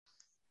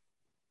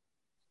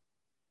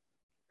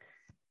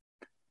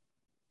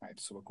Right,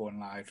 so we're going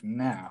live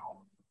now.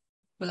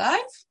 We're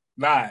live?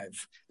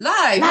 Live.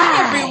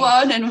 Hi,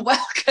 everyone, and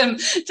welcome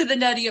to the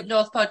Nerdy Up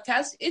North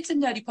podcast. It's a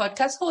nerdy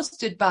podcast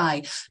hosted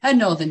by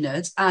Northern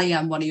Nerds. I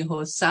am one of your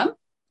hosts, Sam.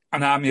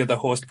 And I'm the other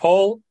host,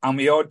 Paul, and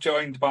we are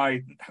joined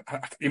by,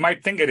 you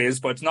might think it is,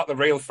 but it's not the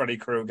real Freddy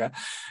Krueger.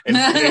 It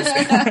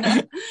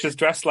is. She's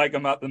dressed like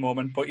him at the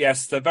moment. But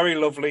yes, the very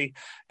lovely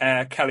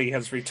Kelly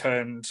has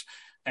returned.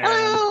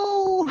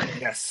 Hello!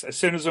 Yes, as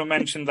soon as we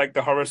mentioned like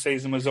the horror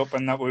season was up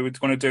and that we were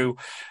going to do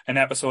an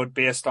episode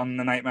based on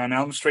the Nightmare on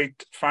Elm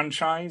Street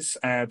franchise,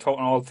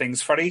 talking all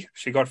things Freddy,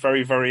 she got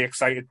very, very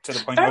excited to the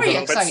point I was a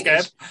little bit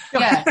scared.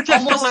 Yeah,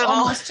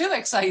 almost too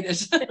excited.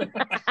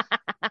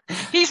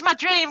 He's my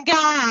dream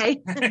guy.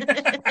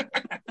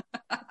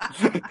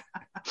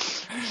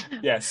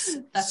 Yes.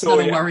 That's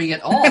not a worry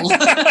at all.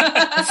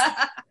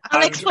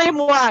 I'll explain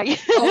why.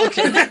 Oh,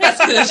 okay,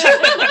 that's good.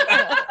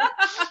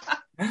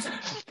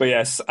 But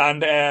yes,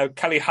 and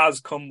Kelly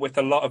has come with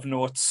a lot of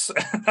notes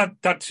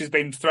that she's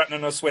been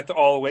threatening us with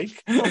all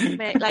week. Oh,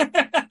 mate,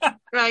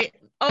 right,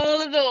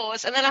 all of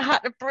those, and then I had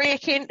to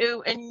break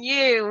into a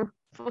new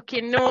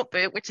fucking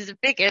notebook, which is a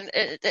big one.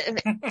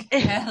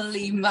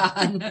 Kelly,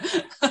 man,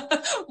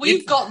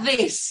 we've got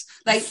this,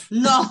 like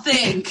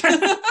nothing. So,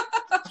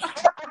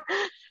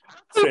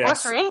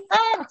 yes.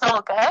 It's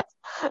all good.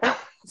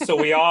 So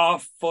we are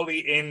fully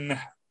in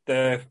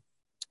the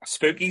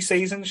spooky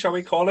season, shall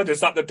we call it? Is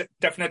that the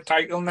definite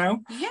title now?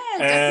 Yeah,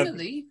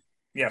 definitely.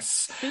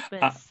 Yes.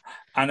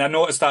 And I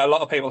noticed that a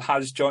lot of people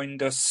has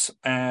joined us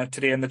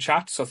today in the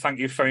chat, so thank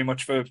you very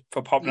much for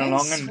popping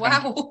along. And,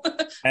 wow.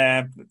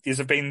 These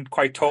have been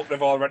quite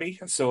talkative already,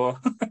 so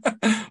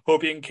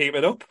hope you can keep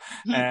it up.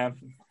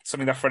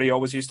 Something that Freddie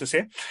always used to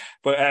say.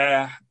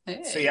 But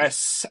hey. So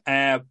yes,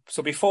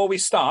 so before we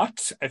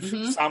start,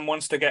 if Sam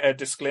wants to get a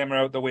disclaimer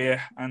out the way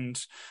and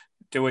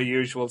do a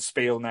usual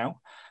spiel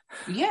now.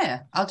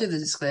 Yeah, I'll do the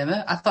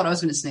disclaimer. I thought I was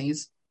going to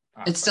sneeze.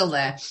 It's still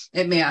there.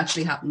 It may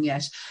actually happen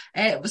yet.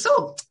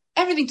 So,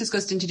 everything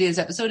discussed in today's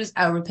episode is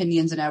our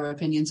opinions and our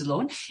opinions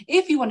alone.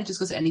 If you want to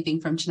discuss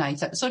anything from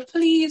tonight's episode,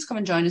 please come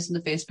and join us in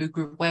the Facebook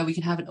group where we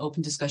can have an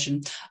open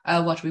discussion.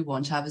 What we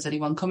won't have is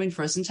anyone coming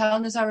for us and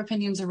telling us our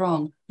opinions are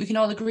wrong. We can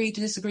all agree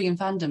to disagree in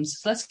fandoms.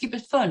 So let's keep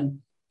it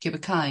fun, keep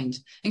it kind,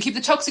 and keep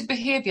the toxic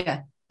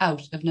behaviour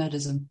out of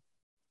nerdism.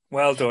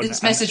 Well done.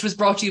 This message was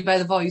brought to you by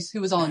The Voice, who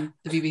was on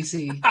the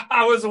BBC.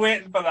 I was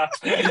waiting for that.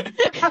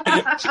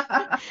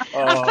 I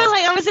felt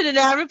like I was in an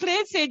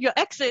aeroplane saying your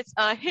exits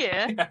are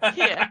here,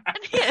 here, and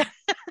here.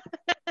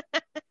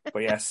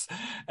 But yes,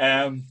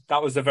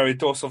 that was the very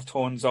docile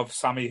tones of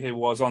Sammy, who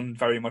was on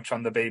very much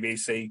on the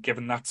BBC,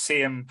 giving that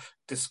same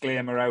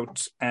disclaimer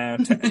out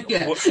worldwide.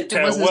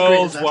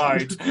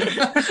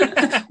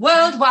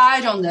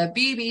 Worldwide on the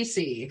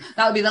BBC.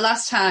 That'll be the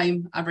last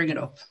time I bring it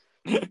up.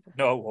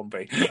 No, it won't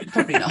be.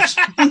 Probably not.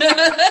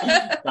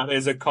 That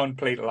is a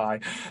complete lie.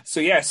 So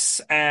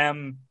yes,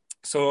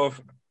 so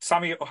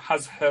Sammy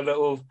has her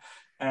little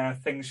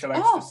thing she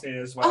likes to say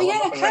as well. Oh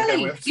yeah,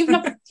 Kelly,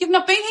 you've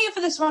not been here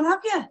for this one,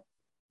 have you?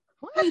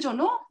 What? Oh, you don't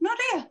know? Not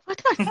here.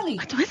 What? Kelly.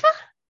 What?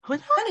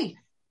 Kelly.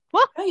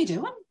 What? How you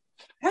doing?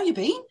 How you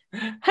been?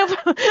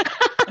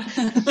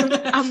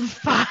 I'm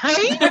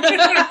fine.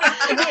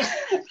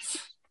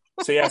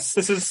 So yes,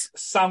 this is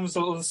Sam's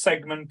little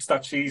segment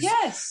that she's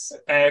just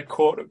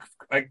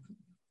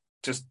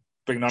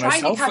bringing on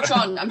herself. Trying to catch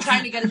on. I'm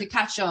trying to get her to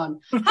catch on.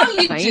 How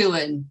you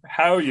doing?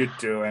 How you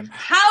doing?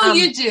 How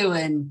you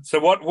doing? So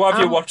what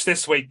have you watched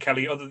this week,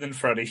 Kelly, other than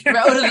Freddy?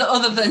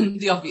 other than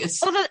the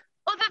obvious. Other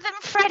than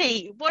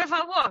Freddy, what have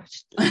I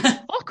watched?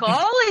 Fuck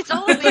all. It's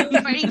all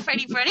been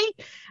Freddy.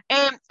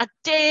 I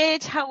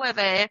did,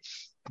 however,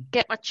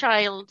 get my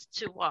child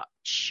to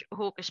watch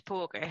Hocus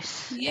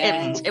Pocus.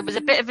 And it was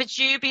a bit of a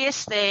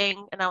dubious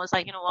thing, and I was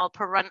like,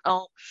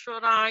 parental,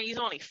 should I? He's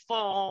only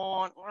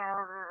 4.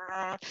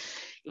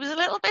 He was a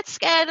little bit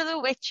scared of the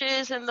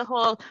witches and the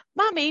whole,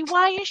 Mummy,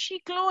 why is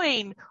she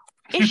glowing?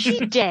 Is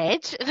she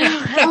dead? She's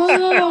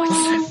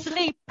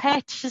asleep,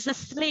 pet, she's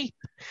asleep.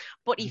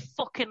 But he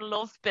fucking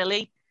loved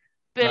Billy.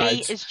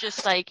 Billy is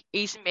just like,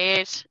 he's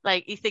made,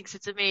 like, he thinks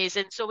it's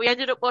amazing. So we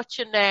ended up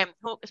watching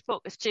Hocus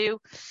Pocus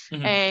 2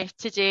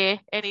 today,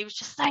 and he was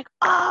just like,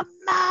 oh,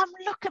 Mum,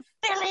 look at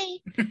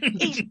Billy.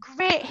 He's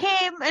great,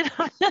 him. And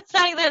I'm just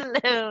like,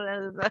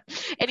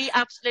 and he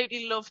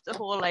absolutely loved the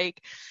whole,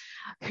 like,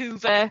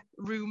 Hoover,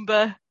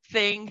 Roomba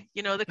thing,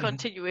 the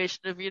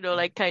continuation of,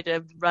 like, kind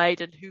of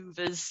riding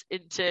Hoovers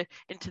into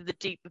the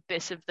deep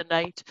abyss of the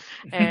night.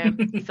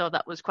 He thought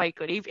that was quite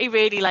good. He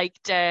really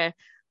liked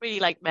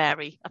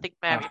Mary. I think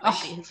Mary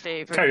might be his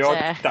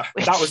favourite.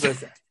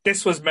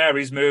 This was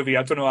Mary's movie.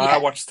 I don't know. I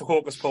watched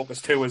Hocus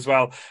Pocus 2 as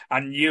well,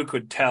 and you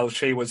could tell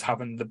she was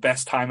having the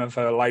best time of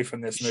her life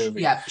in this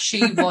movie. Yeah,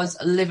 she was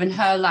living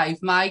her life.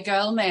 My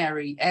girl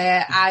Mary.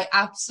 I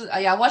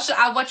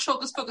watched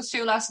Hocus Pocus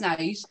 2 last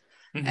night.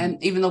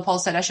 Even though Paul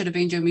said I should have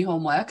been doing my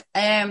homework,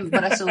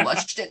 but I still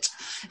watched it.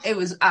 It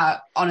was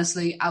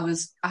honestly, I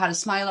had a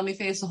smile on my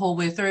face the whole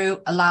way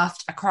through. I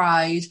laughed, I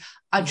cried,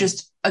 I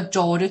just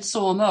adored it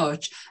so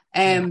much. The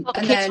And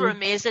kids then were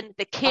amazing.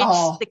 The kid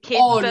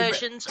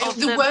versions of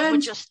them were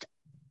just...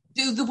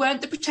 They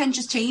weren't the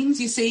pretentious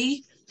teens you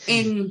see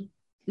in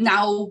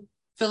now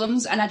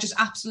films, and I just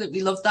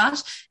absolutely love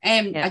that.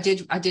 I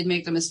did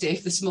make the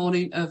mistake this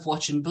morning of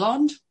watching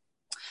Blonde.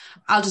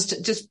 I'll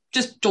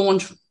just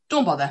don't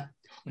bother.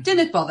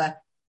 Didn't bother.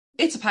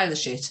 It's a pile of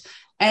shit.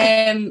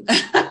 And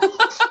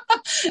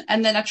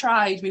then I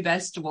tried my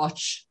best to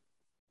watch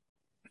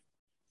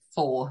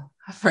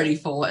Freddy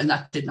 4, and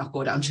that did not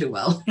go down too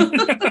well.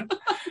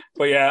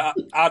 But yeah,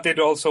 I did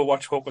also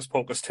watch Hocus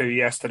Pocus 2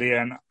 yesterday,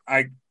 and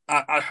I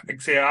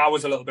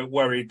was a little bit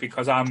worried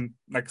because I'm,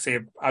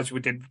 as we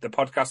did the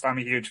podcast, I'm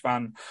a huge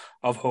fan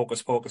of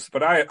Hocus Pocus,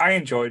 but I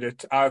enjoyed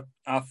it. I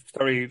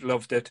thoroughly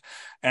loved it.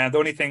 And the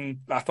only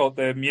thing, I thought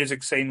the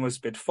music scene was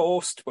a bit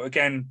forced, but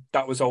again,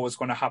 that was always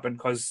going to happen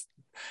because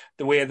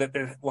the way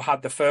that we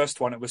had the first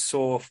one, it was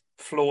so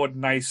flowed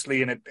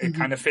nicely and it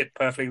kind of fit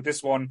perfectly.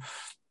 This one,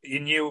 you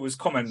knew it was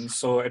coming,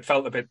 so it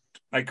felt a bit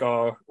like,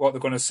 what they're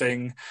going to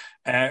sing.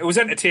 It was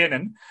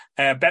entertaining.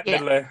 Bette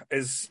Midler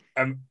is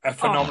a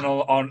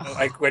phenomenal on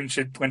when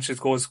she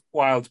goes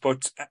wild.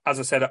 But as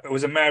I said, it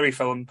was a Mary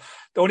film.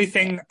 The only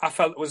thing I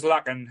felt was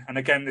lacking, and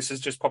again, this is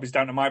just probably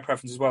down to my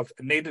preference as well,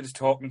 it needed a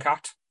talking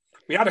cat.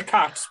 We had a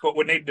cat, but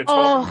we needed a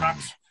talking cat.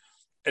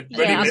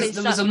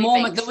 There was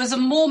a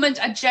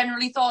moment I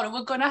generally thought it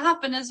was going to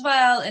happen as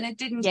well, and it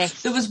didn't.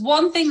 Yes. There was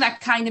one thing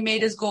that kind of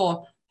made us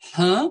go,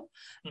 huh?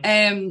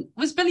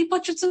 Was Billy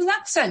Butcherson's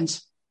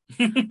accent.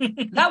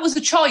 That was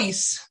a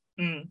choice.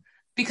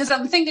 Because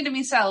I'm thinking to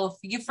myself,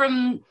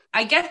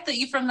 I get that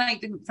you're from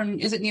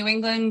is it New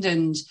England,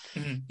 and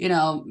you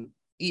know,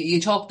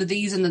 you talk the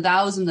these and the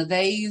thous and the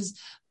theys,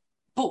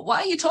 but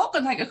why are you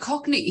talking like a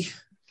Cockney?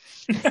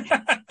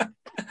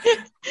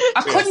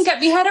 I couldn't get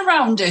my head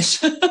around it.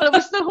 Well, it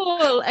was the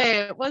whole,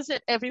 was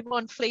it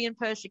everyone fleeing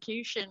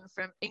persecution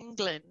from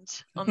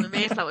England on the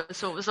Mayflower?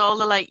 So it was all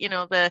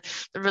the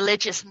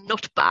religious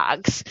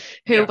nutbags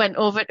who went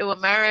over to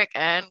America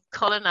and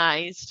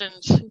colonized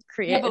and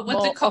created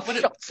more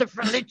shots of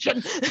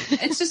religion.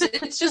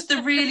 It's just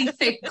the really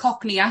thick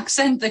Cockney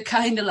accent that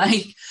kind of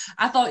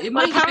I thought it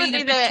might have been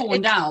a bit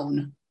toned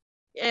down.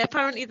 Yeah,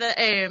 apparently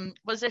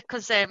was it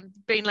because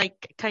being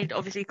kind of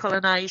obviously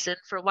colonising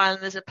for a while,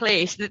 and there's a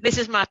place, this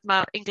is my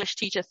English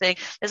teacher thing,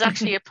 there's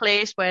actually a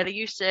place where they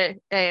used to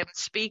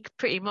speak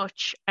pretty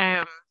much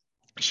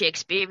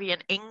Shakespearean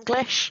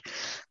English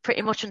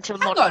pretty much until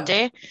modern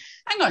day.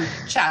 Hang on,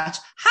 chat.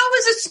 How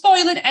is it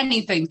spoiling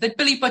anything that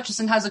Billy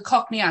Butcherson has a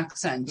Cockney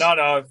accent?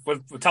 No,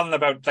 we're telling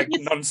about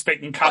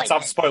non-speaking cats.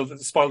 I've spoiled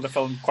the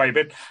film quite a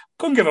bit.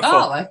 Couldn't give a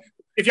fuck.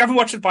 If you haven't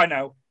watched it by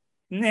now,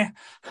 nah.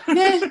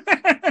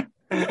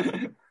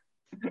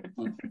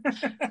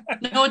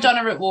 No,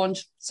 Donna, it won't.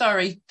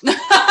 Sorry.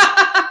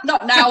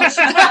 Not now. I've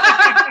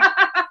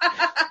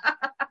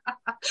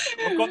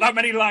got that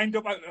many lined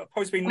up. I'll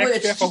probably be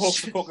next year for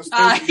Hocus Pocus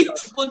 2.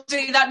 We'll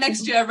do that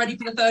next year, ready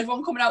for the third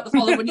one coming out the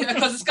following year,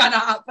 because it's going to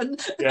happen.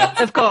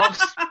 Yeah, of course.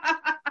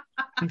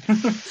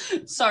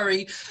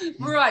 Sorry.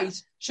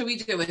 Right. Should we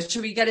do it?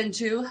 Should we get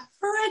into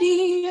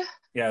Freddy?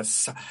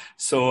 Yes.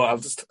 So I'll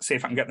just see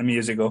if I can get the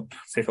music up,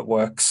 see if it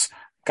works.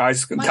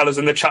 Guys, tell us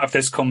in the chat if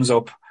this comes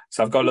up.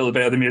 So I've got a little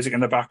bit of the music in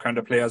the background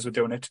to play as we're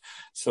doing it.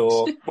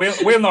 So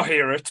we'll not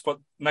hear it, but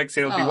next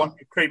year it'll be one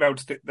creep out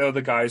to the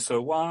other guys.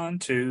 So 1,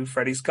 2,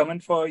 Freddy's coming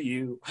for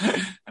you.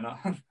 And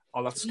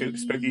all that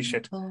spooky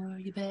shit.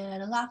 You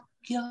better lock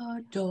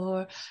your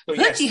door. So,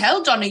 bloody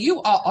hell, Donna,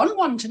 you are on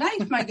one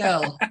tonight, my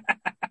girl.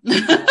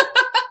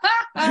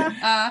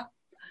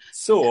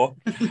 So,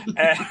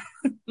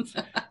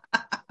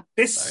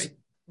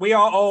 we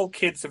are all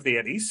kids of the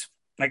 80s.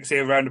 Like I say,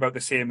 around about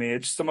the same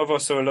age. Some of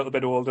us are a little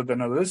bit older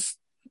than others.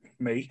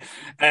 Me.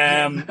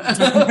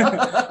 That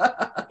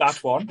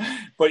one.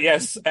 But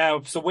yes,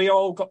 so we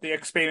all got the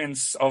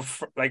experience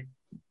of, I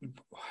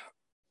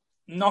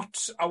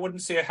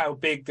wouldn't say how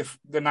big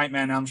the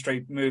Nightmare on Elm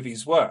Street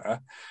movies were.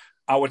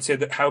 I would say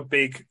that how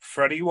big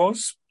Freddy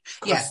was.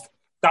 Yeah.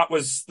 That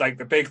was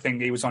the big thing.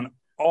 He was on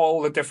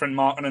all the different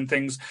marketing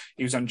things.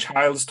 He was on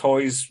child's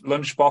toys,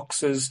 lunch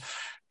boxes.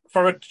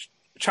 For a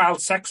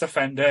child sex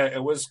offender,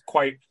 it was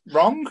quite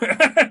wrong.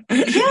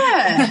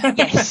 Yeah.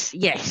 Yes.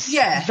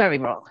 Yeah. Very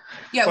wrong.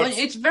 Yeah, well,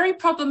 it's very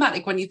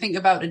problematic when you think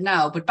about it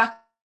now, but back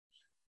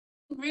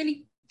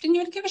really didn't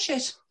even give a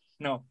shit.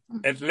 No,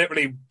 it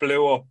literally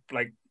blew up.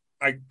 Like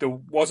there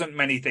wasn't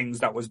many things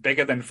that was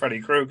bigger than Freddy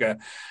Krueger.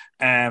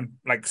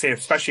 Say,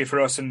 especially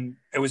for us, and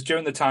it was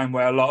during the time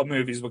where a lot of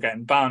movies were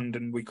getting banned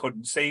and we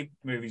couldn't see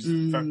movies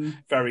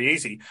very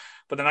easy.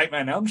 But the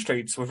Nightmare on Elm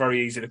Streets were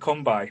very easy to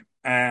come by.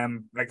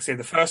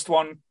 The first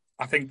one,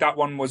 I think that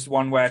one was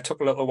one where it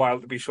took a little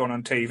while to be shown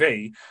on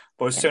TV,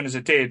 but as soon as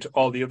it did,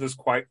 all the others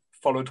quite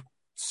followed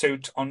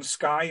suit on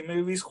Sky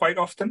movies quite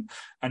often.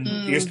 And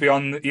used to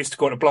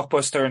go to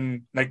Blockbuster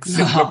and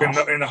sit up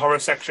in the horror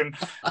section,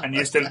 and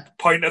used to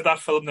point at that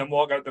film and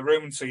walk out the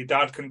room so your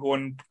dad can go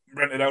and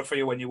rent it out for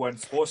you when you weren't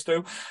supposed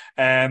to.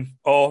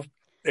 Or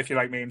If You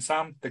Like Me and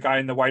Sam, the guy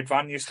in the white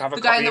van used to have a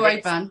The guy in the copy of white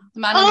it. van. The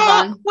man in the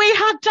van. We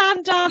had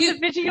Dan, the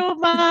video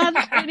man,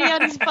 and he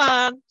had his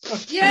van.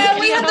 Yeah,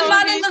 we had the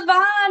man in the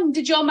van.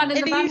 Did your man in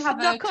And the he van used to have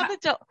a... knock on the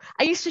door.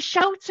 I used to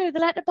shout through the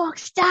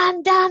letterbox,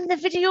 Dan, the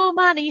video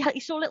man. He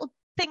saw little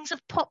things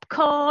of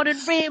popcorn and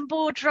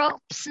rainbow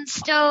drops and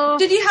stuff.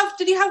 Did he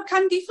have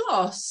candy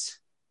floss?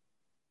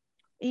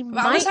 He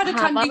I always had a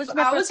candy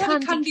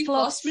candy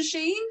floss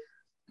machine.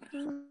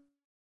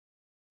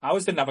 I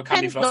always didn't have a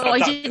candy floss. No,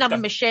 he didn't have a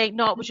machine.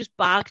 No, it was just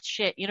bagged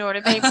shit. You know what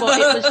I mean? But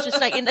it was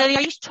just like, and then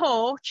I used to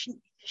torch.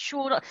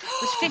 Sure, it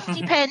was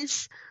 50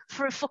 pence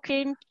for a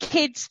fucking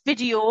kids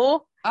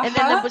video, and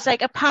then there was like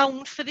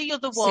 £1 for the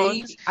other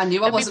ones. See, I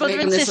knew I wasn't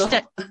making this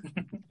up.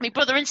 My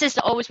brother and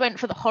sister always went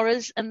for the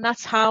horrors, and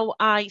that's how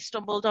I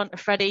stumbled onto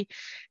Freddy.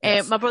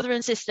 Yes. My brother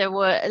and sister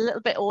were a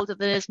little bit older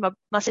than us.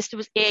 My sister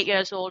was 8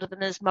 years older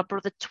than us. My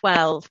brother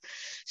 12.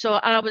 So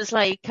I was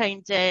like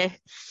kind of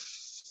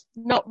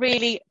not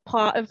really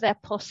part of their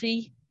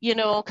posse, you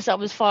know, because I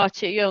was far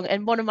too young.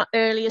 And one of my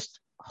earliest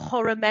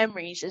horror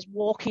memories is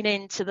walking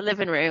into the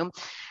living room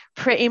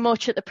pretty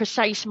much at the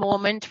precise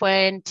moment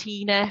when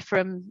Tina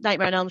from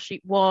Nightmare on Elm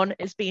Street 1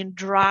 is being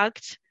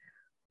dragged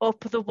up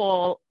the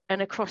wall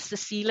and across the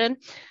ceiling.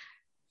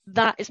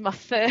 That is my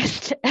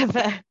first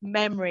ever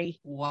memory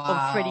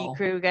of Freddy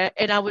Krueger,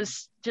 and I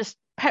was just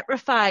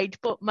petrified,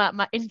 but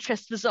my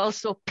interest was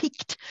also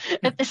piqued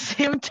at the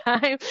same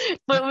time.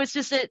 But it was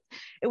just it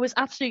was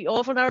absolutely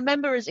awful. And I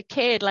remember as a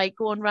kid, like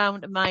going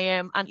round to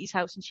my auntie's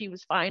house, and she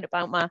was fine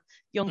about my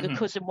younger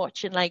cousin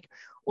watching like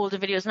older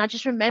videos, and I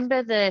just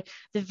remember the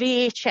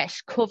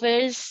VHS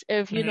covers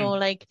of you know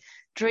like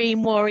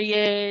Dream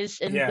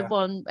Warriors and the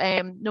one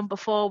number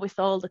 4 with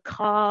all the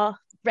car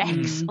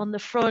wrecks on the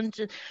front.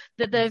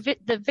 The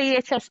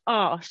VHS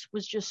art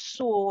was just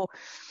so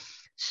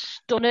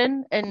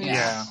stunning, and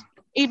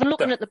even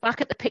looking at the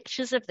back at the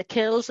pictures of the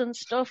kills and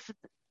stuff,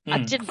 I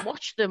didn't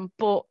watch them,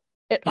 but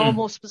it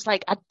almost was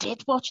like I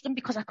did watch them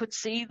because I could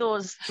see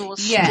those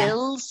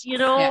stills, you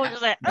know. It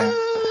was like,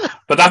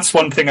 But that's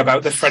one thing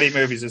about the Freddy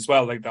movies as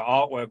well. Like the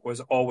artwork was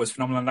always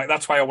phenomenal. Like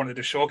that's why I wanted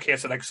to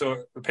showcase it. Like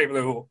so, the people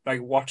who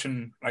like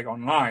watching like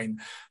online,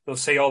 they'll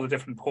see all the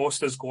different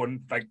posters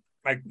going like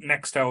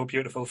next to our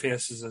beautiful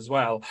faces as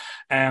well,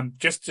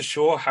 just to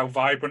show how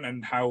vibrant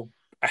and how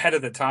ahead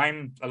of the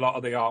time a lot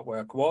of the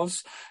artwork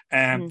was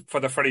for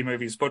the Freddy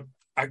movies. But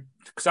I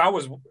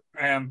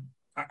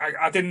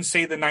didn't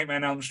see the Nightmare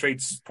on Elm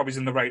Streets probably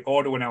in the right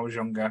order when I was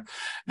younger,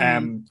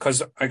 because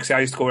like I say,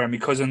 I used to go around my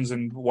cousins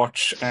and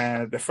watch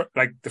the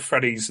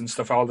Freddys and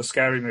stuff, all the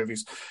scary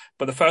movies.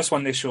 But the first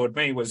one they showed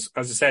me was,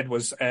 as I said,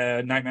 was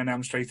Nightmare on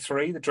Elm Street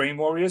 3, The Dream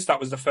Warriors. That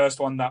was the first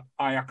one that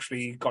I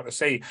actually got to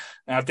see.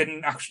 And I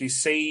didn't actually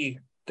see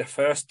the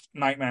first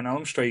Nightmare on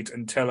Elm Street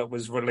until it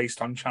was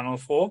released on Channel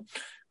 4,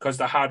 because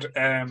they had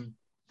a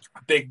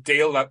big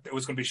deal that it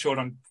was going to be shown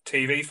on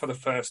TV for the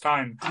first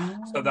time.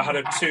 So they had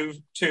a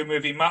two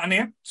movie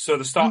matinee. So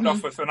they started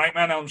off with The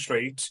Nightmare on Elm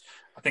Street.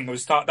 I think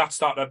that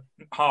started at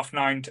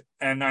 9:30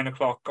 and 9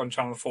 o'clock on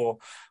Channel 4,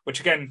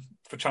 which again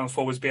for Channel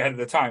 4 was ahead of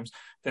the times.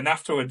 Then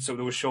afterwards, so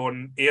they were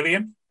showing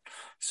Alien.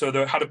 So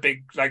they had a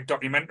big like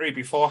documentary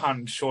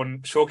beforehand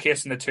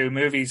showcasing the two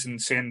movies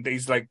and saying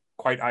these like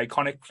quite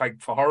iconic like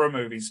for horror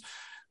movies.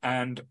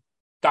 And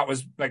that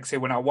was like say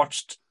when I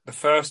watched the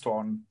first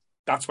one,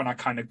 that's when I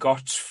kind of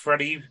got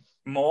Freddy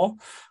more,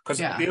 because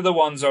the other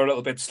ones are a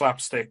little bit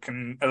slapstick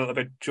and a little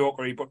bit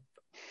jokery. But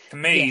to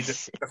me,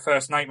 the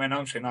first Nightmare on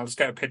Elm Street, and I'll just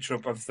get a picture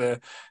up of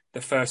the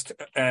first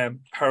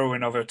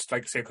heroine of it,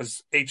 like I say,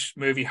 because each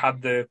movie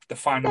had the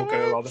final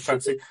girl or the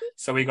fancy.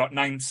 So we got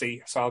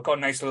Nancy. So I've got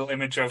a nice little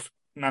image of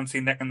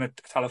Nancy necking the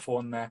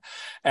telephone there.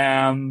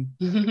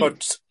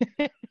 But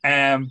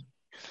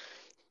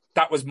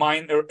that was my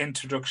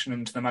introduction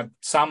into them.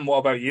 Sam, what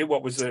about you?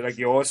 What was it like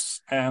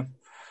yours?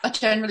 I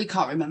generally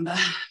can't remember.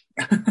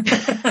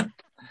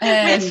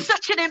 Made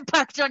such an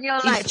impact on your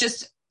life.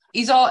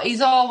 He's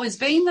always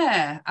been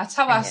there. That's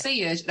how I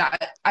see it.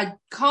 I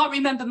can't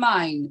remember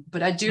mine,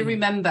 but I do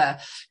remember,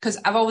 because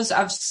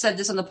I've said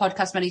this on the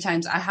podcast many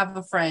times. I have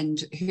a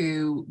friend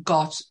who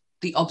got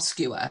the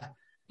obscure.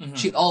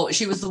 She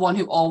was the one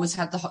who always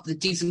had the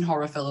decent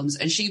horror films,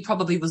 and she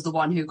probably was the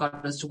one who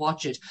got us to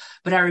watch it.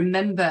 But I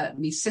remember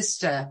my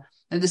sister.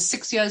 And there's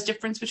 6 years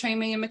difference between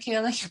me and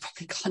Michaela. You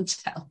probably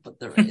can't tell, but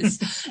there is.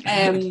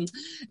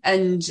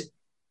 And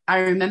I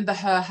remember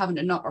her having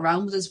to knock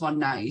around with us one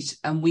night,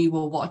 and we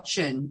were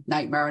watching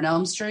Nightmare on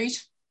Elm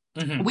Street.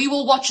 We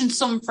were watching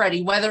some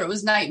Freddy, whether it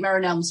was Nightmare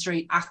on Elm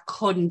Street, I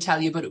couldn't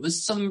tell you, but it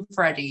was some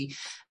Freddy,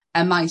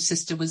 and my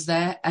sister was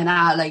there, and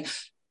I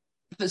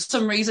for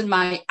some reason,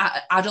 my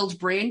adult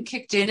brain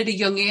kicked in at a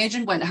young age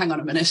and went, hang on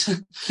a minute,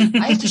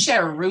 I have to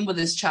share a room with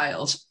this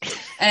child.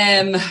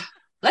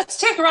 Let's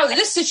take her out of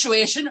this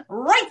situation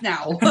right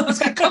now. I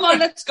was like, come on,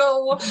 let's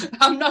go.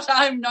 I'm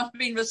not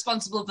being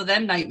responsible for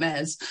them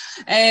nightmares.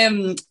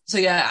 So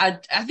yeah,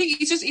 I think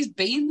he's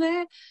been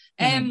there.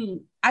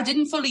 I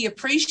didn't fully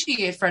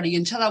appreciate Freddy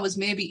until I was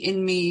maybe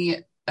in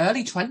my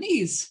early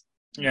 20s.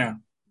 Yeah.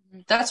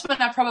 That's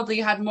when I probably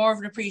had more of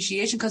an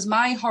appreciation, because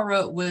my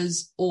horror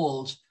was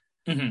old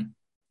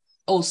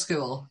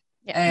school.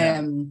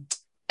 Yeah.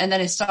 And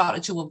then it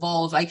started to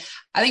evolve. Like,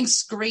 I think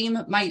Scream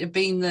might have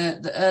been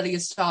the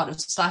earliest start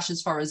of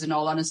slashers for us, in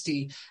all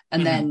honesty.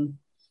 And then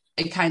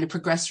it kind of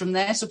progressed from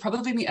there. So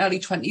probably my early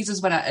 20s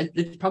is when I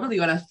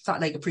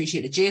like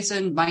appreciated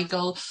Jason,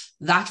 Michael,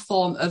 that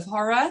form of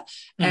horror.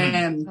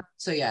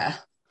 So yeah.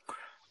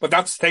 But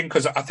that's the thing,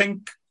 because I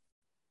think,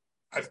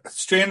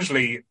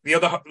 strangely, the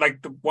other,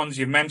 like the ones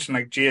you mentioned,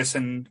 like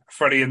Jason,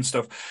 Freddy and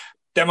stuff,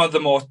 them are the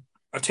more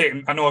are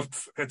taken. I know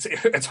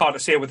it's hard to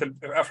say with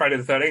Friday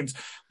the 13th,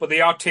 but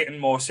they are taken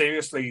more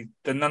seriously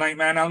than the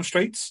Nightmare on Elm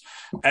Streets.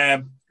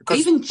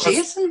 Even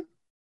Jason?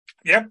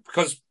 Yeah,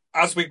 because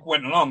as we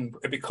went along,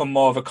 it become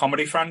more of a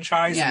comedy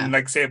franchise and,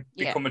 like say,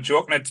 become a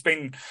joke. And it's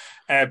been,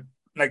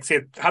 like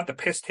say, had the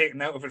piss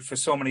taken out of it for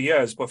so many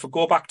years. But if we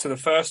go back to the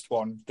first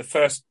one, the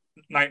first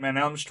Nightmare on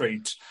Elm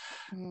Street,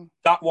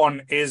 that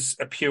one is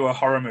a pure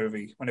horror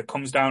movie. When it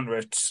comes down to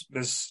it,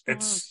 it's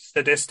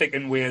sadistic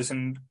in ways,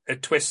 and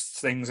it twists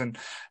things, and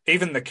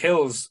even the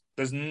kills.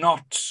 There's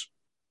not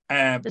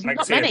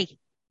many.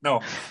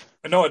 No.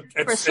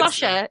 It's, for a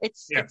slasher,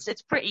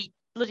 it's pretty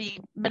bloody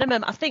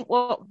minimum. I think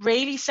what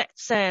really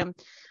sets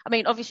I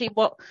mean, obviously,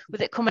 what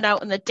with it coming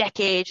out in the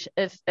decade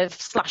of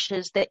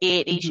slashers, the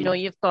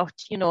 80s, you've got,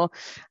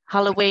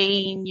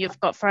 Halloween, you've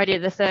got Friday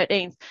the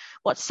 13th.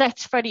 What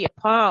sets Freddy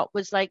apart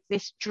was like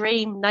this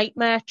dream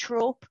nightmare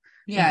trope.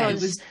 Yeah,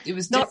 it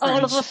was not different.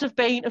 all of us have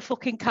been to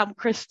fucking Camp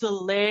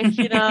Crystal Lake,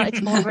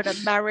 it's more of an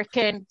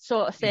American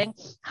sort of thing.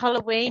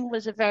 Halloween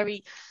was a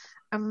very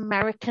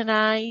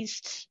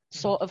Americanized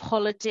sort of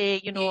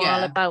holiday,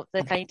 all about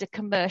the kind of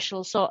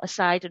commercial sort of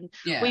side, and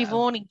we've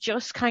only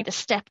just kind of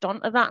stepped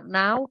onto that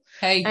now.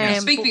 Hey,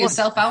 speak for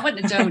yourself. I went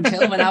to Doan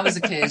Hill when I was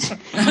a kid.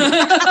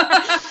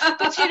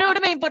 But you know what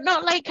I mean? But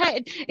not like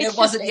it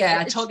wasn't.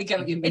 I totally get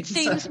what you mean. It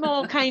seems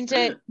more kind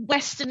of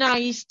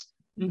westernized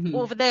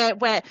over there,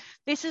 where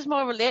this is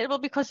more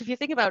relatable, because if you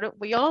think about it,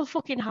 we all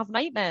fucking have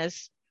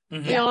nightmares.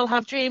 We all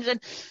have dreams,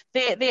 and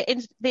they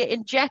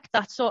inject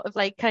that sort of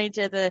like kind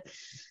of the,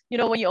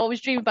 when you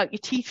always dream about your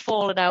teeth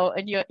falling out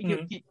and you're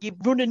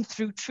running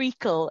through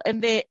treacle,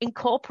 and they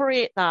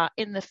incorporate that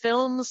in the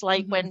films,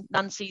 like when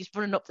Nancy's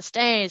running up the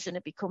stairs and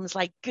it becomes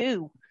like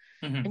goo,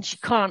 and she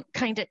can't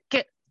kind of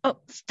get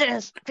up the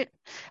stairs,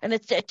 and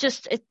it's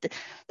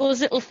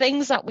those little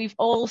things that we've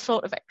all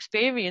sort of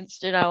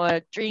experienced in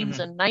our dreams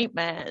and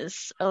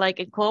nightmares are like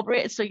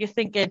incorporated. So you're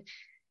thinking,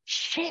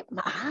 shit,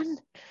 man.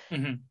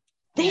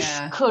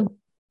 This could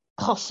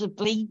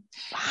possibly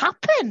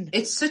happen.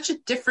 It's such a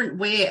different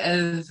way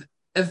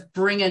of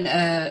bringing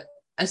a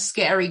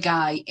scary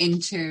guy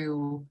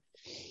into.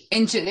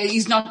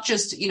 He's not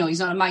just, he's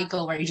not a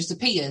Michael where he just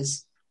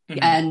appears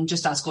and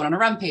just starts going on a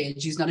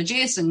rampage. He's not a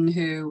Jason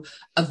who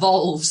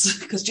evolves,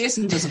 because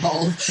Jason does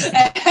evolve.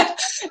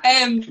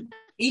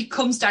 He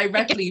comes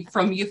directly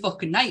from your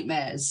fucking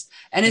nightmares.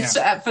 And it's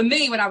for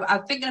me, when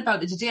I'm thinking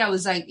about it today, I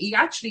was like, he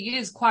actually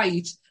is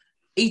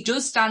he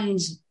does stand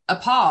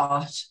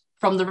apart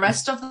from the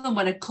rest of them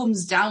when it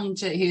comes down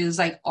to his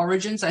like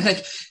origins. I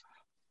think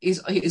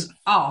his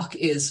arc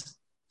is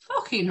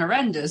fucking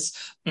horrendous,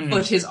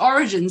 but his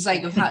origins,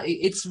 like,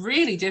 it's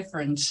really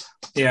different.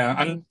 Yeah,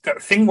 and the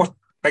thing what,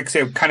 like,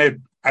 say, kind of,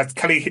 as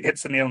Kelly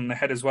hits the nail on the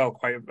head as well,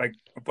 quite like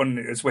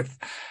abundant, is with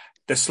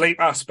the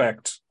sleep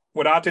aspect.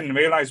 What I didn't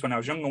realize when I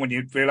was younger, when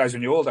you realize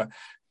when you're older,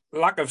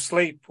 lack of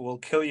sleep will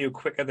kill you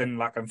quicker than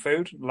lack of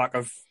food, lack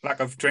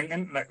of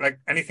drinking, like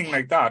anything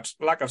like that.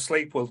 Lack of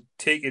sleep will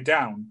take you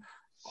down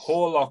a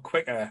whole lot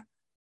quicker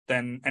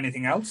than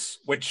anything else,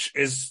 which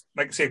is,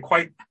 like I say,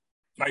 quite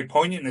like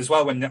poignant as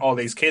well when all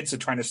these kids are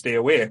trying to stay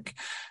awake,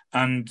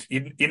 and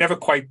you never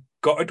quite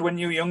got it when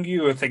you were younger.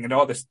 You were thinking,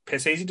 oh, this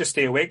piss easy, just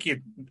stay awake.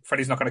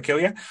 Freddy's not going to kill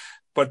you.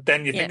 But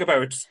then you think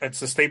about it,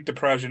 it's the sleep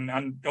depression,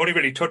 and only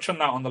really touch on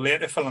that on the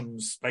later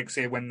films, like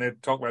say when they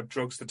talk about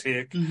drugs to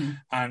take,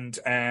 and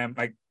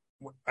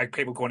like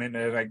people going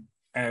into like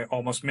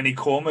almost mini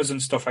comas and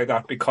stuff like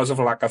that because of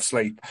a lack of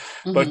sleep.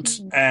 But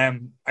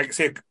I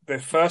say the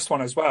first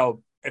one as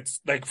well, it's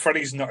like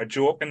Freddy's not a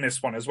joke in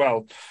this one as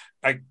well.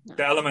 Like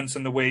the elements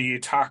and the way he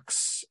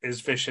attacks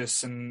is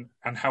vicious, and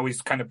how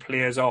he's kind of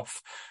plays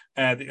off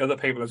the other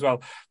people as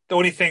well. The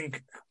only thing,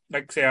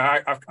 like say,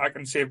 I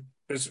can say,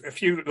 there's a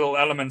few little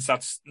elements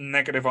that's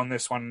negative on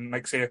this one.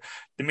 Like, say,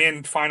 the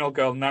main final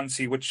girl,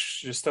 Nancy,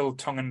 which is still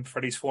tonguing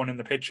Freddy's phone in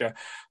the picture,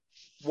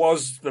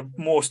 was the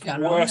worst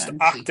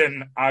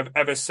acting I've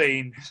ever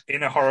seen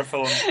in a horror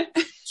film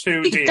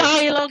to date.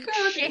 Dialogue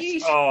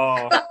shit.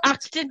 Oh.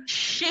 Acting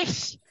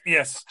shit.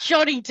 Yes.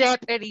 Johnny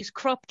Depp in his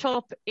crop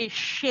top is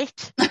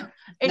shit.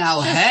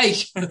 Hey.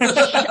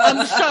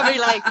 I'm sorry,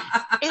 like,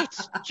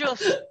 it's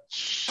just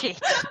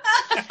shit.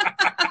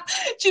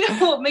 Do you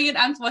know what? Me and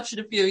Ant watched it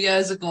a few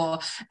years ago,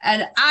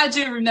 and I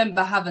do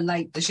remember having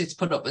like the shits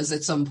put up us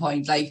at some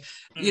point, like,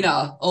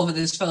 over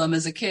this film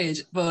as a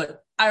kid,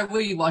 but I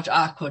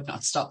could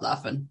not stop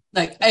laughing.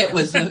 Like,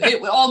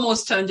 it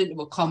almost turned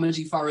into a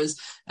comedy for us,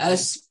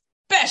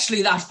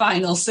 especially that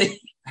final scene.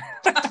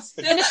 I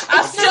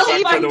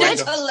still find it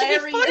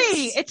hilarious.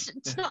 Funny.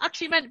 It's not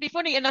actually meant to be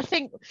funny, and I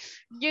think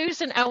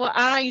using our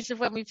eyes of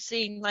when we've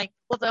seen like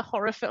other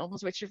horror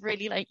films which have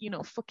really like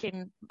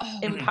fucking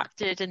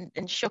impacted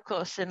and shook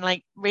us and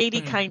like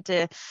really kind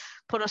of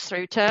put us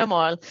through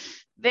turmoil.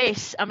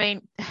 This, I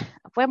mean,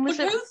 when was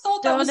it? Who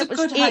thought that was a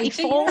good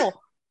 84. idea?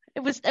 It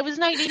was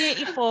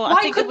 1984.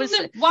 I think it was.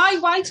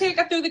 Why take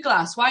her through the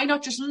glass? Why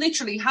not just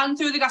literally hand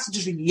through the glass and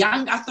just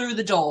yank her through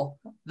the door?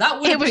 That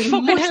would have been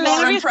much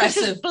more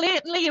impressive. This is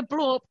blatantly a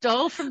blow-up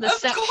doll from the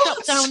sex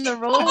shop down the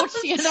road.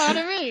 You know what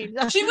I mean?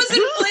 She was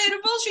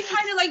inflatable. She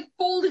kind of like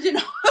folded in.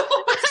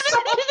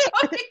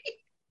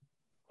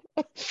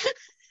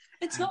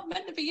 It's not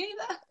meant to be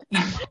either.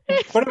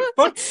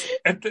 but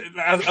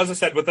as I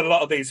said, with a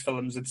lot of these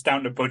films, it's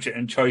down to budget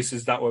and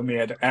choices that were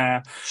made.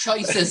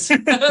 Choices.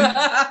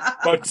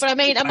 but I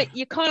mean,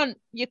 you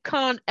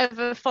can't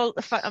ever fault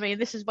the fact. I mean,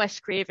 this is Wes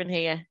Craven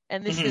here,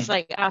 and this is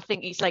like, I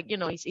think he's like,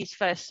 his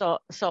first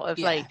sort of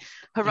like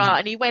hurrah,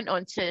 and he went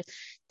on to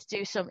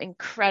do some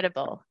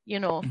incredible,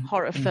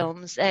 horror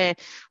films.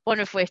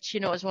 One of which,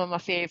 is one of my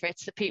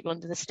favourites, The People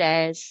Under the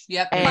Stairs.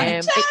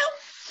 Yep.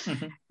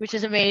 Which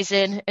is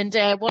amazing, and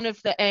one of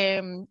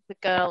the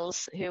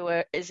girls who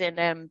is in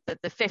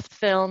the fifth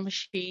film,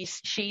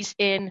 she's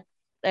in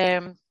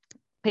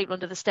People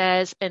Under the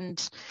Stairs, and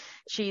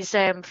she's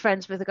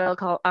friends with a girl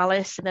called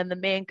Alice, and then the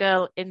main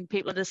girl in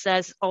People Under the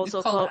Stairs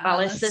also called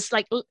Alice. There's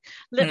like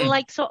little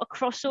like sort of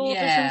crossovers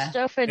and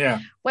stuff,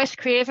 and Wes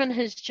Craven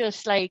has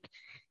just like,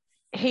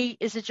 he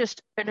is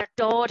just an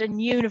adored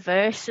and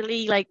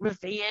universally like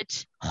revered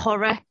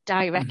horror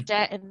director,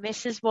 and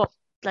this is what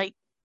like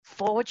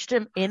forged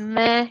him in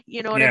there,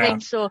 you know what I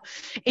mean? So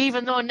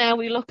even though now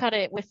we look at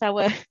it with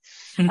our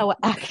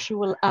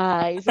actual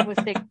eyes and we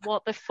think,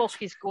 what the fuck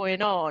is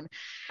going on?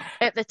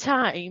 At the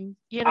time,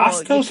 I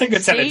still think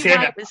it's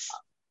entertaining.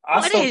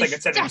 I still think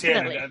it's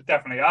entertaining,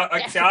 definitely.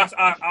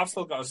 I've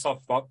still got a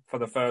soft spot for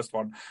the first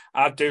one.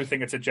 I do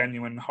think it's a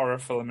genuine horror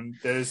film, and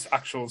there's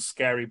actual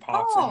scary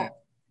parts in it.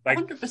 Like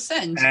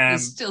 100%.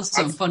 There's still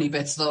some funny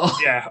bits though.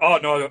 Yeah. Oh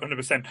no,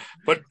 100%.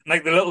 But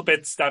like the little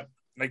bits that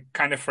like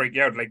kind of freak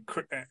you out, like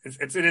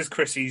it is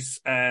Chrissy's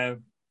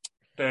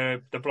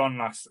the blonde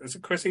lass. Is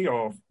it Chrissy,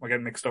 or we're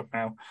getting mixed up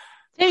now?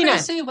 Tina.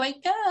 Chrissy,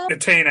 wake up.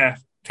 Tina.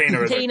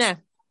 Tina.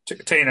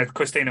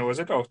 Christina, was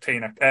it? Oh,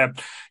 Tina.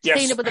 Yes.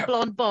 Tina with the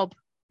blonde bob.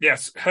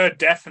 Yes, her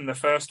death in the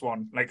first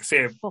one, like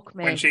say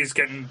when she's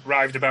getting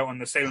writhed about on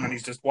the ceiling and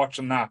he's just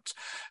watching that.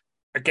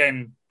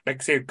 Again,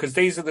 like say, because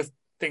these are the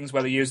things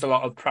where they used a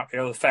lot of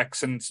practical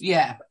effects, and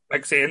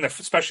like say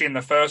especially in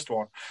the first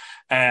one,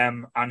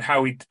 and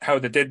how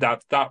they did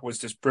that was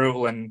just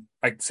brutal and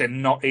like say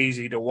not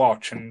easy to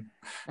watch, and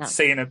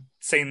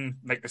seeing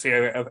like I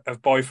say a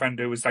boyfriend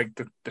who was like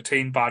the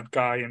teen bad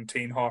guy and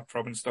teen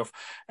heartthrob and stuff,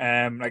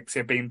 like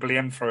say being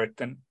blamed for it,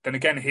 then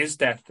again his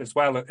death as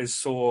well is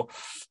so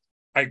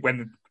like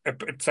when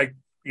it's like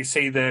you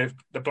see the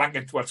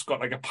blanket what's got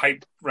like a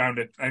pipe round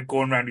it and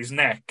going around his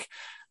neck,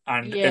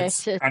 and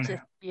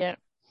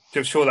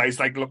to show that he's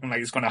like looking like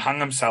he's going to hang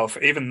himself.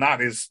 Even that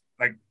is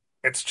like,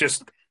 it's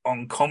just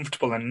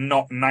uncomfortable and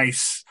not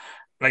nice.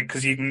 Like,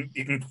 because you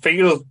can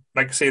feel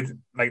like say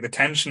like the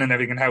tension and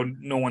everything, and how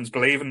no one's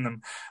believing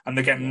them, and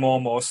they're getting more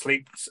and more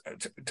sleep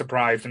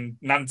deprived, and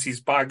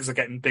Nancy's bags are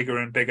getting bigger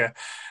and bigger.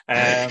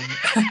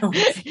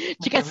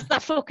 She gets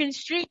that fucking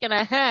streak in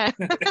her hair.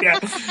 The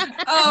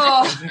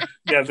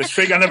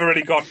streak. I never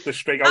really got the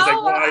streak. I was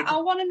like,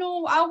 I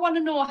want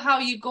to know how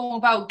you go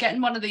about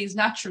getting one of these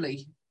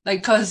naturally.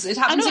 Like, because it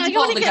happens in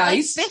all the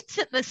guys. Like, bits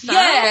at the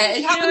side,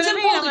 it happens in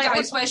all the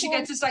guys where she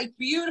gets this like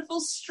beautiful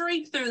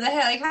streak through the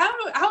hair. Like,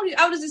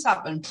 how does this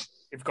happen?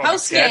 How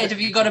scared have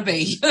you got to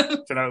be?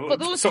 But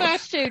those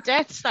first two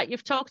deaths that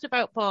you've talked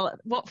about, Paul,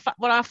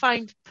 what I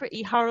find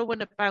pretty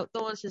harrowing about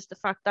those is the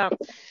fact that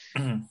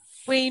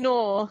we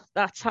know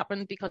that's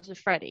happened because of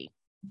Freddy,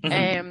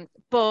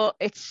 but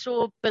it's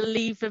so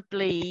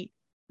believably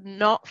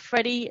not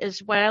Freddy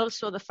as well.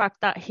 So the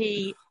fact that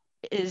he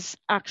is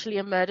actually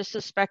a murder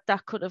suspect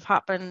that could have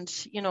happened,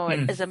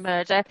 as a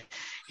murder.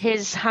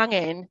 His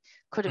hanging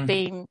could have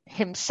been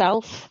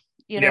himself.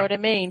 You know what I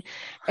mean?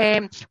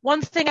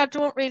 One thing I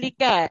don't really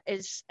get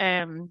is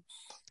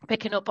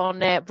picking up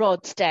on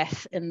Rod's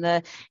death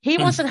he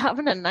wasn't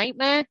having a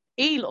nightmare.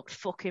 He looked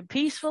fucking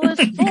peaceful as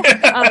fuck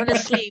having a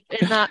sleep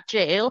in that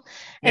jail.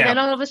 And then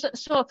all of a sudden,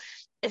 so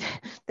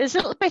there's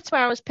little bits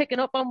where I was picking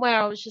up on where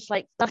I was just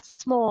like,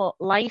 that's more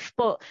life.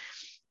 But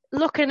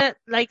looking at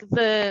like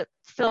the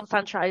film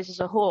franchise as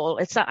a whole,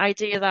 it's that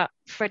idea that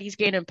Freddy's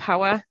gaining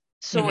power,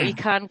 so he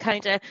can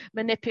kind of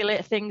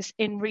manipulate things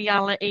in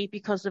reality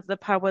because of the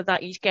power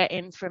that he's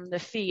getting from the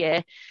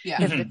fear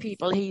of the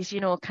people he's,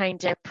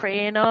 kind of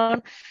preying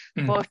on.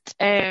 But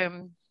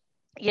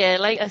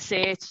like I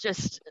say, it's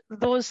just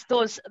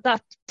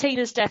that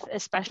Tina's death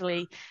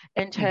especially,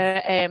 and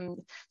her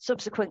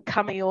subsequent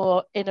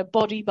cameo in a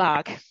body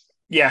bag.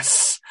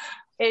 Yes.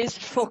 Is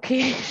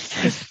fucking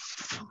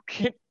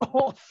fucking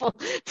awful.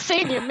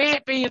 Seeing your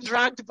mate being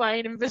dragged by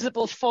an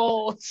invisible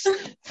force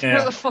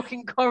through a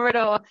fucking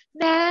corridor.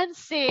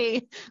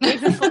 Nancy!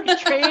 Leave a fucking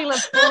trail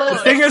of blood.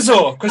 The thing is,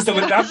 though, because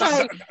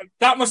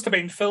that must have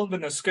been filmed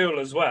in a school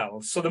as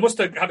well, so they must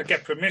have had to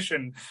get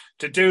permission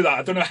to do that.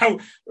 I don't know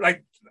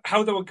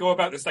how they would go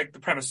about this, like the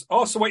premise.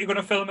 Oh, so what are you going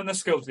to film in the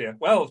school today?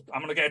 Well,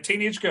 I'm going to get a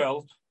teenage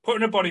girl, put her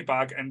in a body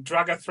bag and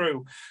drag her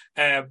through,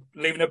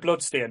 leaving a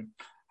blood stain.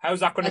 How's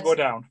that going to go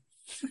down?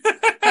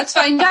 Let's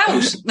find out.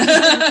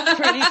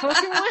 Pretty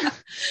fucking well.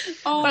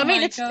 Oh, but I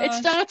mean, it gosh.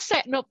 starts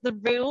setting up the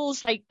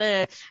rules, like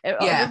it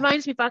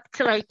reminds me back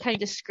to like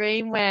kind of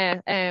Scream,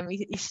 where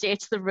he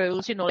states the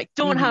rules, you know, like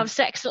don't have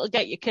sex, it'll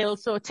get you killed.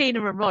 So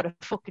Tina and Rod are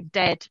fucking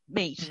dead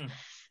meat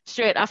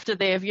straight after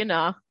they've, you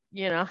know,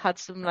 had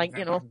some like,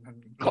 you know,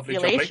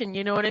 copulation,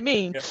 you know what I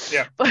mean?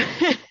 Yeah. But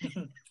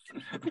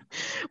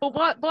well,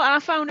 what I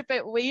found a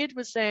bit weird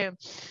was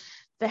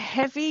the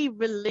heavy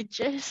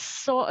religious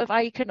sort of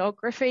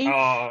iconography.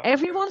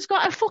 Everyone's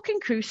got a fucking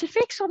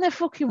crucifix on their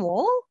fucking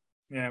wall.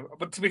 Yeah,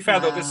 but to be fair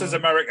though, this is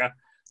America.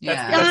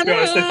 Yeah.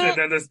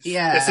 Let's be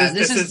honest.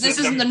 This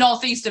isn't the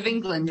northeast of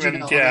England, you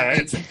know. Yeah,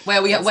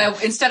 where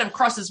instead of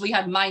crosses we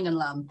had mining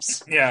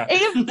lamps. Yeah.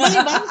 My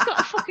mum's got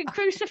a fucking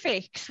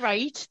crucifix,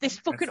 right? This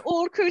fucking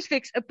old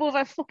crucifix above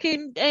a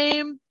fucking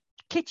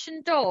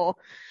kitchen door,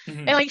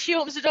 and like she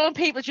opens the door and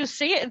people just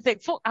see it and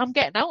think, fuck, I'm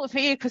getting out of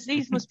here because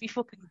these must be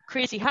fucking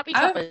crazy happy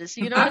clappers,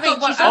 you know what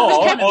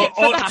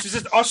I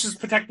mean? She's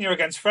protecting you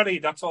against Freddy.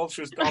 That's all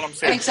I'm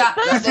saying.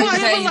 Exactly.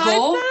 There you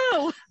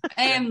go.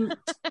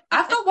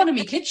 I've got one in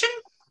my kitchen.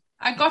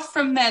 I got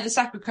from the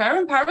Sacré-Cœur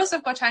in Paris.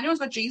 I've got tiny ones,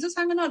 got Jesus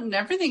hanging on and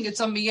everything.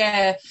 It's on me.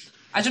 I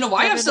don't know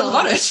why I've still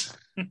got it.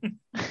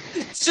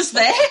 It's just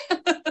there.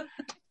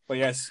 But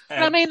yes,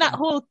 I mean that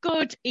whole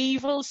good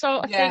evil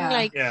sort of thing,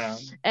 like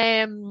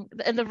and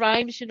the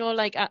rhymes, you know,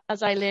 like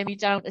as I lay me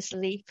down to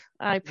sleep,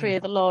 I pray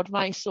the Lord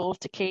my soul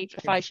to keep.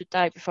 If I should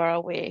die before I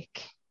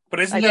wake. But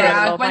isn't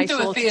I went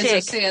through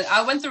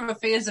a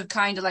phase of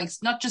kind of like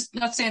not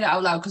saying it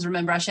out loud, because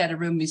remember I shared a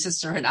room with my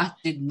sister and I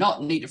did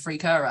not need to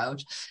freak her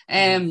out.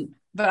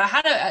 But I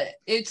had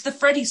it's the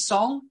Freddy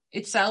song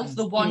itself,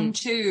 the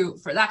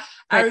 1-2 for that.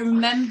 I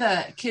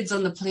remember kids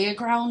on the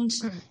playground.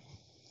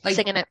 Like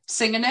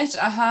singing it,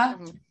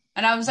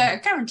 and I was like, I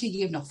guarantee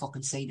you've not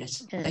fucking seen it.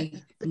 Like,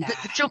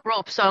 the jump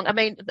rope song. I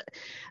mean,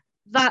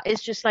 that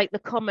is just like the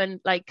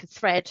common like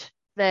thread.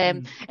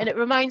 And it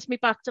reminds me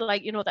back to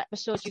like, you know, the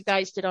episodes you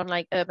guys did on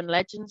like urban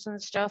legends and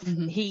stuff.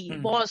 He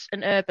was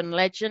an urban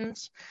legend.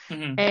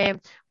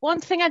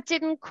 One thing I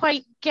didn't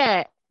quite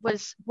get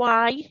was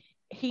why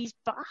he's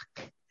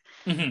back.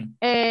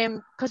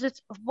 Because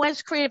it's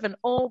Wes Craven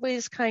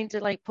always kind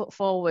of like put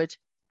forward,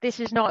 this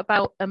is not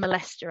about a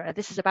molester.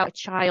 This is about a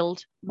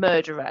child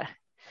murderer.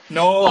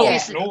 No.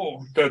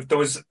 There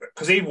was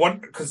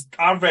because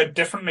I read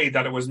differently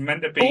that it was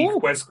meant to be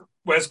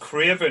Wes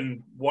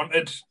Craven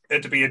wanted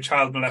it to be a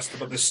child molester,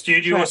 but the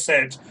studio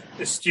said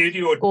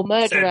or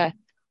murderer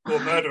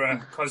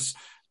because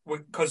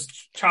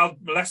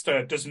child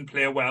molester doesn't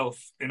play well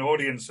in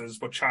audiences,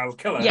 but child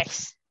killer.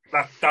 Yes.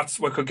 That's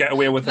what could get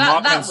away with the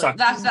marketing stuff.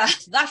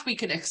 That we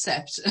can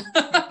accept.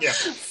 Yeah.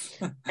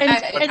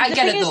 I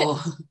get it though.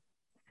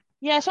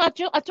 Yeah, so I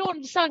don't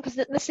understand, because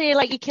they say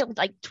like he killed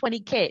like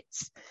 20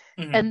 kids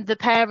and the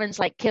parents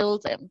like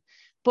killed him,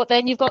 but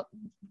then you've got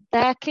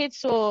their kids.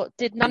 So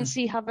did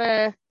Nancy have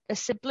a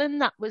sibling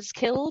that was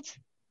killed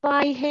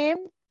by him?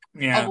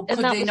 Yeah. Could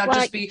they not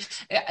just be?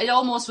 It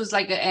almost was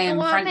like a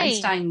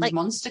Frankenstein's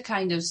monster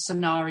kind of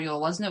scenario,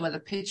 wasn't it? With the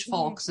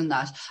pitchforks and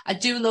that. I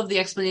do love the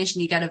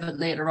explanation you get of it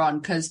later on,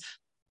 because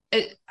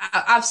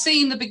I've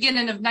seen the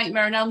beginning of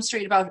Nightmare on Elm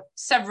Street about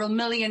several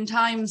million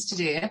times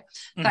today,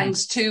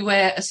 thanks to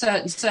a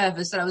certain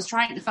service that I was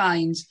trying to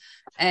find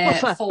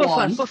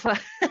Buffer.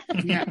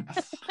 Yeah.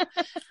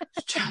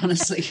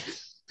 Honestly,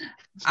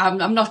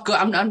 I'm not good.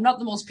 I'm not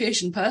the most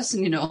patient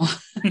person, you know.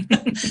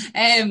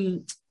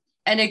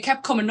 And it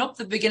kept coming up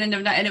the beginning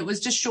of night, and it was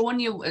just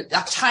showing you a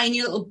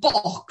tiny little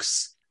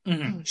box,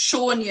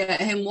 showing you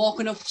him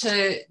walking up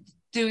to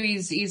do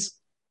his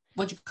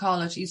what do you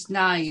call it? His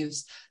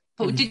knives.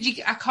 But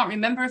I can't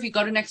remember if you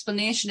got an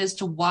explanation as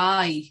to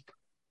why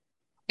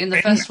in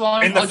the first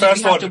one, or did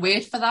you have to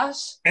wait for that?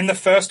 In the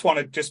first one,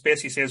 it just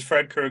basically says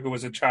Fred Krueger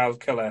was a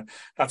child killer.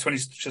 That's when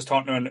he's just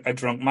talking to a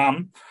drunk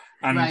mum.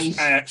 And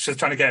she's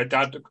trying to get her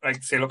dad to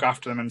like say look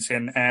after them, and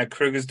saying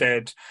Krueger's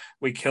dead,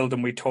 we killed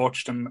him, we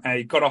torched him.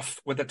 He got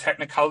off with a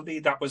technicality.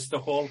 That was the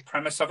whole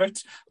premise of it,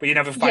 but you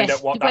never find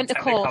out what that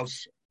technicality.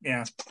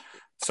 Yeah,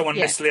 someone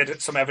mislaid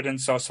some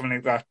evidence or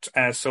something like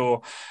that.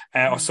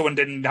 Or someone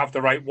didn't have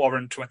the right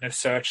warrant when they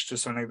searched or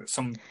something like that,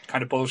 some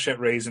kind of bullshit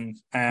reason.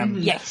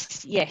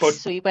 Yes. But,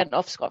 so he went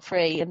off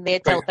scot-free, and they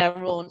dealt their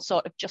own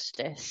sort of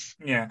justice.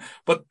 Yeah,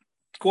 but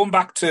going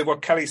back to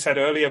what Kelly said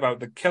earlier about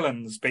the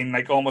killings being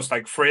like almost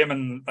like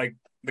framing like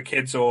the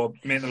kids or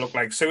making it look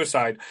like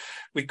suicide,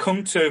 we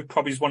come to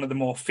probably one of the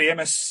more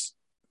famous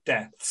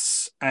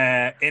deaths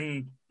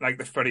in like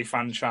the Freddy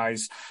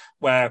franchise,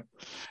 where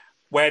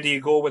where do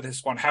you go with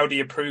this one? How do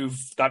you prove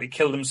that he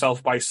killed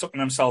himself by sucking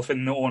himself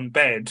in their own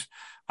bed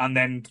and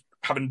then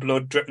having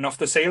blood dripping off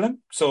the ceiling?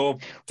 So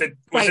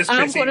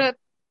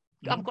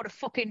I'm gonna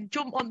fucking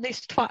jump on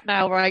this twat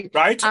now, right?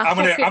 Right.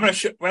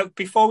 Well,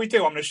 before we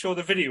do, I'm gonna show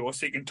the video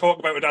so you can talk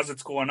about it as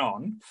it's going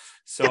on.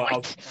 So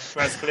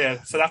that's clear.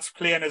 So that's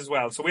playing as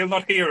well. So we'll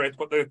not hear it,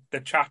 but the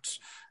chat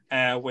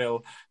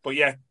will. But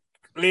yeah,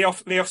 lay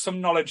off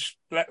some knowledge.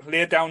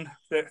 Lay down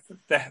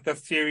the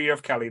theory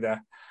of Kelly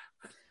there.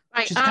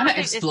 Right. She's gonna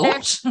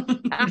explode.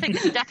 I think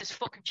his death is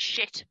fucking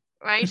shit.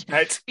 Right?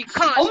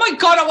 Because oh my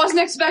god, I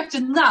wasn't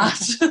expecting that.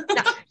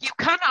 No, you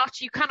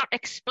cannot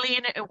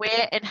explain it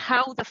away. And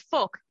how the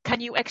fuck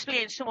can you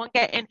explain someone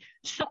getting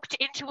sucked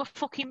into a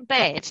fucking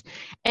bed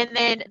and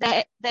then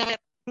their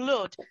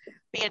blood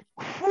being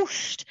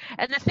whooshed?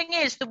 And the thing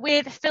is, the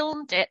way they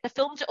filmed it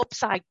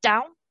upside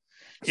down.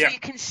 So you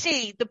can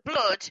see the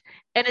blood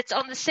and it's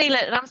on the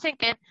ceiling. And I'm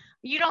thinking,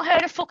 you don't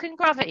heard of fucking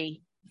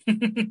gravity?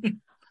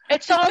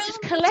 It's all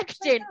just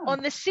collecting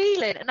on the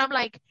ceiling. And I'm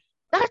like,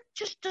 that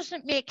just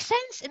doesn't make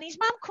sense. And his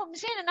mum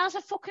comes in and has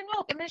a fucking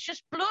look, and there's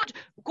just blood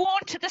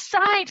going to the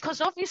side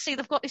because obviously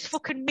they've got this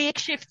fucking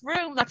makeshift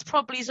room that's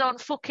probably on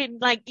fucking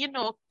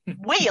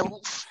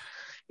wheels,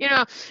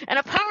 And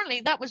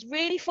apparently that was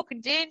really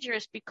fucking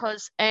dangerous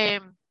because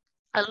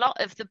a lot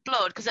of the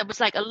blood, because there was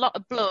like a lot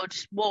of blood,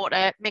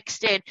 water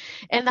mixed in,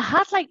 and they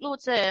had like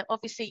loads of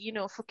obviously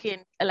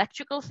fucking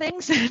electrical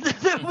things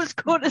that was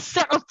going to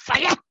set on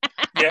fire.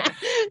 Yeah.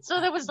 So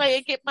there was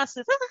like a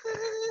massive.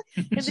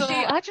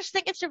 I just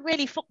think it's a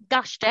really fucking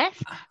gash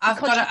death. I've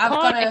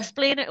got to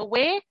explain it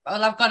away.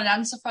 Well, I've got an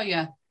answer for you.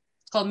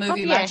 It's called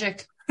movie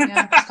magic.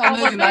 Yeah, it's called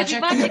movie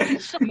magic.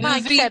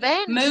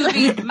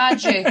 Movie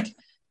magic.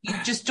 You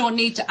just don't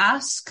need to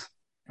ask.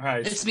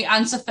 Right. It's the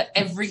answer for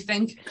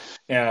everything.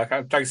 Yeah,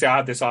 like I say, I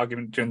had this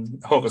argument during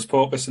Hocus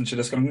Pocus, and she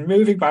just going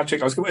movie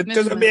magic. I was going, it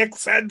doesn't make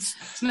sense.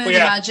 It's movie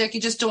magic.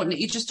 You just don't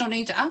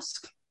need to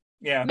ask.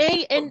 Yeah.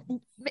 Me and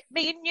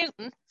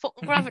Newton,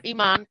 fucking Gravity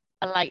Man,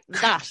 are like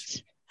that,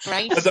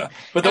 right?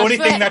 But the only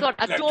thing that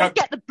I don't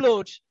get the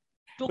blood.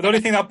 But the only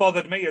thing that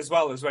bothered me as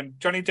well is when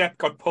Johnny Depp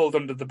got pulled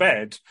under the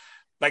bed.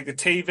 Like the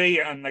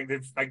TV and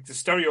the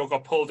stereo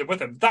got pulled in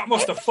with him. That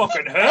must have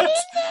fucking hurt.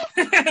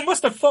 It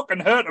must have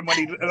fucking hurt him when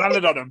he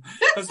landed on him.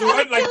 Because they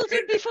weren't killed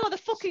him before the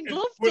fucking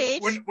glove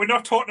did. We're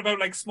not talking about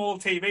like small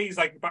TVs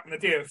like back in the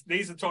day.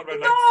 These are talking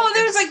about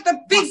there's like the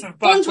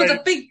big ones with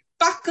a big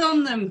back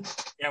on them.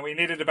 Yeah, we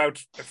needed about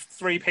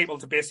 3 people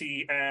to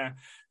basically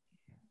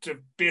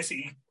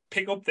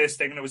pick up this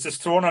thing, and it was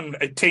just thrown on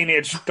a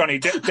teenage Johnny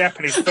Depp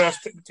in his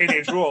first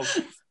teenage role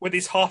with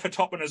his half a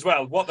top in as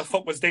well. What the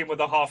fuck was dealing with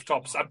the half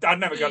tops? I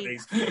never got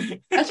these.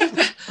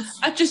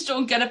 I just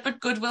don't get it,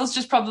 but Goodwill's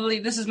just probably,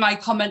 this is my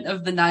comment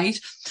of the night.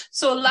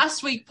 So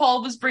last week,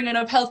 Paul was bringing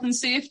up health and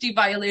safety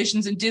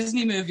violations in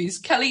Disney movies.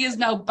 Kelly is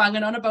now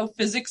banging on about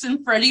physics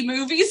in Freddy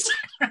movies.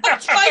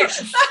 That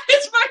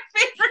is my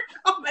favourite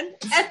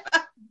comment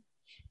ever.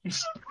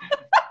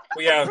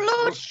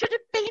 Blood should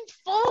have been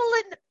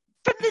falling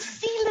from the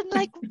ceiling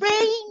like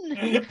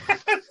rain.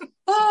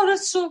 Oh,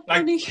 that's so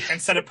funny.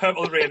 Instead of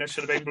purple rain, it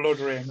should have been blood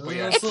rain. But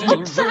yes. It's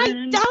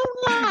upside down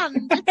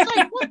land. It's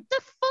like, what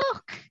the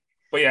fuck?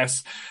 But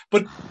yes.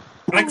 But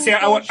like say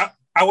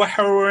our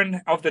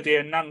heroine of the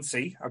day,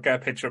 Nancy, I'll get a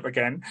picture up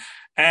again.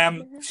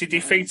 She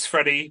defeats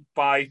Freddy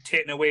by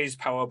taking away his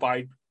power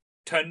by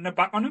turning her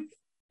back on him.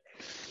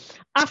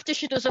 After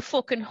she does a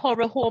fucking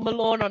horror Home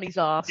Alone on his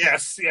ass.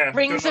 Yes, yeah.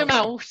 Brings him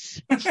out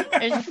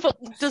and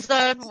does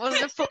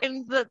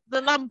the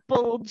lamp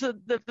bulbs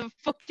and the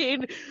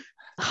fucking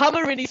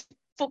hammer in his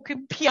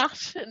fucking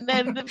piat, and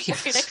then the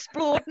fucking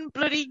exploding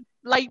bloody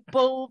light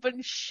bulb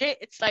and shit.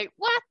 It's like,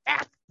 what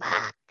the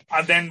fuck?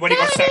 And then when he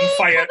got set on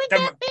fire,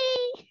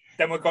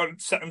 then we got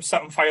set on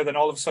fire, then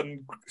all of a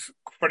sudden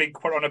Freddy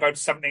put on about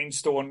 17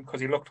 stone because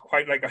he looked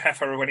quite like a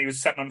heifer when he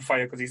was setting on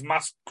fire because his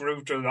mask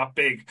grew to that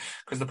big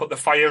because they put the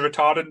fire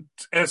retardant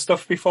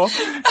stuff before.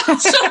 So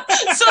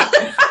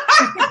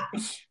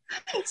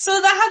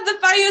they had the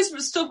fire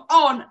stuff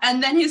on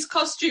and then his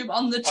costume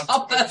on the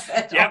top of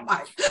it. Yep.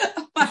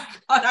 Oh my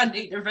God, I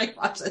need to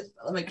rewatch this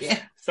film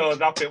again. So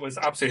that bit was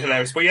absolutely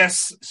hilarious. But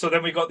yes, so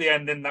then we got the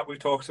ending that we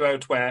talked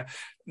about where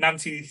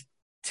Nancy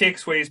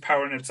takes away his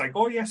power and it's like,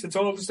 oh yes, it's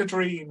all just a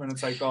dream, and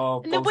it's like,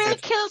 oh. And the way he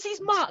kills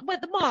his ma,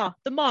 the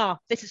ma,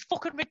 this is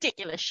fucking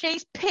ridiculous.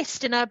 She's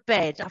pissed in her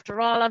bed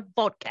after all her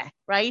vodka,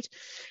 right?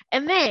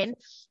 And then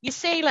you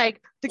see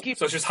like the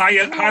so she's highly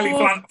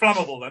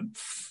flammable then.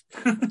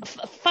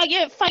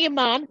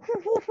 Fireman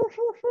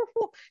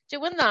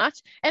doing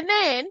that, and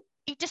then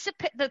he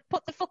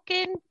put the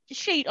fucking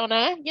sheet on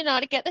her,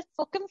 to get the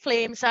fucking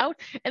flames out,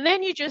 and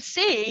then you just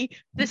see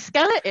the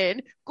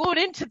skeleton going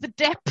into the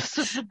depths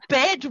of the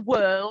bed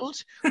world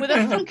with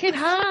a fucking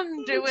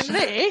hand doing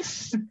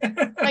this,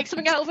 like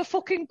something out of a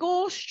fucking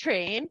ghost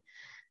train,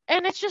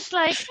 and it's just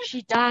like,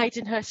 she died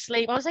in her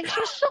sleep. I was like, she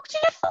was sucked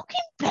in a fucking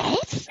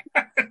bed?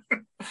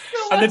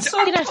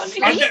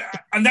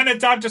 And then her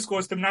dad just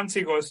goes to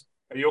Nancy, goes,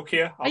 Are you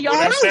okay? Are you go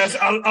all downstairs.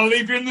 right? I'll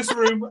leave you in this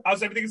room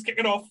as everything's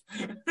kicking off.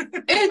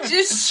 It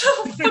is so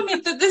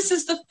funny that this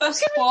is the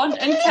first one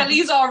and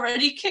Kelly's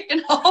already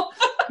kicking off.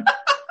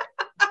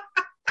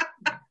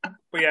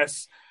 But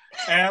yes.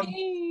 So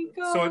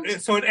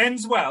it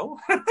ends well.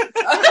 Isn't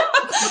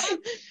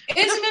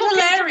it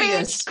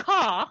hilarious?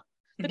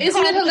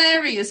 Isn't it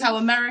hilarious how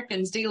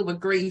Americans deal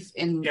with grief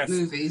in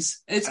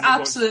movies? It's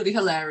absolutely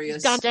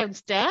hilarious. Gone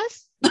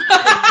downstairs.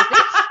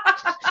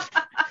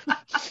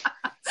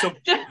 So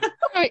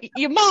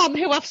your mum,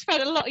 who I've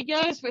spent a lot of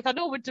years with, I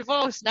know we're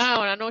divorced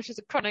now, and I know she's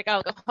a chronic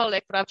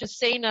alcoholic, but I've just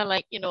seen her,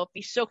 like,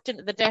 be sucked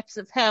into the depths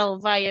of hell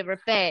via a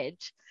bed.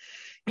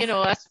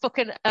 A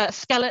fucking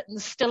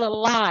skeleton's still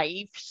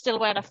alive, still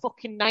wearing a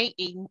fucking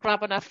nightie, and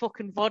grabbing a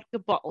fucking vodka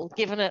bottle,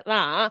 giving it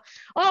that.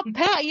 Oh,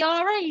 Pat, you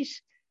all right?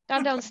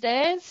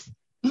 Downstairs.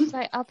 She's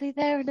like, I'll be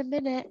there in a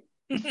minute.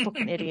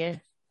 Fucking idiot.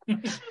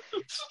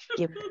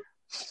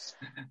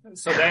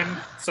 So then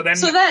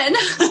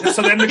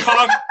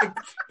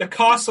the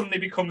car suddenly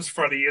becomes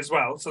Freddy as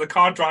well. So the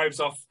car drives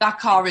off. That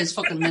car is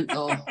fucking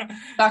mental.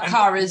 That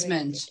car is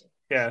mint.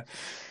 Yeah.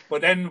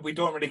 But then we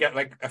don't really get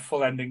like a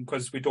full ending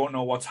because we don't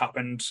know what's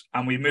happened,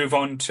 and we move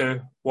on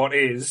to what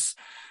is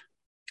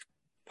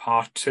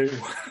part 2.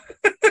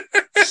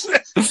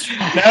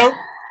 Now,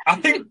 I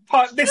think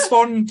this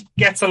one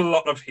gets a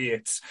lot of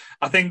hate.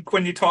 I think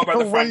when you talk about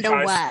the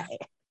franchise,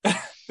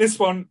 this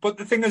one. But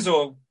the thing is,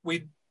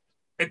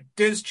 it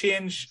does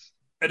change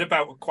it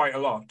about quite a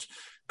lot,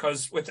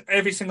 because with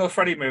every single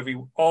Freddy movie,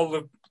 all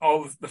the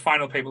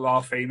final people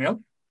are female.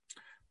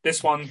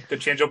 This one, they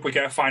change up. We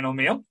get a final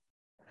male.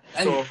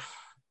 So,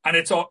 and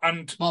it's all,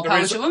 and more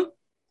power to them.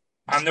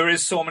 And there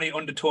is so many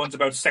undertones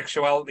about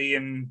sexuality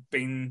and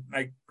being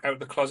like out of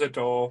the closet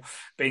or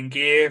being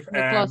gay. The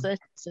closet.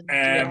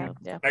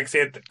 Like I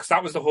said, because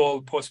that was the whole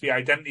supposed to be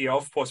identity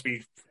of, supposed to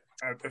be,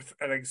 like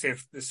I say,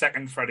 the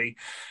second Freddy.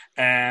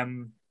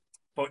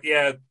 But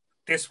yeah,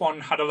 this one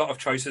had a lot of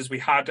choices. We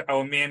had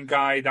our main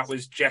guy, that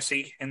was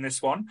Jesse in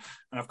this one.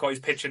 And I've got his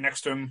picture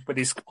next to him with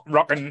his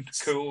rocking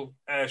cool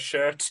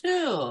shirt.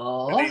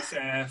 With his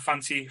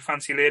fancy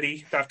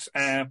lady that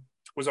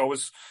was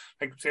always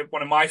like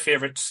one of my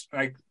favourites,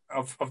 like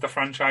of the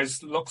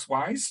franchise looks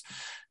wise.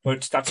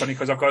 But that's only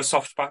because I've got a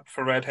soft spot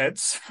for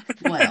redheads.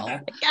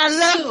 Well, I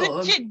love the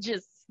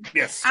gingers.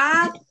 Yes.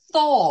 I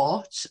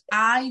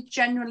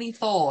genuinely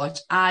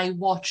thought I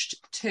watched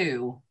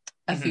 2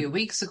 a few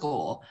weeks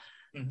ago.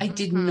 I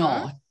did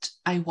not.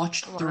 I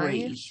watched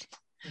 3.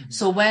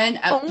 So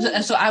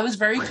so I was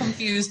very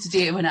confused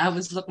today when I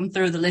was looking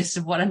through the list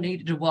of what I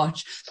needed to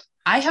watch.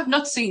 I have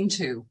not seen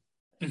 2.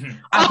 But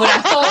I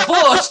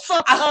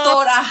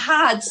thought I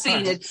had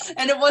seen it.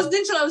 And it wasn't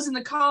until I was in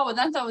the car with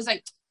Anthony I was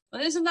like,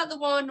 well, isn't that the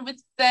one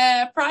with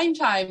prime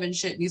time and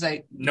shit? And he's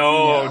like,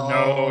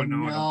 no.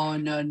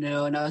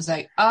 And I was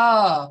like,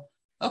 oh,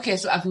 okay,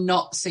 so I've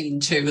not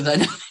seen 2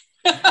 then.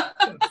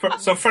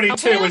 So Freddy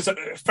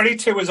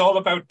 2 is all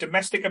about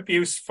domestic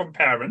abuse from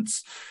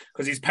parents,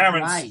 because his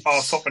parents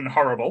are fucking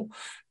horrible.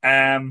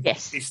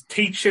 His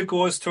teacher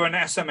goes to an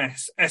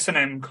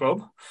S&M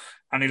club,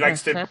 and he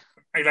likes to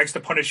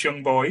punish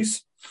young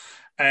boys.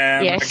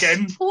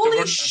 Again,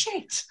 holy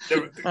shit!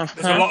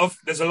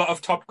 There's a lot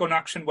of Top Gun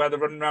action where they're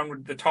running around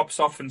with the tops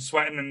off and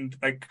sweating and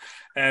like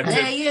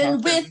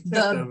playing with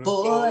the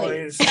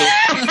boys.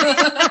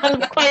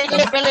 Quite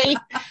literally.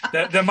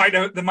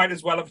 They might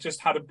as well have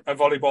just had a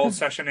volleyball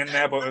session in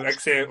there, but like I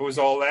say, it was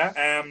all there.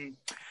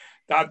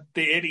 That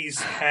the 80s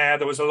hair,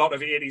 there was a lot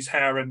of 80s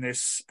hair in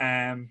this.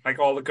 Like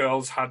all the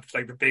girls had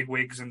like the big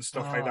wigs and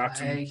stuff like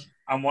that,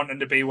 and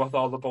wanting to be with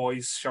all the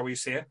boys, shall we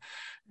say?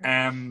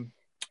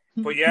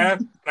 But yeah,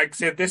 like I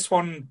said, this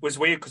one was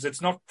weird because it's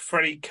not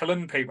Freddy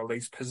killing people;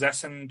 he's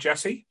possessing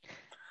Jesse.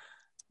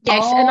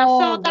 Yes, and I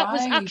thought that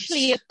was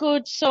actually a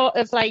good sort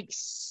of like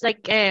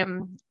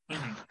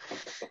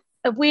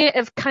a way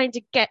of kind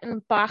of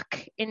getting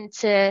back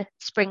into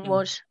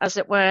Springwood, as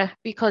it were,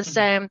 because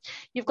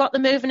you've got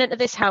them moving into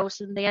this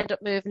house and they end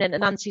up moving into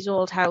Nancy's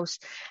old house.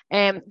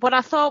 What I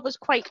thought was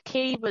quite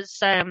key was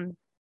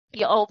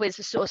you always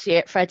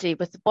associate Freddy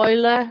with the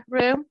boiler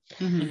room.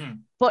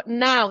 But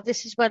now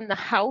this is when the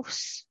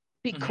house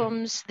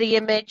becomes the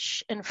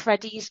image and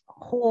Freddy's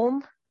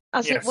home,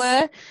 as it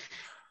were.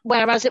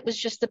 Whereas it was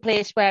just the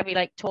place where we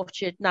like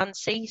tortured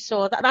Nancy.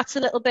 So that's a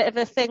little bit of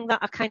a thing that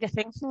I kind of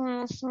think,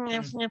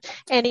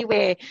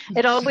 Anyway,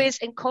 it always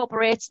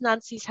incorporates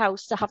Nancy's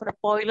house to having a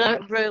boiler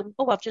room.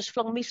 Oh, I've just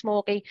flung me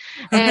smoky.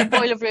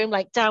 Boiler room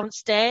like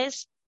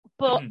downstairs.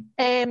 But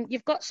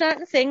you've got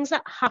certain things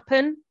that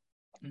happen.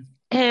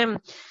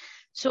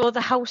 So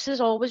the house is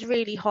always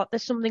really hot.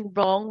 There's something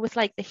wrong with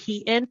like the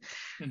heating.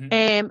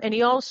 And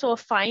he also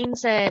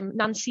finds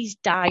Nancy's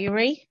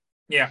diary.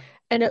 Yeah.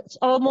 And it's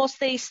almost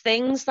these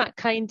things that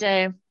kind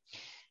of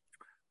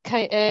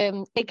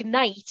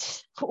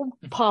ignite,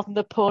 pardon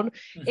the pun,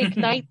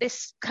 ignite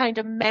this kind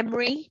of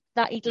memory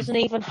that he doesn't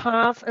even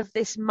have of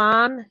this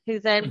man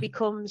who then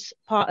becomes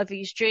part of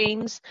his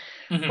dreams.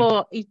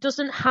 But he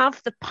doesn't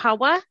have the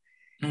power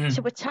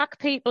to attack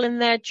people in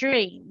their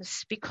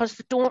dreams because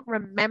they don't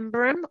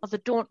remember him or they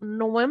don't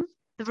know him.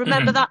 They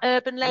remember that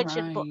urban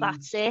legend, but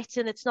that's it,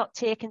 and it's not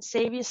taken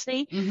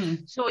seriously.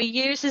 So he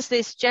uses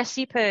this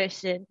Jesse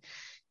person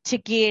to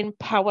gain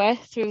power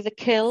through the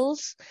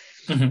kills.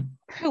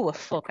 Who a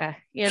fucker,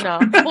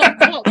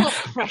 what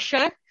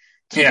pressure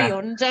to be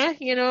under,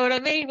 you know what I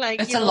mean?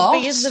 Like, it's a lot.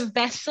 Being the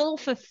vessel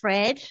for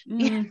Fred.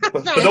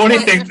 But the only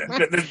thing,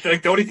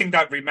 the only thing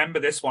that I remember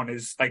this one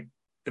is like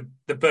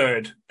the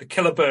bird, the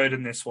killer bird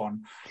in this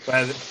one,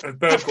 where the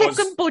bird goes.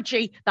 Fucking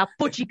budgie, that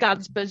budgie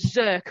guy's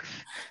berserk.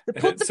 They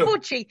put the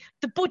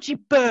budgie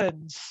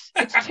burns.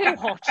 It's too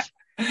hot.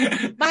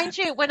 Mind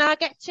you, when I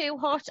get too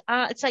hot,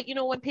 it's like,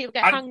 when people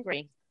get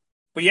hungry.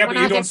 But you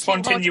don't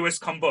spontaneous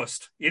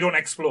combust. You don't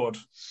explode.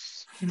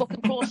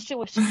 Fucking close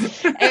to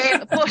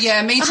it.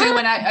 Yeah, me too.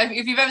 When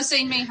if you've ever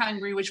seen me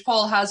hungry, which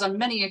Paul has on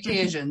many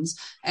occasions,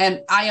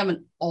 I am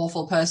an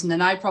awful person,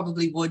 and I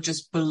probably would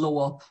just blow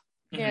up.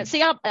 Yeah,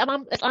 see,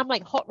 I'm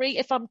like hot rate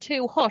if I'm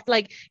too hot.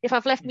 Like if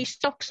I've left me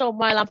socks on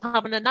while I'm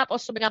having a nap or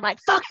something, I'm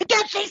like, fuck,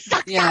 get these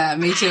socks. Yeah,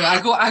 me too.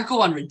 I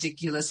go on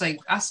ridiculous. Like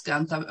ask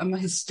Gant, I'm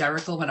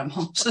hysterical when I'm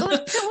hot,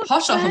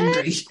 hot or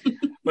hungry.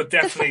 But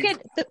definitely,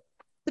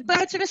 the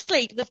birds are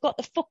asleep. They've got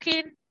the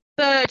fucking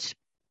bird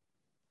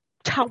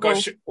towel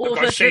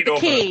over the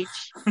cage.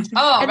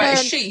 Oh, right,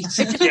 a sheet. It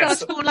just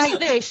starts going like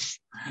this.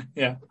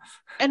 Yeah.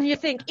 And you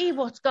think,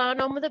 what's going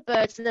on with the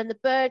birds? And then the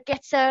bird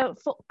gets out,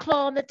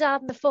 clawing the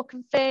dad in the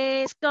fucking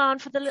face, gone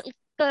for the little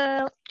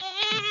girl.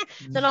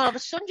 Then all of a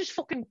sudden, just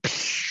fucking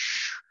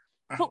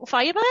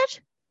firebird.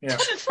 Yeah.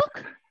 What the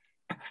fuck?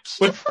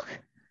 But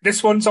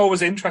this one's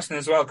always interesting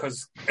as well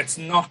because it's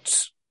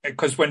not.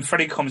 Because when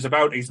Freddy comes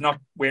about, he's not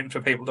waiting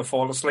for people to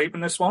fall asleep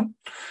in this one.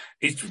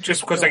 He's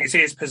just because, like you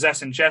say, he's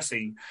possessing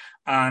Jesse,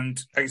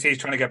 and like you say, he's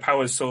trying to get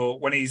powers. So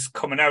when he's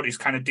coming out, he's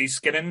kind of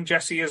de-skinning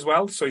Jesse as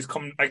well. So he's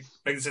coming like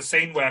there's a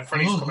scene where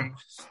Freddy's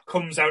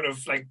comes out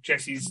of like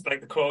Jesse's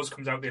the clothes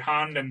comes out of the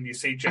hand, and you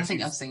see Jesse. I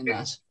think I've seen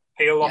that.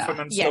 Peel off him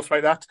and stuff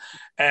like that.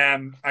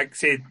 Like I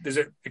say, there's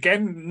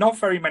again not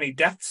very many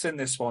deaths in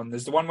this one.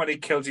 There's the one where he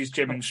kills his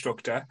gym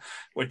instructor,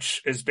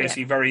 which is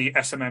basically very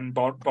SMM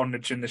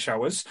bondage in the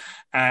showers.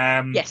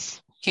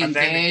 Yes. And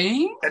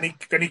then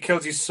he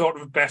kills his sort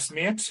of best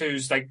mate,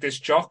 who's like this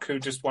jock who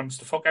just wants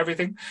to fuck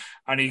everything.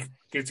 And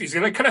he's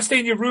like, "Can I stay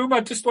in your room? I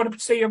just want to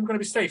see I'm going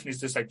to be safe." And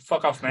he's just like,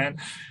 "Fuck off, man!"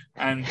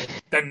 And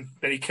then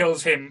he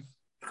kills him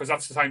because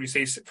that's the time you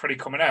see Freddy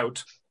coming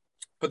out.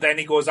 But then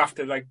he goes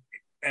after like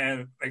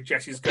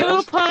Jesse's girl.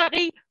 Pool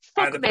party.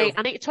 Fuck me.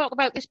 I need to talk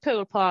about this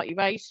pool party,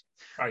 right?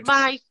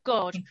 My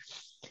God.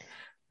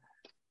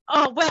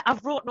 Oh, well,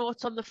 I've wrote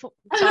notes on the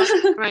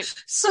fucking right.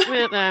 So,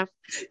 we're there.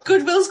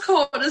 Goodwill's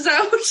caught us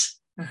out.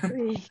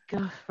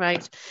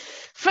 Right.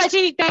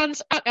 Freddy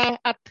Gans at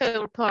a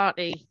pool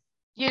party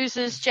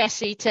uses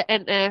Jesse to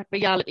enter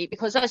reality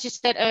because, as you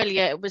said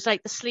earlier, it was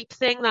like the sleep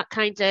thing that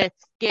kind of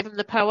gave him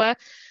the power.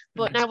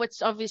 But now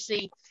it's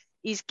obviously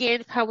he's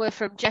gained power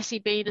from Jesse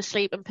being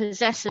asleep and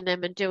possessing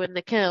him and doing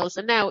the kills.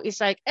 And now he's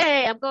like,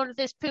 "Hey, I'm going to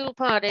this pool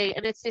party,"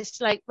 and it's this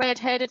like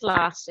red-headed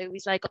lass who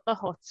he's like got the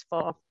hots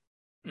for.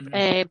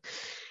 And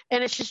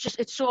it's just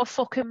it's so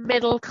fucking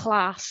middle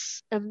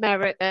class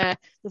America.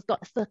 We've got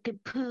the fucking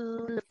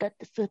pool, we've got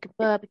the fucking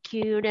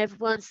barbecue, and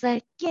everyone's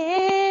like,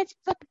 "Yeah, it's a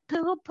fucking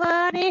pool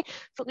party."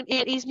 Fucking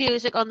 80s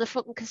music on the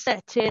fucking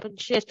cassette tape and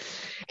shit.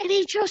 And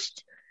he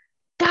just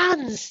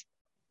dance.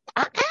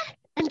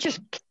 And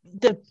just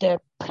the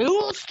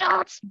pool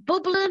starts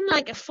bubbling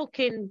like a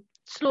fucking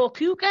slow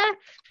cooker.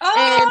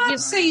 Oh,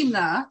 I've seen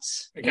that.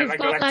 Again,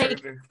 like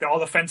all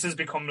the fences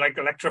become like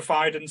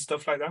electrified and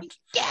stuff like that.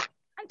 Yeah,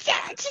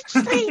 it's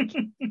just like,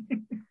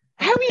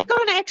 how are you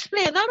going to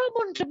explain that on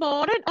Monday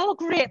morning? Oh,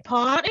 great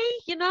party,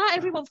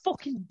 everyone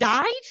fucking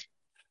died.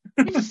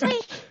 It's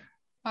like,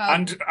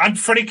 and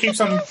Freddy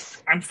keeps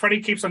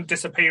on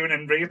disappearing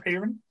and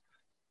reappearing.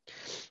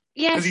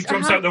 Yes, because he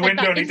jumps out the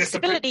window and he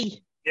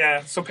disappears.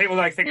 Yeah, so people are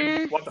like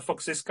thinking, what the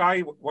fuck's this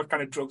guy? What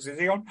kind of drugs is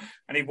he on?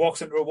 And he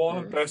walks into a wall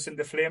and bursts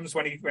into flames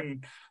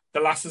when the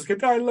lasses go,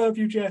 "I love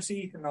you,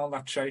 Jesse," and all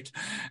that shit.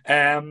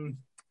 And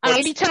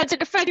he turns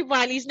into Freddy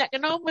while he's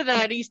necking on with her,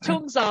 and his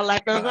tongue's all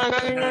like. I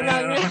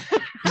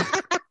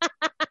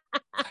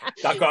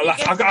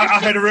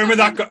heard rumors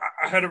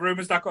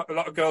that got a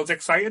lot of girls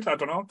excited. I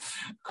don't know,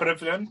 could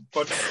have done,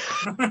 but.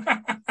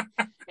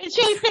 And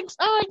she thinks,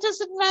 "Oh, he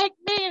doesn't like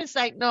me." And it's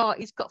like, no,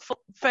 he's got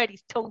fucking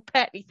Freddy's tongue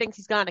pet. He thinks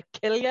he's going to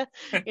kill you.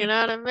 You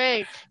know what I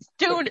mean? He's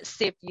doing it,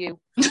 save you.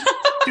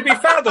 To be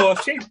fair, though,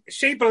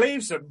 she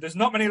believes him. There's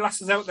not many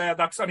lasses out there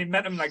that's only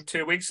met him like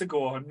 2 weeks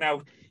ago and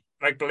now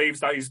like believes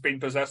that he's been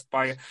possessed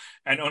by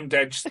an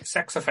undead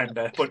sex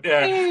offender. But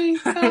Kelly,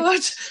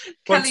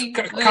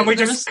 can we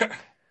just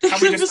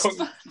He's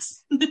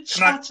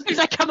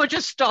like, "Can we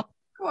just stop?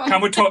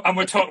 Can we talk? And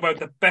we'll talk about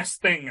the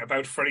best thing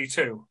about Freddy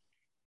 2.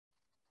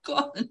 Go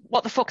on.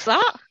 What the fuck's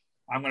that?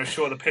 I'm going to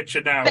show the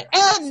picture now. The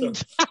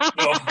end.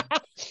 No.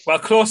 Well,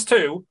 close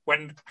to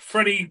when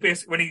Freddy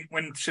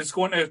when she's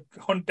going to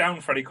hunt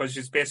down Freddy because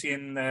she's basically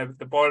in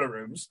the boiler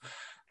rooms,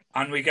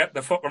 and we get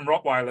the fucking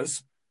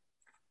Rottweilers.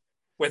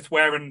 with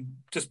wearing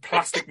just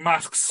plastic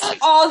masks.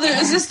 Oh,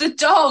 is this the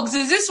dogs?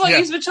 Is this what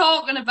you were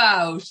talking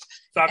about?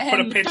 So I've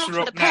put a picture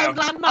up now.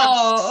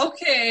 Oh,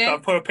 okay. So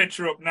I've put a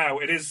picture up now.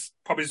 It is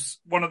probably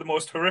one of the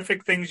most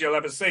horrific things you'll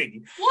ever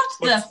see. What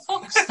the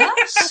fuck's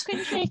that?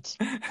 Fucking shit.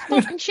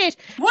 Fucking shit.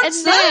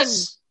 What's that?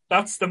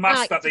 That's the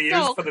mask that they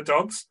use for the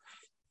dogs.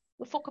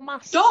 The fucking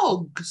mask.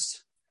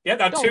 Dogs? Yeah,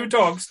 there are two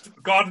dogs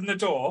guarding the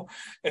door.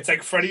 It's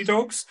like Freddy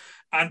dogs.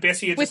 And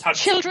basically you just had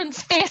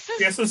children's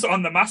faces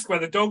on the mask where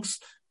the dogs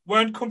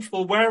weren't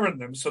comfortable wearing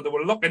them, so they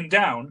were looking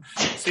down,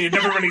 so you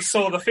never really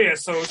saw the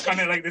face. So it was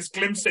kind of like this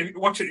glimpse. You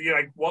watch it, you're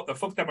like, "What the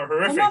fuck? Them are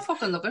horrific." I'm not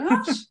fucking looking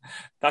at it.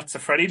 That's a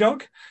Freddy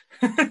dog.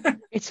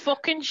 It's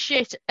fucking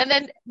shit. And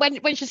then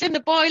when she's in the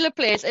boiler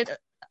place,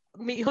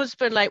 my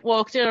husband like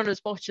walked in on us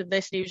watching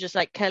this, and he was just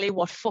like, "Kelly,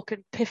 what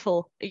fucking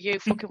piffle are you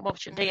fucking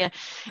watching here?"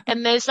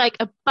 And there's like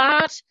a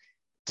bad.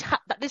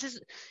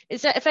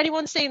 Is that if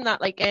anyone's seen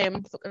that like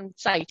fucking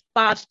site,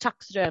 Bad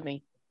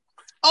Taxidermy?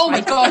 Oh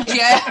my god,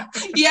 yeah.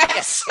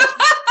 Yes.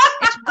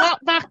 It's what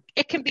that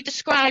it can be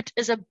described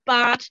as a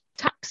bad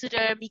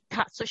taxidermy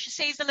cat. So she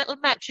sees a little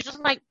mouse. She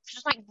doesn't like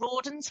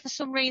rodents for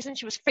some reason.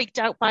 She was freaked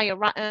out by a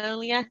rat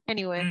earlier.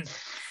 Anyway.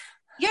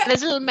 Yeah.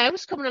 There's a little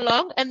mouse coming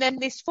along, and then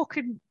this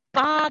fucking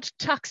bad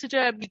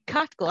taxidermy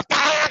cat goes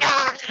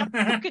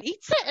fucking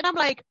eats it, and I'm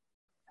like,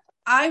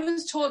 I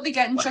was totally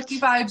getting Chucky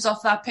vibes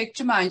off that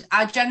picture, mind.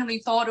 I generally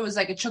thought it was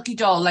like a Chucky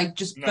doll, like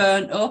just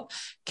burnt up.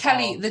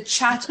 Kelly, the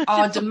chat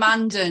are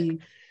demanding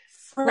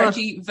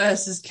Freddy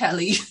versus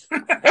Kelly.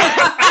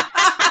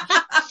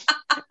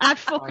 I'd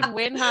fucking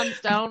win, hands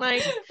down,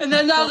 like. And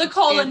then now they're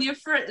calling you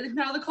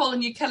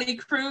Kelly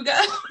Kruger.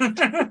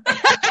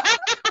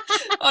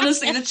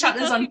 Honestly, the chat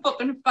is on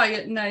fucking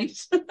fire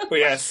tonight. But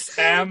yes,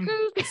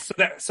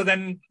 so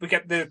then we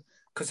get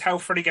because how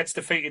Freddy gets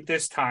defeated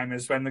this time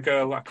is when the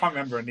girl, I can't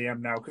remember her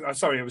name now, because I'm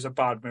sorry, it was a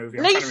bad movie.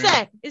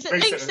 Lisa! Is it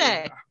Lisa?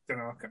 I don't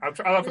know.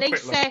 I'll have a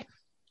quick look.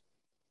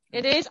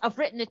 It is. I've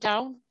written it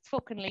down.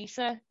 Fucking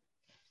Lisa.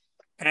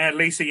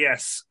 Lisa,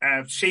 yes.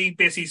 She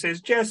basically says,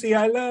 "Jesse,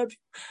 I love you.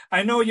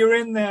 I know you're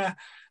in there."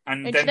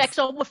 And then she next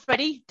on with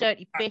Freddy,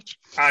 dirty bitch.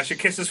 She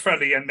kisses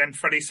Freddy, and then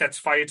Freddy sets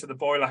fire to the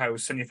boiler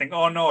house, and you think,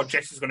 "Oh no,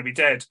 Jesse's going to be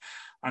dead."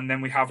 And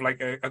then we have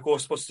like a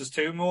Ghostbusters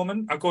 2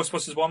 moment, a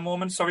Ghostbusters 1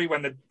 moment, sorry,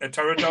 when the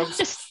terror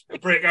dogs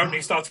break out and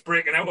he starts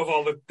breaking out of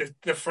all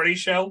the Freddy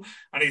shell,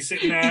 and he's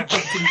sitting there.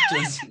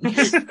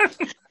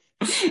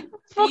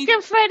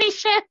 Fucking Freddy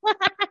shell.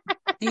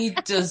 He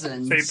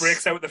doesn't. So he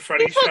breaks out the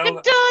Freddy shell.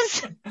 He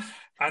does.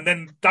 And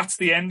then that's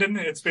the ending.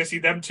 It's basically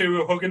them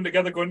two hugging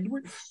together going,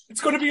 "It's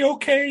going to be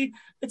okay.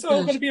 It's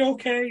all going to be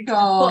okay."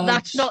 God. But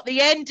that's not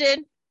the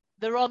ending.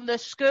 They're on the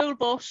school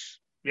bus.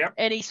 Yep.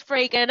 And he's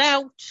freaking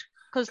out.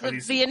 Because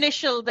the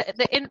initial,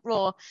 the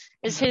intro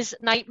is his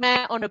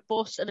nightmare on a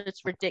bus, and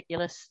it's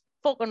ridiculous.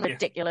 Fucking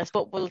ridiculous,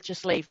 but we'll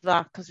just leave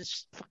that because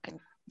it's fucking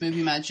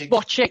movie magic.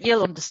 Watch it,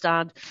 you'll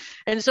understand.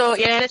 And so,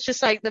 yeah, it's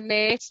just like the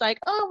mate's like,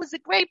 "Oh, it was a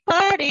great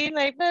party,"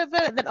 like, blah,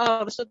 blah. And then all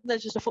of a sudden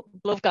there's just a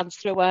fucking glove guns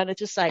through her, and it's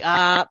just like,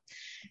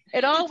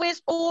 it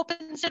always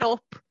opens it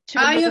up to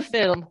another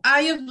film.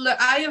 I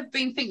have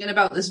been thinking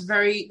about this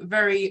very,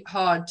 very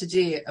hard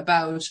today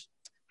about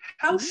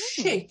how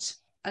shit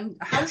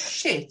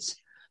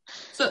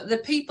so the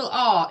people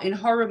are in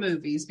horror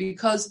movies,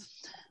 because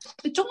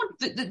they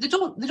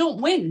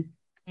don't win.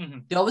 Mm-hmm.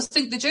 They always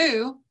think they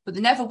do, but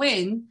they never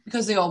win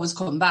because they always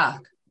come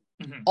back.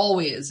 Mm-hmm.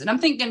 Always. And I'm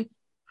thinking,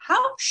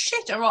 how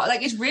shit are all,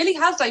 like, it really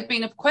has like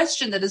been a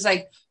question that has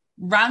like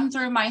ran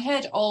through my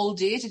head all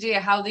day today,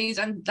 how these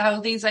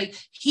like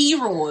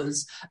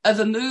heroes of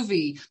a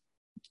movie,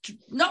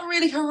 not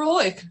really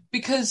heroic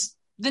because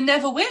they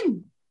never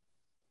win.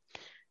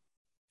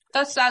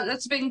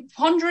 That's been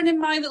pondering in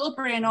my little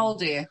brain all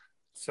day.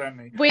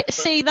 Certainly.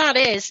 See, that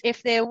is,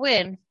 if they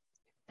win,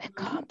 there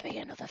can't be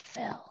another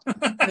film.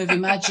 Movie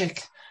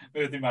magic.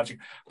 Movie magic.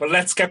 But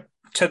let's get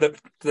to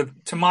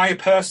to my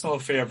personal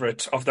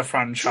favourite of the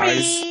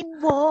franchise.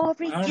 Dream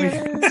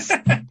Warriors.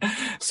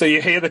 So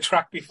you hear the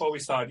track before we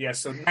start. Yes,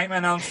 so Nightmare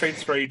on Elm Street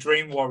 3,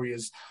 Dream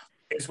Warriors,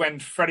 is when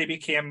Freddy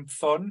became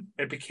fun.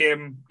 It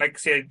became, like,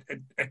 say,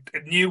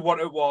 it knew what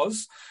it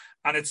was,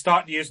 and it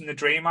started using the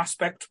dream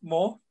aspect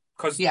more.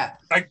 Because,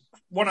 like,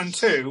 1 and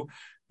 2,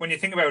 when you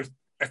think about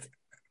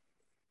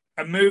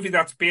a movie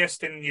that's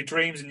based in your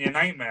dreams and your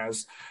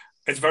nightmares,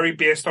 it's very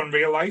based on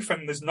real life,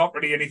 and there's not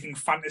really anything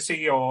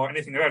fantasy or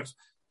anything about it.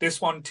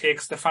 This one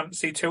takes the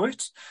fantasy to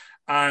it,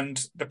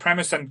 and the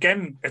premise, and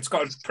again, it's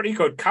got a pretty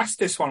good cast,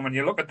 this one, when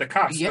you look at the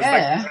cast.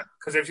 Yeah.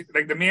 Because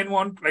like the main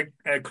one, like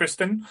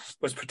Kristen,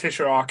 was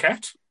Patricia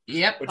Arquette.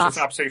 Yep. Which is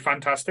absolutely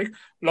fantastic.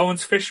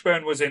 Lawrence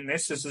Fishburne was in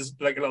this. This is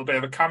like a little bit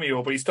of a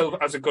cameo, but he still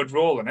has a good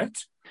role in it.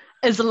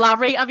 Is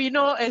Larry, have you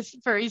noticed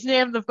for his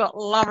name they've got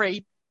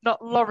Larry,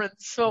 not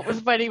Lawrence? So it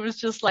was when he was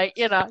just like,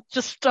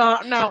 just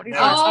starting out. He's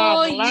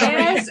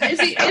yes.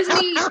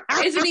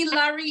 Isn't he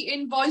Larry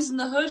in Boys in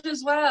the Hood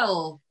as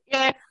well?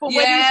 Yeah, but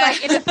when he's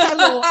like in a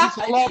fellow, he's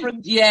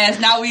Lawrence. Yes,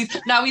 now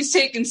he's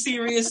taken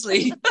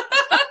seriously.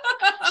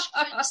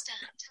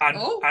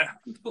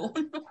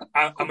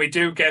 And we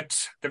do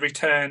get the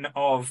return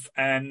of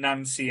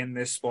Nancy in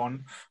this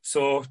one.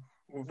 So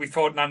we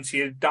thought Nancy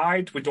had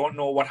died. We don't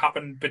know what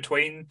happened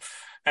between,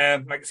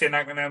 like I say,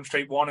 Nightmare on Elm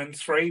Street 1 and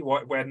 3,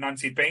 where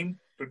Nancy'd been.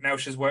 But now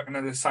she's working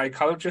as a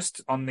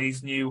psychologist on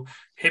these new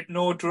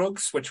hypno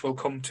drugs, which we'll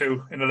come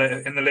to in the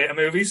later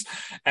movies.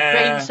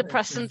 Dream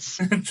suppressants.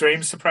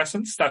 Dream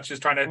suppressants that she's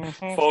trying to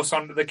force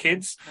onto the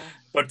kids.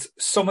 But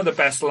some of the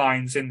best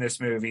lines in this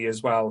movie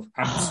as well,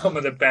 and some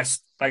of the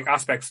best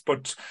aspects.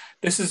 But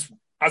this is,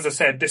 as I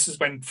said, this is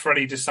when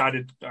Freddy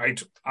decided,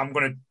 right, I'm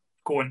going to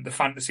go into the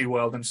fantasy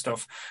world and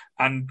stuff.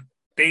 And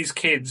these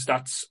kids,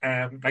 that's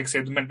like I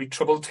said, they're meant to be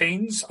troubled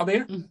teens. Are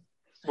they?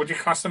 Would you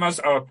class them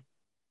as?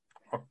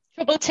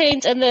 Troubled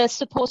teens, and they're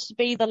supposed to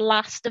be the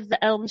last of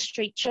the Elm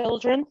Street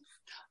children.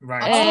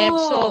 Right.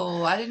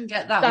 So I didn't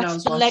get that when I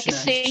was watching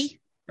legacy.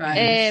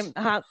 It.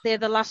 Right. They're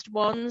the last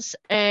ones.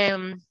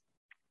 It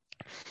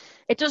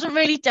doesn't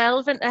really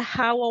delve into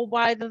how or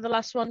why they're the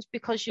last ones,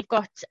 because you've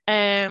got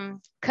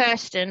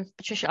Kirsten,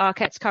 Patricia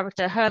Arquette's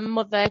character. Her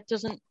mother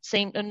doesn't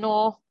seem to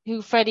know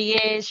who Freddy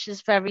is.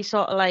 She's very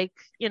sort of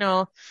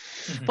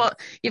but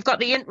you've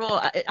got the intro.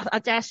 I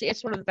dare say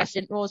it's one of the best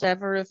intros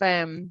ever of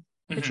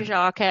Patricia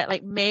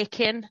Arquette,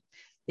 making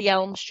the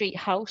Elm Street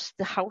house,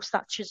 the house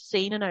that she's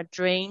seen in her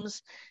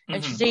dreams,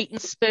 and she's eating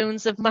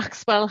spoons of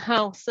Maxwell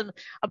House. And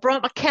I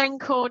brought my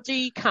Kenko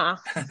decaf.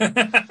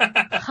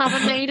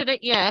 Haven't needed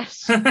it yet.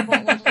 But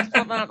we'll just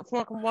put that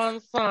fucking one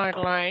side,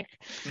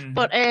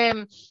 But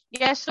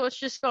so it's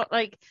just got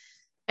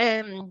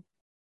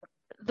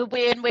the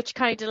way in which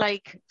kind of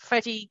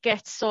Freddy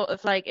gets sort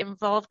of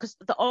involved, because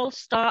they all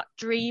start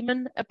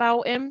dreaming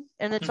about him,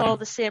 and it's all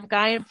the same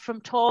guy. And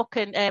from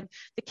talking, the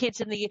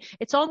kids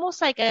it's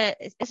almost like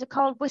is it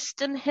called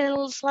Western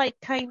Hills,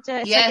 kind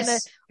of?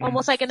 Yes.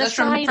 Almost like an that's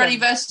asylum. From Freddy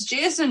versus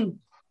Jason.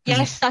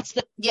 Yes, that's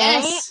the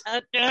yes.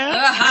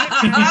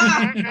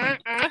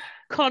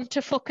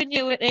 Contra fucking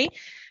unity.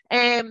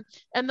 And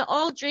they're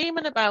all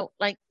dreaming about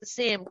the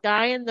same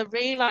guy, and they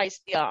realise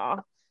they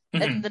are.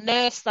 And the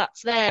nurse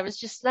that's there is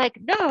just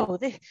no,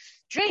 the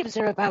dreams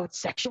are about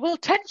sexual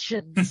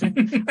tensions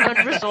and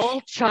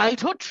unresolved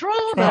childhood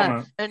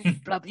trauma.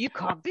 And blah, you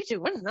can't be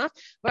doing that.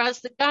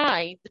 Whereas the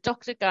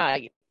doctor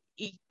guy,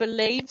 he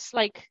believes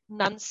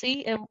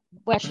Nancy and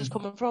where she's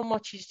coming from,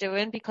 what she's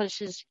doing, because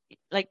she's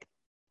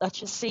that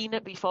she's seen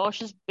it before.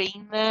 She's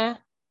been there.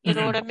 You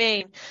know what I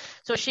mean?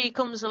 So Nancy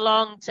comes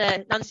along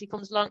to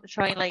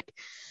try and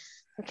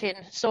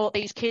sort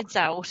these kids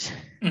out.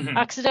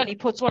 Accidentally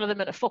puts one of them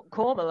in a fucking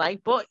coma,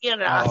 but you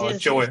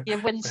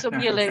win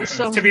some, you lose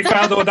some. To be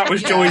fair though, that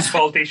was Joey's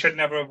fault. He should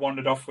never have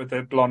wandered off with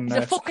the blonde nurse.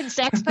 He's a fucking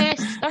sex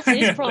pest. That's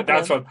his problem.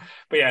 That's what.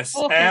 But yes,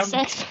 sex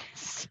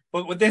pest.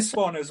 But with this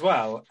one as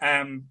well,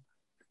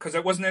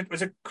 because was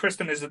it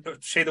Kristen? Is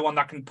she the one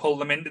that can pull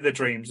them into the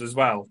dreams as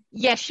well?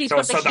 Yes, she's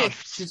got the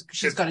gift.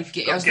 She's got a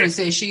gift. I was going to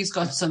say she's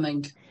got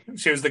something.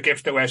 She was the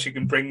gift where she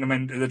can bring them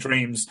into the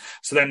dreams,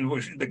 so then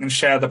they can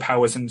share the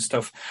powers and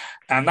stuff.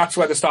 And that's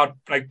where they start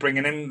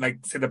bringing in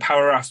say the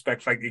power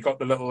aspect. You got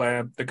the little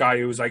the guy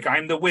who's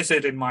I'm the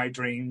wizard in my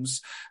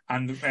dreams,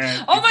 and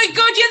oh my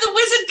god, you're the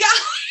wizard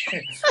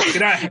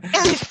guy.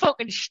 He's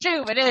fucking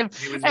stupid, him.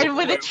 And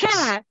with a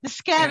chair, the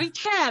scary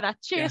chair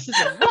that chases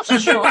him. What's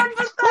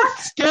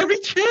scary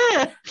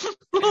chair?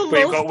 But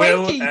you've got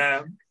Will.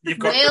 You've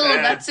got Will.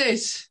 That's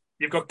it.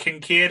 You've got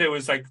Kincaid, who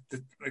was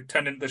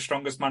turned into the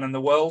strongest man in the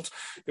world.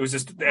 It was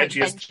just the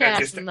edgiest.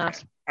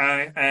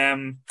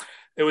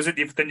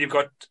 Then you've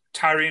got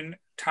Tyron.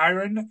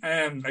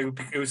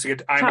 It was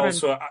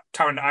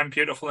Tyron. I'm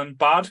beautiful and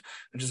bad,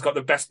 and she's got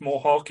the best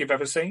mohawk you've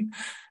ever seen.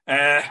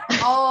 Beautiful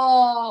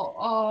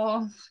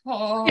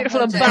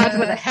and bad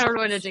with a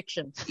heroin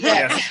addiction.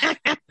 Yes.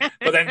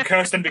 But then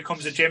Kirsten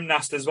becomes a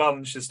gymnast as well,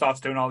 and she starts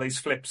doing all these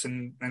flips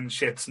and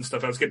shits and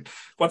stuff. I was good.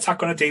 What's that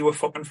going to do with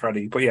fucking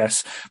Freddy? But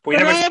yes. I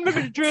am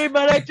living a dream,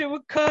 I like doing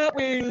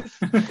cartwheels.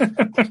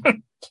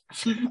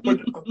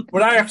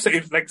 But I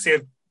absolutely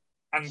say,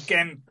 and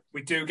again,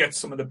 we do get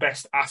some of the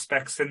best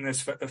aspects in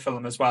this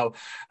film as well.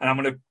 And I'm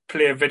going to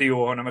play a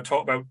video and I'm going to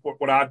talk about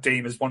what I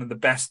deem as one of the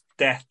best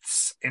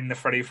deaths in the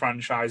Freddy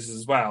franchise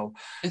as well.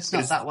 It's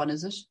not that one,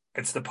 is it?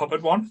 It's the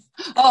puppet one.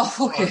 Oh,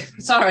 okay.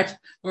 Sorry.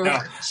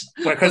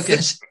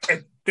 Because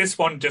this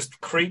one just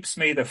creeps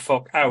me the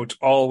fuck out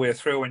all the way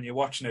through when you're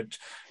watching it.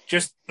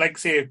 Just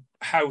say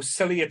how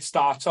silly it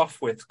starts off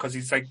with, because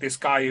he's this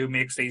guy who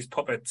makes these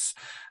puppets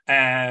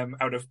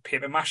out of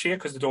paper mache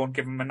because they don't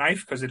give him a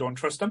knife because they don't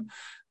trust him.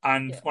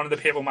 And one of the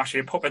paper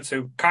mache puppets,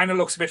 who kind of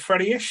looks a bit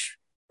Freddy-ish,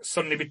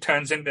 suddenly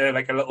turns into a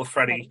little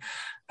Freddy.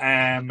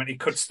 And he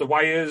cuts the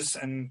wires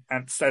and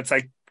it's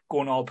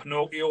going all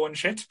Pinocchio and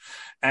shit.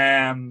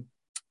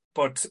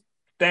 But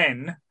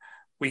then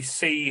we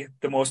see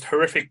the most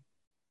horrific.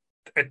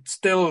 It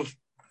still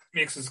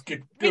makes us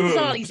get brings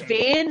all these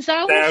veins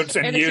out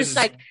and it's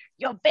just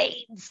your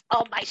veins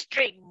on my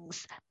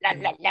strings. La,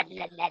 la, la,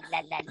 la, la,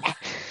 la, la.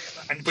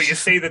 But you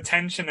see the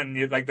tension and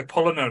you the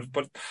pulling of,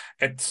 but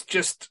it's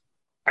just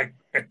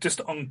it's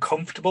just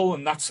uncomfortable,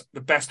 and that's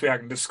the best way I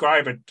can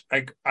describe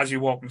it. As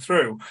you're walking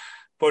through,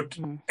 but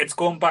it's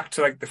going back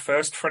to like the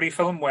first Freddy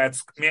film where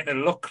it's making it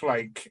look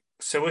like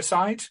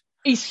suicide.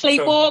 He's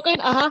sleepwalking,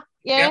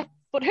 yeah.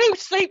 But who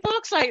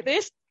sleepwalks like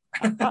this?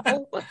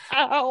 Ow.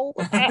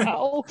 You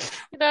know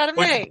what I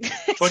mean?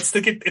 But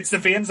it's the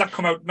veins that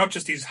come out, not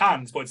just his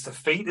hands, but it's the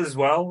feet as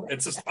well.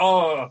 It's just,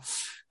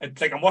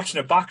 it's like I'm watching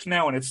it back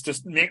now, and it's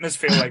just making us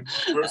feel like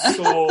we're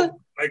so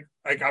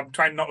like I'm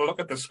trying not to look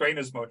at the screen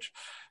as much.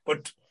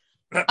 But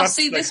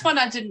see, this one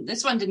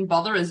didn't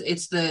bother us.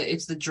 It's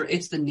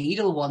the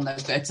needle one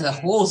that gets a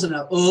holes in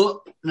it.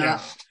 But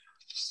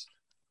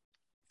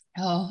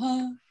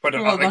oh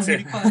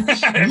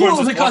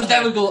my god,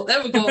 there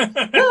we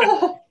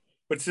go.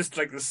 But it's just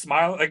like the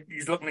smile, like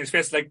he's looking at his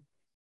face, like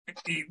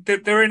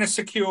they're in a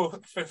secure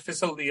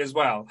facility as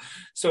well.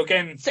 So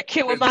again,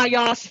 secure my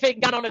arse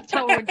finger on a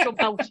tower and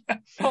jump out.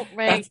 Fuck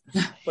me.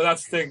 But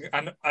that's the thing,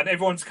 and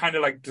everyone's kind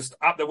of like just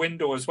at the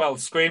window as well,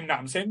 screaming at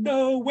him, saying,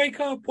 "No, wake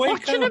up, wake up!"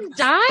 Watching him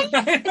die.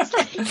 It's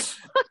like,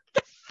 what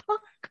the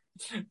fuck?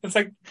 It's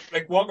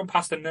like walking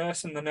past a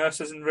nurse, and the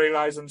nurse isn't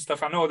realising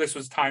stuff. I know this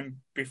was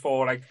time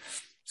before, like.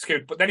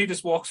 Scared, but then he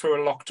just walks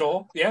through a locked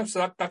door. Yeah,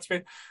 so that's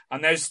it.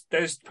 And there's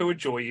poor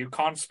Joey who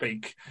can't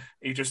speak.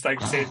 He just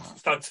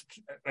starts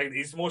like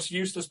he's the most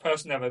useless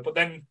person ever. But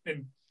then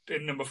in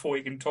number 4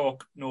 he can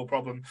talk, no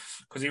problem,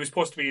 because he was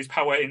supposed to be his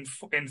power in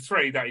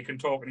 3 that he can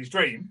talk in his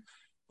dream,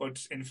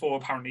 but in 4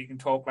 apparently he can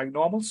talk like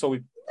normal. So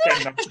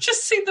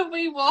just see the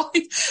wee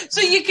wally,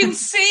 so you can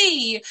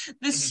see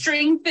the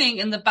string thing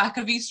in the back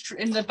of his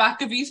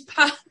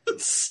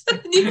pants.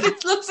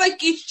 It looks like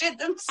he shit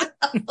himself.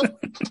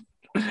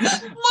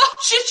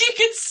 Watch it, you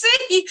can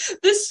see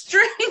the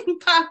string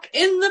pack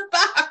in the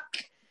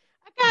back.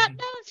 I got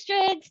no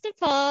strings to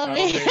pull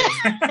me.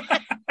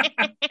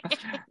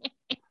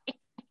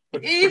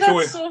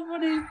 That's so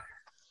funny.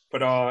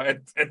 But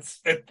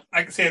it's like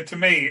I say, to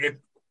me,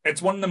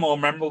 it's one of the more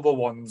memorable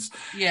ones.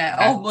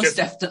 Yeah, most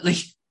definitely.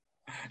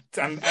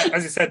 And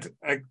as you said,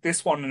 like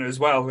this one as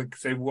well, like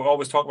say, we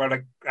always talk about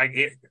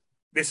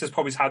this has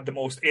probably had the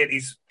most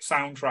 80s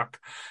soundtrack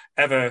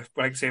ever,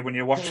 like say when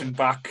you're watching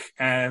back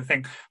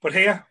thing. But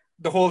here,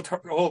 the whole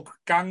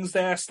gang's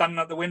there standing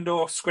at the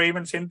window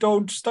screaming, saying,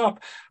 "Don't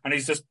stop!" And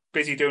he's just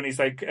busy doing his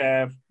like,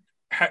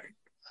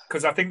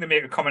 because I think they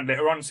make a comment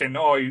later on saying,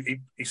 "Oh,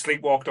 he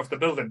sleepwalked off the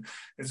building."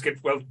 It's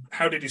good. Well,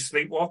 how did he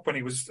sleepwalk when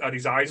he was had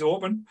his eyes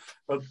open?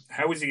 Well,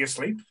 how was he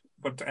asleep?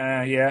 But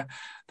yeah,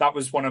 that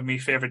was one of my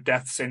favourite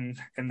deaths in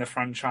the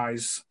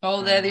franchise.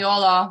 Oh, there they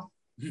all are.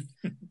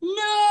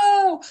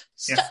 No!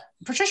 Yeah.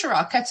 Patricia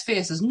Arquette's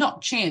face has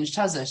not changed,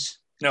 has it?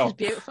 No. She's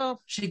beautiful.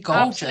 She's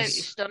gorgeous.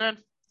 Absolutely stunning.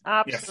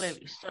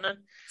 Absolutely stunning.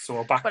 So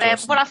we're back but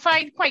to what I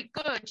find quite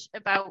good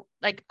about,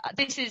 like,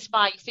 this is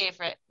my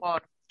favourite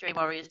one, Dream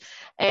Warriors.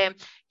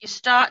 You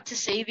start to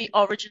see the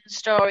origin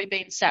story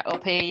being set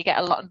up here. You get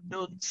a lot of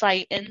nun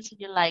sightings,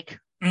 and you're like,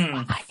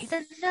 why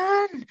the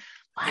nun?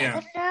 Why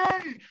the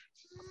nun?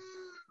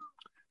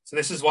 So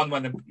this is one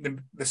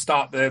when they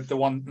start the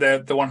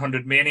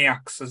 100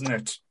 maniacs, isn't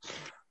it?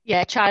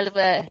 Yeah, child of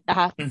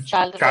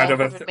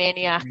 100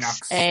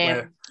 maniacs.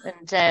 And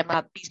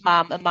his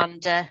mum,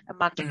 Amanda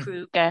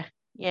Kruger.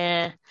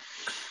 Yeah.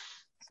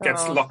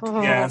 Gets locked.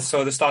 Yeah,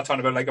 so they start talking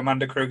about like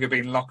Amanda Kruger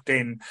being locked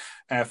in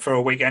for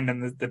a weekend,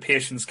 and the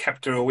patients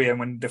kept her away. And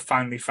when they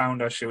finally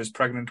found her, she was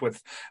pregnant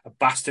with a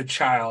bastard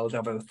child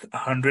of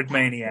 100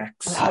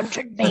 maniacs.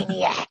 100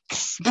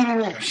 maniacs.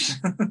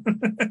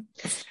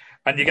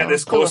 And you get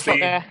this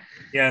ghostly,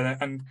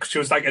 and she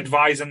was like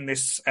advising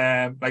this,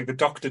 like the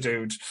doctor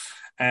dude,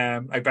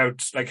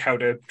 about like how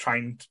to try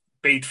and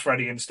beat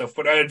Freddy and stuff.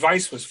 But her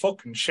advice was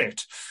fucking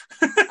shit.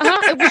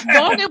 It was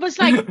wrong. It was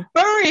like,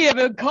 bury him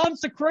in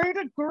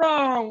consecrated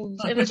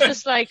ground. It was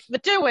just like, they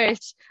do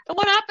it. And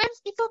what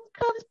happens? He fucking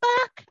comes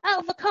back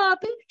out of a car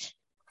boot.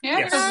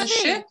 Yeah, because the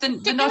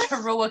shit. They're not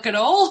heroic at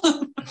all.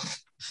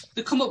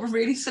 They come up with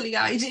really silly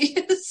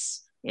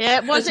ideas.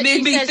 Yeah, it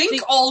made me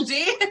think all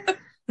day.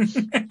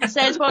 It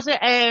says, was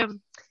it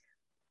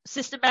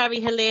Sister Mary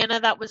Helena?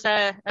 That was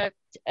a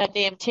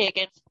name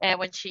taken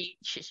when she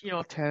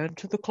turned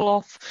to the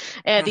cloth.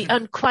 The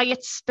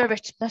unquiet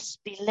spirit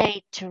must be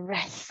laid to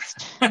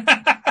rest.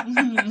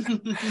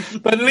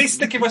 But at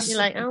least they give us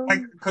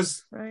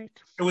because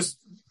it was.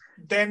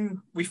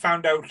 Then we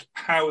found out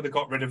how they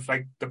got rid of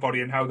like the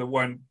body and how they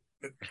weren't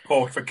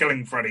caught for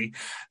killing Freddy.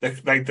 They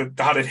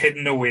had it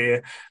hidden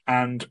away,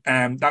 and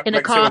that in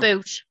a car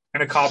boot.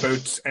 In a car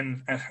boot,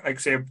 and like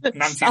say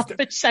Nancy's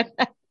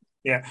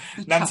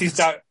Nancy's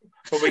dad.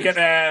 But we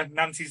get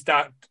Nancy's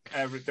dad,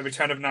 the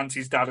return of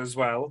Nancy's dad as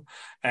well,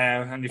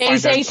 and you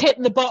find out he's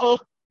hitting the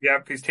bottle. Yeah,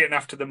 he's taken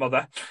after the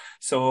mother.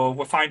 So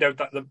we'll find out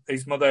that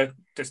his mother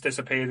just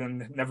disappeared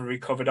and never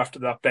recovered after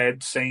that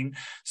bed scene.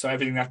 So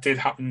everything that did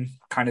happen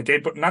kind of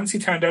did, but Nancy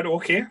turned out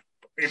okay,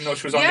 even though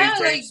she was on these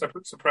dream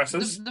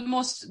suppressors.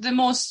 The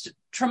most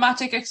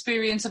traumatic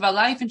experience of her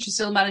life, and she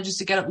still manages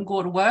to get up and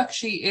go to work.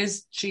 She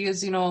is,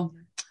 she's a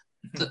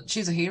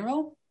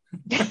hero.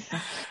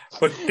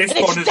 But this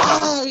one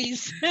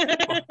is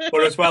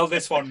but as well,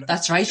 this one.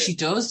 That's right, she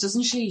does,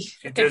 doesn't she?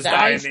 She does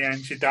die in the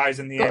end. She dies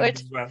in the end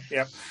as well.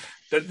 Yep.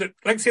 like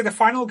I say, the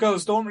final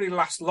girls don't really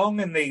last long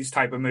in these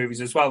type of movies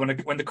as well.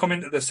 When they come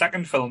into the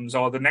second films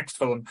or the next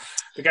film,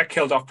 they get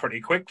killed off pretty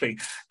quickly.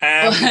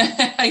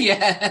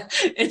 Yeah,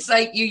 it's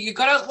like you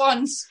got out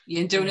once, you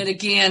ain't doing it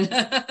again.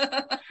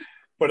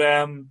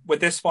 But with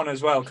this one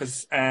as well,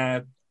 because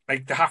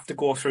like they have to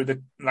go through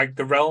the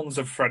realms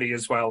of Freddy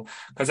as well,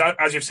 because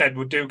as you've said,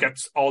 we do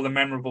get all the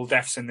memorable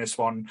deaths in this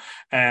one.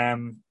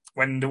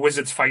 When the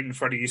wizard's fighting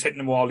Freddy, he's hitting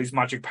him with all these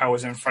magic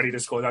powers, and Freddy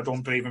just goes, "I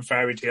don't believe in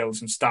fairy tales,"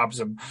 and stabs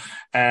him.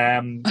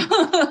 And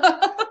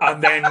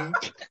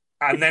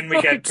then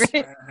we get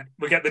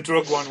the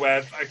drug one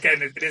where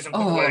again it isn't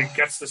where he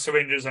gets the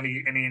syringes and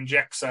he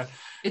injects her.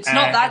 It's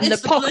not that.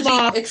 It's the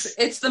bloody.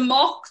 It's the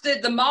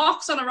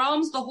marks on her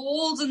arms, the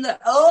holes, and the.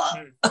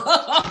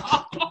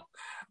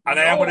 And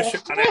I am going to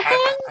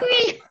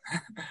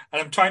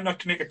and I'm trying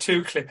not to make it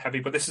too clip heavy,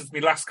 but this is my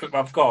last clip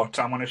I've got.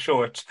 I'm going to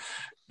show it.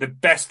 The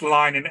best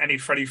line in any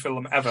Freddy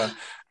film ever.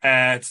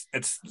 It's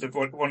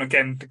one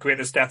again the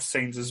greatest death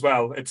scenes as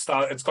well. It's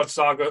got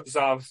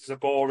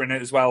Zabor in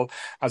it as well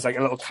as like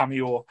a little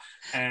cameo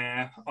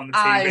on the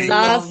TV.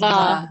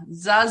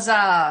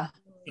 Zaza.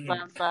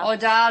 Oh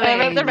darling. I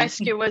remember the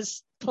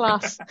rescuers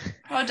class.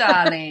 Oh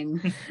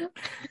darling.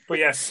 But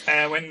yes,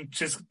 when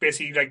she's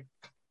basically like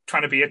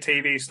trying to be a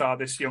TV star,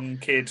 this young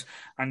kid,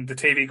 and the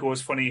TV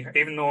goes funny.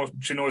 Even though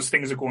she knows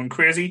things are going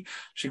crazy,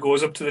 she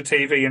goes up to the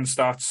TV and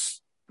starts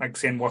like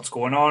saying what's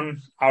going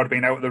on. I would have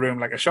been out of the room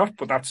like a shot,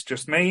 but that's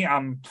just me.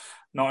 I'm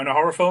not in a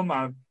horror film.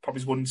 I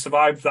probably wouldn't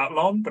survive that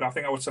long, but I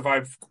think I would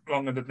survive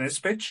longer than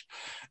this bitch.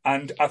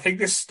 And I think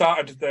this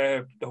started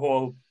the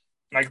whole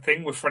like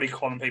thing with Freddy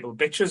calling people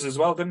bitches as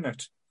well, didn't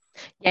it?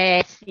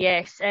 Yes.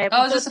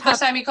 Is this the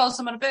first time he called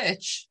someone a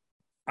bitch?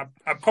 I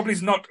probably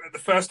is not the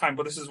first time,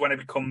 but this is when it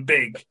become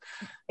big.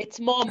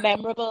 It's more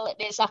memorable.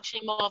 It is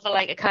actually more of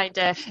a kind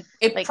of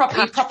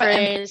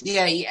catchphrase.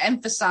 He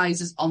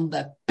emphasises on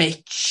the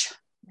bitch.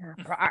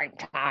 Prime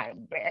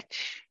time,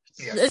 bitch.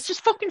 Yes. It's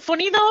just fucking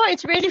funny though.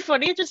 It's really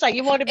funny. It's just like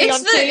you want to be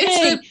on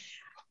TV.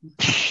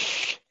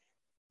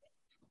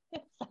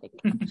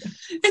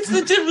 It's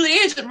the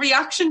delayed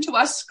reaction to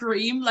our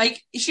scream.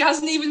 Like she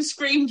hasn't even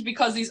screamed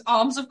because these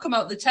arms have come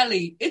out the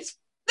telly. It's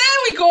there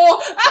we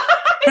go.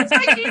 It's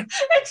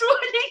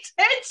really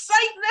tense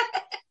like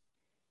that.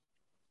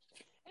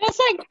 And it's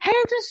like,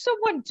 how does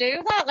someone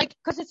do that? Like,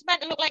 because it's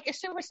meant to look like a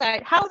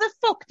suicide. How the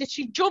fuck did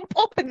she jump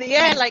up in the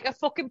air like a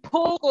fucking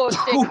pogo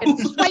stick and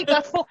swipe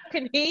her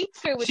fucking heat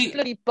through with a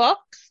bloody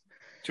box?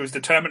 She was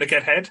determined to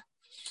get head.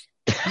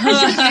 But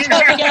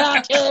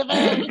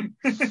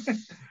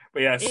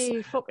yes,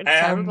 fucking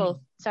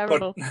terrible.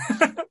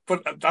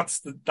 But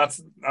that's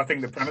I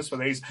think the premise for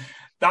these.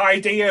 The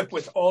idea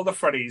with all the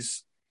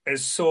Freddys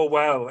is so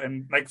well,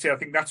 and like I say, I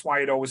think that's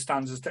why it always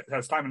stands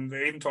as time. And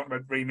they're even talking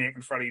about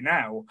remaking Freddy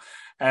now,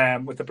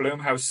 with the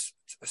Blumhouse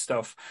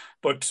stuff.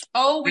 But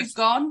we've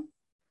gone.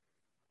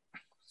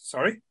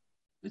 Sorry,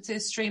 it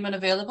says stream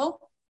unavailable.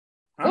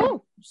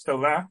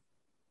 Still there?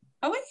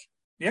 Are we?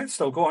 Yeah,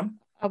 still going.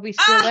 Are we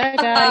still there,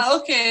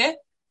 guys? Okay.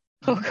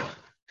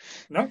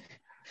 No. I'm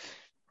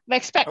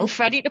expecting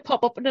Freddy to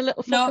pop up in a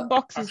little fucking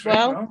box as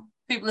well. No.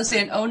 People are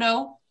saying, "Oh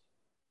no."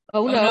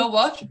 Oh no,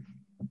 what?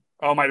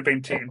 Oh, might have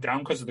been taken down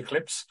because of the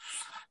clips.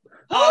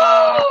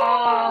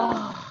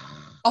 Oh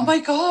my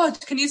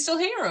God! Can you still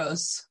hear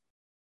us?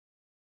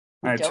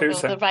 I don't know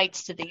the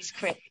rights to these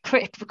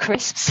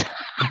crisps.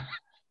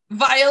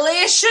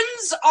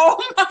 Violations!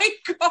 Oh my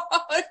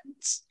God!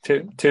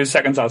 2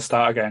 seconds. I'll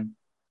start again.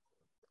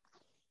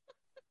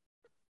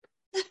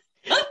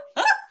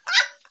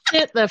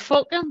 Get the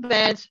fucking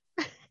bed.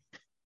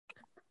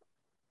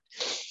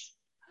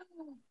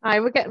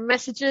 We're getting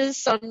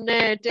messages on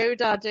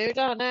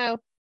Doodah now.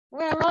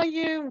 Where are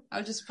you?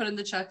 I'll just put in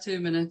the chat 2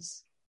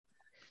 minutes.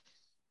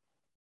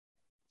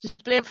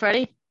 Just blame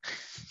Freddy.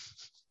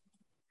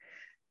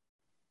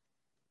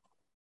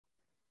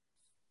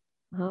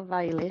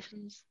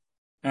 Violations.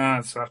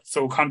 So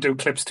we can't do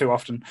clips too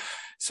often.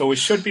 So we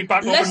should be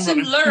back Lesson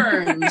up and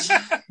running. learned.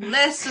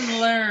 Lesson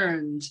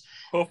learned.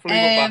 Hopefully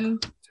we're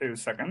back. 2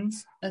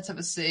 seconds. Let's have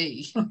a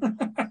see.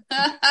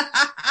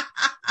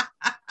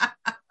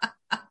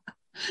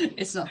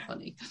 It's not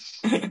funny.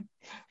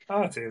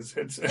 It is.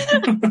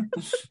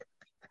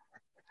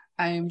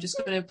 I'm just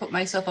going to put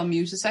myself on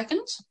mute a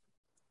second.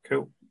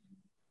 Cool.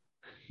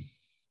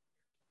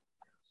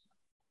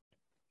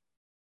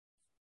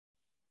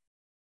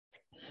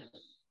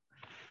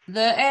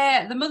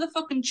 The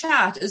motherfucking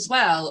chat as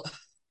well.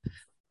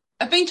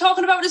 I've been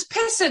talking about us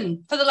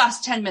pissing for the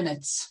last 10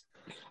 minutes.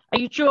 Are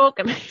you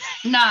joking?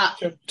 Nah.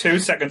 2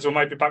 seconds. We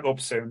might be back up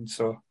soon.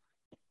 So.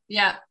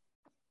 Yeah.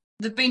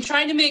 They've been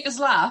trying to make us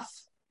laugh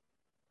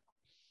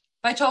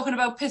by talking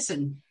about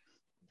pissing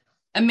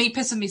and me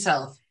pissing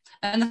myself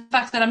and the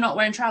fact that I'm not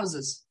wearing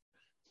trousers.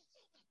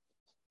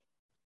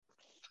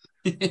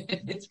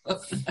 It's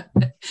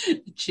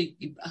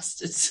cheeky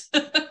bastards.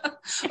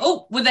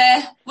 Oh, we're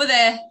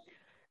there.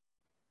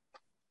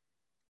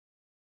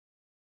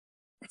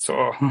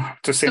 So,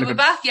 just so we're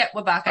back? Yeah,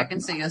 we're back. I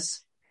can see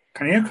us.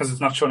 Can you? Because it's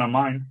not showing on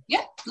mine.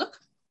 Yeah, look.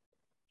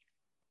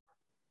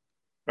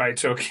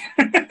 Right, okay.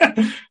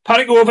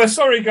 Panic over,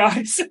 sorry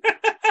guys.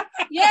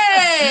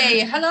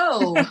 Yay!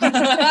 Hello.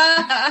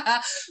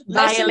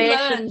 Lesson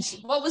learned. Violations.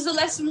 What was the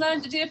lesson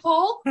learned today,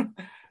 Paul?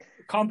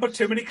 Can't put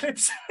too many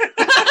clips.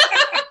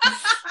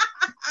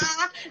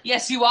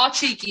 Yes, you are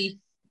cheeky,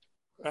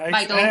 Right.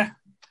 Michael. I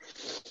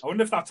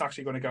wonder if that's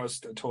actually going to get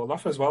us told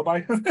off as well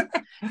by.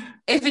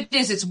 If it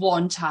is, it's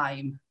one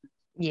time.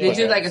 Yeah. They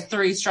do like a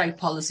 3-strike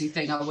policy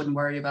thing. I wouldn't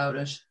worry about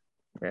it.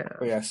 Yeah.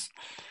 Oh, yes.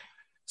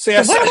 So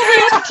yes. So what are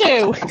we up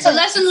to? So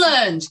lesson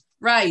learned.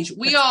 Right,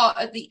 we are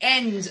at the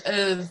end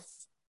of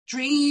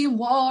Dream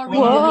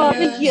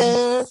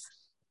Warriors.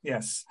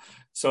 Yes.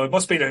 So it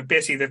must be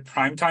basically the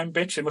primetime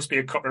bitch. It must be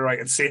a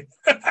copyrighted scene.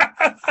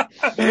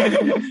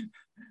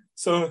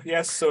 So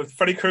yes, so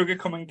Freddy Krueger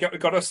come and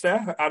got us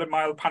there. Had a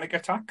mild panic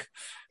attack.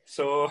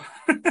 So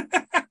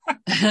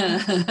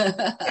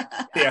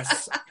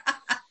yes.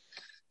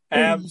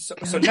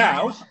 So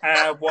now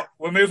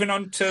we're moving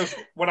on to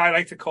what I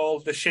like to call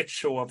the shit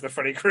show of the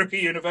Freddy Krueger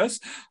universe,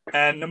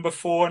 number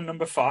 4 and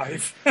number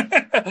 5.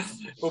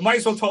 We might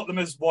as well talk them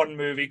as one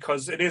movie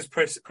because it is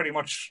pretty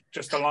much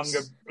just a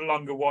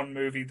longer one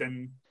movie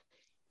than.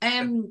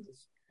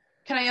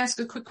 Can I ask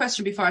a quick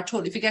question before I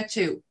totally forget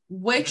to?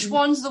 Which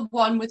one's the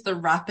one with the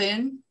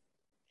rapping?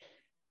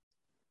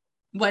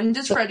 When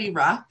does Freddy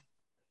rap?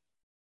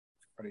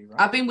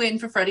 I've been waiting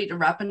for Freddy to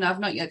rap and I've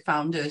not yet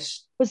found it.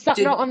 Was that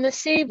not on the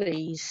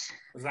series?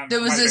 There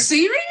was a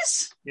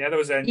series? Yeah, there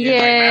was a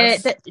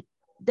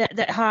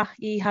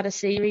he had a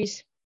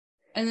series.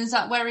 And is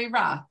that where he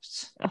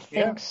rapped? I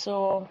think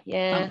so,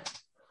 yeah.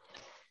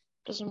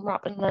 Doesn't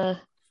rap in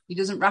there. He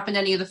doesn't rap in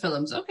any of the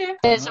films. Okay.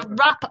 There's a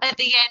rap at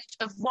the end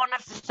of one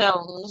of the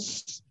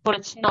films, but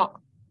it's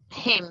not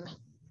him.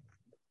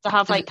 They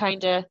have like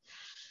kind of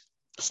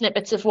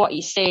snippets of what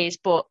he says,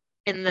 but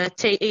in the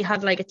he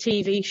had like a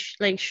TV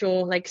show,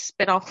 like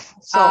spin-off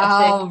sort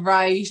of thing. Oh,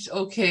 right.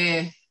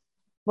 Okay.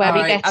 Where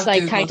he gets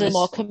like kind of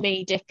more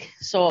comedic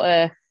sort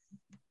of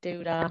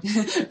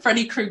doodah.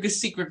 Freddy Krueger's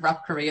secret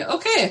rap career.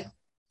 Okay.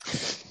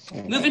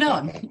 Moving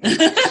on.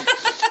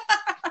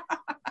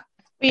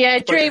 Yeah,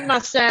 Dream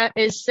Master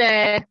is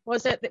we're up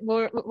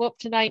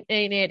to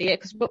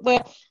 1988 because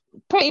we're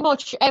pretty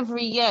much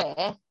every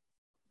year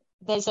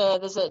there's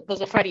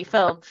a Freddy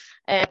film.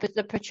 But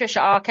the Patricia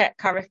Arquette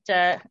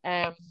character,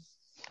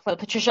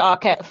 Patricia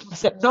Arquette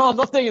said, "No, I'm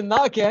not doing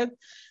that again."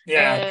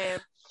 Yeah.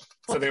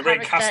 So they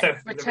recast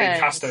her.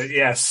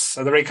 Yes.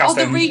 So they recast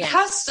her. Oh, the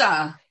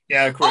recaster.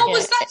 Yeah. Correct. Oh,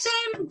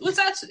 was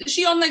that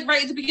she on like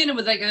right at the beginning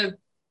with like a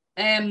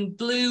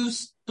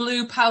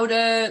blue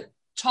powder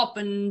top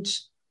and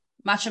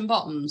matching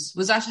bottoms?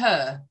 Was that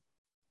her?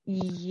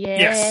 Yeah.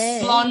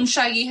 Yes. Blonde,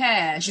 shaggy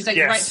hair. She's like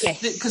right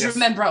because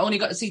remember I only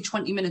got to see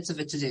 20 minutes of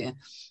it today.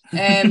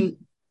 And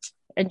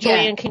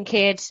Julian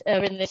Kincaid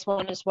are in this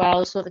one as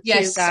well. So the two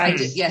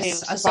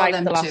guys. I saw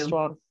them the last too.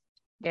 One.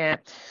 Yeah.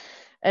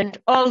 And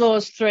all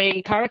those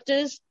 3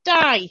 characters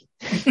die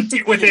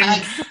within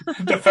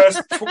the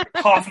first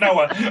half an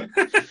hour.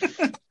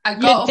 I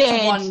got up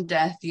to one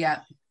death,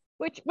 yeah.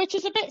 Which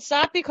is a bit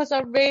sad because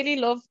I really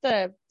love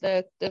the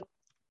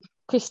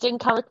Kristen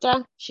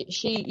character. She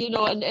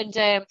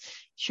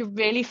she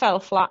really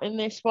fell flat in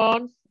this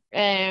one.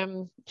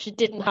 She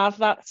didn't have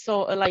that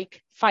sort of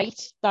like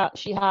fight that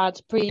she had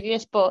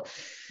previous, but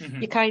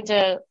you kind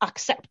of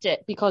accept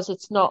it because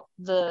it's not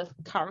the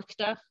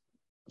character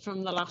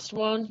from the last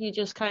one. You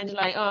just kind of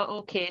like,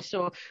 oh, okay.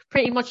 So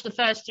pretty much the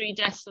first 3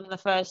 deaths in the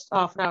first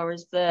half an hour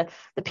is the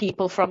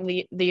people from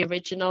the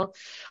original.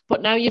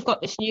 But now you've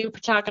got this new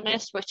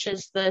protagonist, which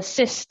is the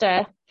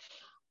sister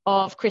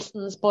of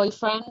Kristen's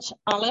boyfriend,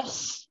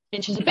 Alice.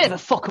 And she's a bit of a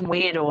fucking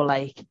weirdo,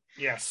 like.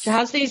 Yes. She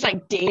has these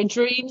like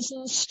daydreams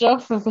and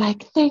stuff of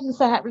like things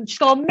that, and she's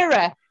got a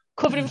mirror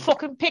covered in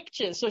fucking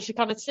pictures so she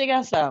can't see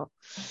herself.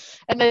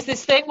 And there's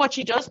this thing what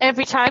she does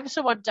every time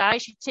someone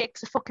dies, she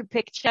takes a fucking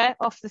picture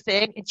off the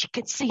thing and she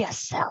can see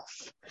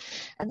herself,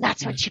 and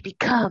that's when she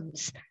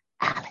becomes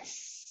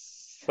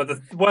Alice. But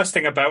the worst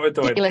thing about it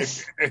though, it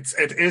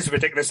is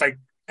ridiculous. Like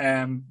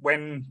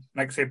when,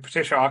 like say,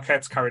 Patricia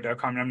Arquette's character, I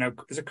can't remember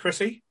now, is it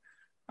Chrissy?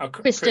 Oh,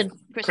 Kristen.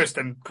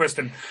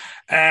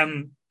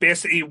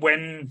 Basically,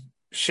 when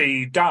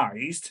she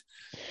dies,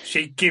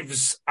 she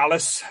gives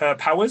Alice her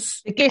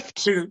powers. The gift.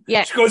 She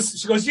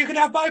goes, you can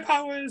have my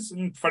powers.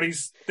 And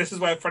this is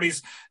where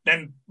Freddy's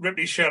then ripped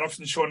his shirt off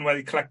and showing where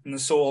he's collecting the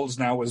souls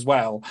now as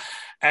well.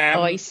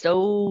 He's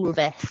so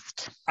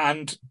vest.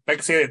 And like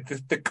I say,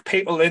 the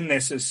people in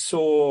this is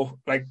so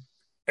like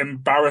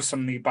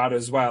embarrassingly bad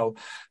as well.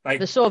 Like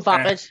they're so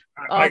vapid.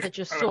 They're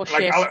just so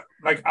shit.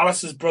 Like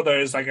Alice's brother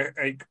is like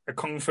a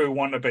kung fu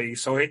wannabe,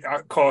 so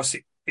of course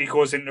he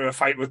goes into a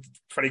fight with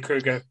Freddy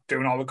Krueger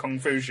doing all the kung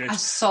fu shit. I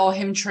saw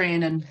him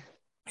training.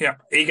 Yeah,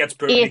 he gets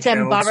brutally killed.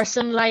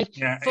 Embarrassing, like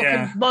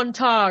fucking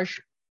montage.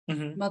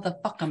 Mm-hmm.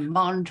 Motherfucking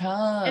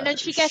montage. And then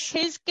she gets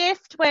his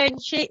gift when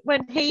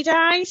he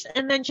dies,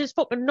 and then she's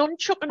fucking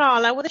nunchucking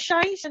all out with a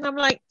shite. And I'm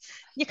like,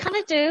 you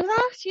can't do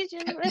that.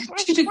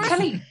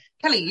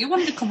 Kelly, you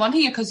wanted to come on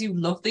here because you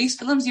love these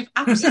films. You've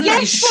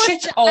absolutely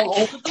shit all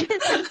over them.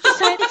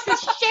 This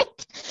is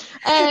shit.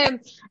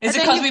 Is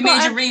it because we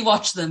made you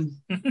rewatch them?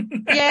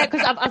 Yeah,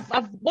 because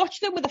I've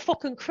watched them with a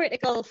fucking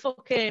critical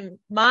fucking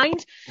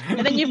mind.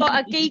 And then you've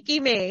got a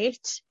geeky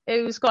mate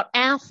who's got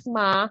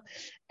asthma,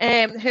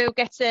 who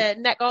gets a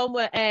neck on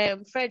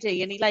with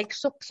Freddie, and he like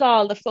sucks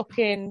all the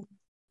fucking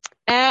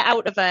air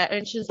out of her,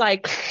 and she's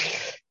like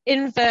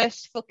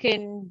inverse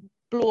fucking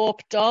blow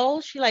up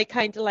doll. She like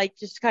kind of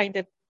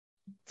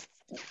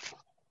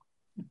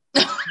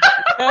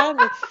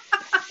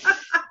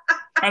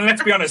And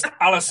let's be honest,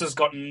 Alice has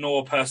got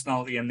no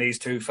personality in these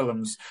two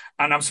films.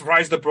 And I'm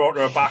surprised they brought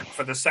her back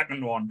for the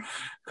second one.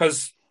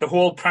 Because the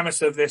whole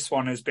premise of this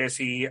one is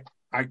basically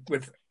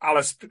with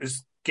Alice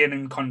is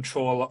gaining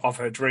control of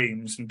her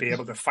dreams and be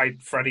able to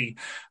fight Freddy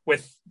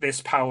with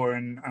this power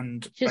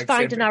and she's like,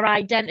 finding her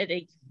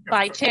identity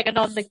by taking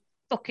on the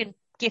fucking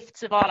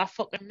gifts of all our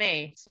fucking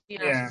mates. You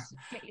know, yeah.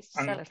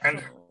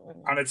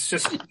 And it's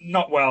just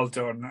not well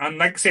done. And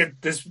like I said,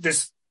 this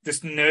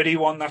nerdy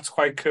one that's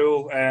quite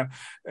cool,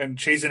 and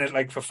she's in it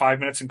like for 5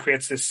 minutes and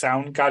creates this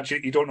sound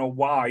gadget. You don't know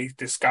why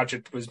this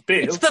gadget was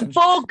built. It's the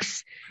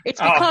bugs.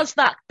 It's because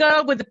that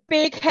girl with the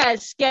big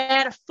head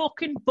scared of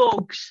fucking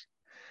bugs.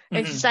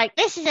 And she's like,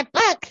 this is a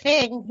bug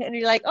thing. And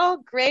you're like, oh,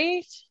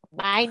 great.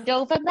 Mind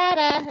over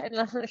matter. And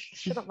like,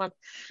 shut up, man.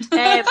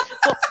 But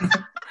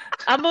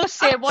I must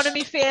say, one of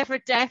my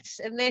favourite deaths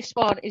in this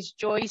one is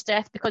Joy's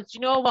death, because you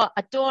know what?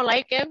 I don't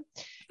like him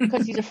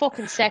because he's a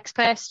fucking sex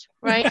pest,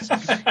 right?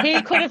 He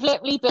could have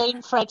literally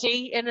been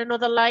Freddy in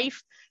another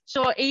life.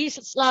 So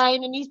he's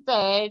lying in his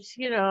bed,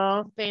 you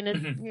know, being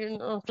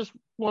just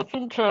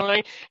watching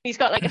telly. He's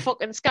got like a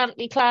fucking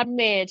scantily clad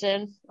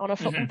maiden on a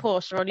fucking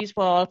poster on his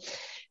wall.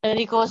 And then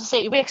he goes to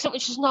sleep. He wakes up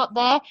and she's not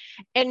there.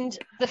 And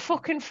the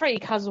fucking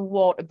freak has a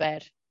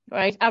waterbed,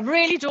 right? I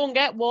really don't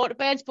get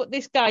waterbeds, but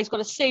this guy's got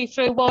a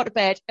see-through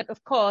waterbed. And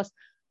of course,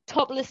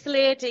 topless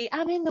lady,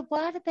 I'm in the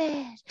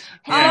waterbed.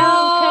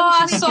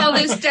 I saw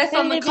this death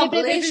on the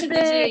compilation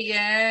video,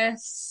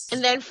 yes.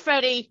 And then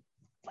Freddy,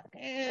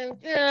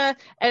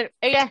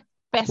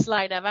 best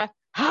line ever.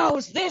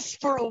 How's this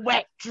for a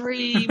wet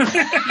dream?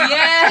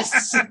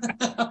 Yes.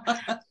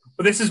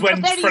 But this is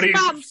when Freddy's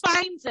mum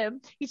finds him.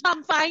 His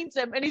mum finds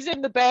him, and he's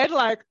in the bed,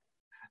 like,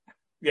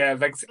 like dead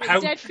fish. How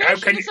did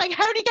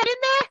he get in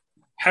there?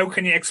 How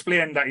can you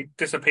explain that he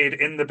disappeared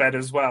in the bed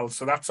as well?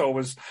 So that's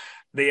always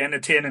the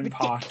entertaining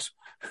part.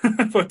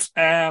 But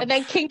and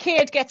then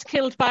Kincaid gets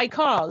killed by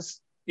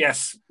cars.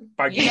 Yes,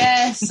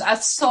 yes, I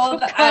saw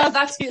that.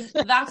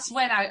 That's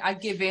when I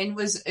give in.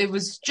 It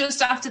was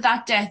just after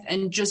that death,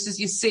 and just as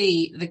you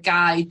see the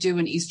guy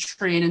doing his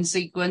training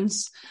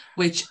sequence,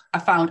 which I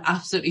found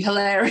absolutely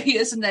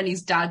hilarious, and then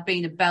his dad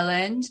being a bell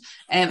end,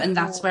 and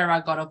that's where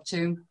I got up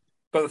to.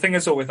 But the thing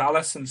is, though, with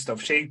Alice and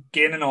stuff, she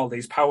gaining all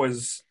these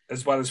powers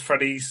as well as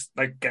Freddy's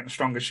like getting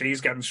stronger.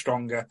 She's getting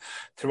stronger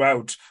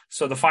throughout.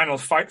 So the final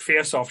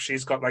face off,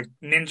 she's got like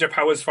ninja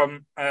powers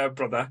from her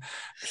brother.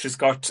 She's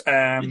got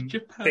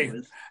ninja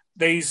powers.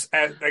 These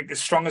like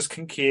as strong as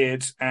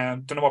Kincaid.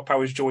 Don't know what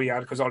powers Joey had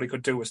because all he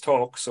could do was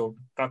talk. So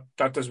that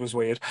was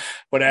weird.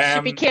 But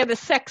she became a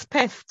sex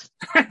pest.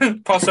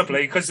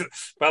 Possibly because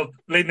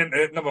leading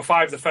into number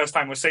 5, the first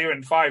time we see her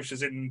in 5,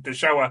 she's in the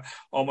shower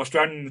almost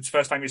drowning. It's the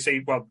first time you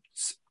see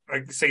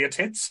her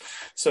tits,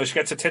 so she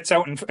gets her tits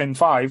out in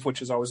 5,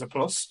 which is always a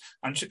plus.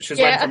 And she's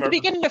at the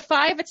beginning of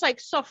 5, it's like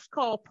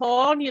softcore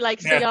porn. You like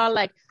see all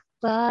like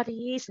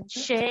bodies and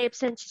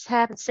shapes, and she's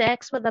having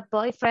sex with her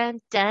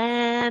boyfriend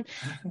Dan.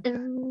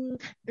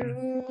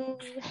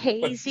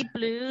 Hazy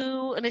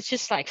blue, and it's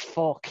just like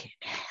fucking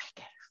hell.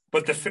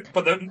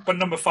 But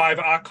number 5,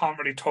 I can't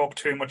really talk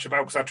too much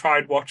about because I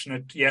tried watching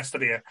it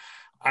yesterday,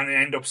 and I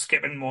ended up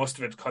skipping most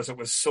of it because it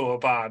was so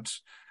bad.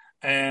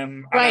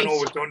 And I know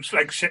we don't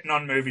like shitting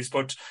on movies,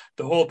 but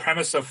the whole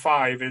premise of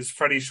 5 is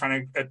Freddy's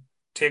trying to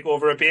take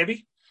over a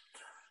baby.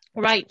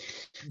 Right.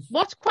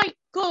 What's quite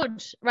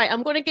good, right,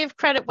 I'm going to give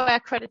credit where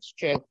credit's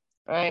due,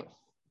 right?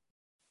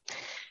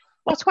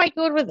 What's quite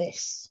good with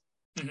this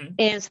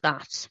is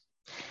that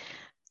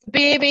the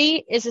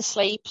baby is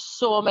asleep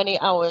so many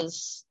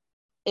hours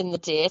in the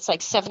day. It's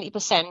like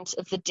 70%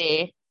 of the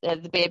day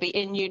the baby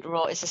in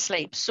utero is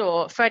asleep.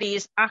 So Freddy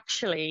is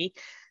actually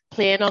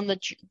playing on the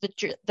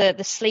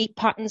sleep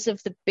patterns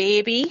of the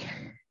baby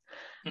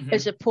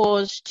as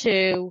opposed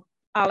to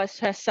Alice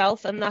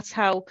herself, and that's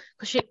how,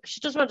 because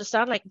she doesn't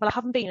understand, like, well, I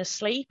haven't been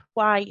asleep.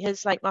 Why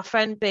has like my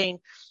friend been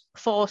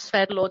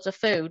force-fed loads of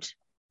food?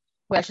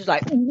 Where she's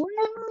like,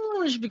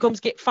 she becomes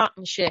get fat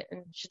and shit,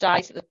 and she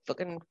dies at the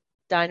fucking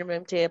dining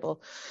room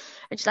table.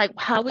 And she's like,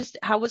 how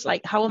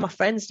are my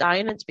friends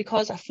dying? And it's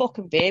because a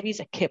fucking baby's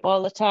a kip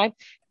all the time.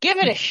 Give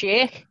it a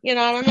shake, you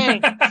know what I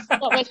mean?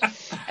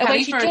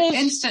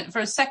 For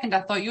a second,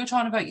 I thought you were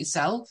talking about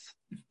yourself.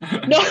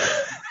 No.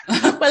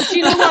 Well, do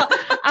you know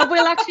what? I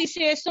will actually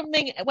say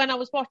something. When I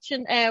was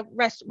watching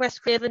Wes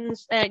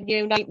Craven's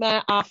New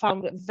Nightmare, I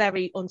found it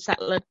very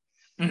unsettling.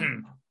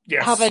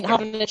 Yes. Having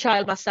a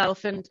child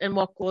myself and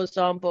what goes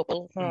on, but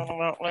we'll talk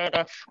about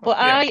later. But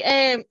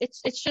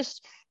it's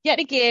just yet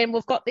again,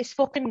 we've got this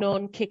fucking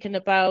nun kicking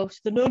about.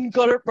 The nun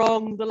got it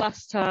wrong the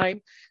last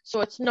time.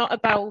 So it's not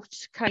about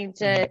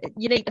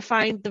you need to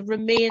find the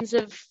remains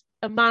of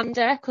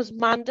Amanda, because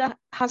Amanda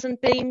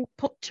hasn't been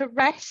put to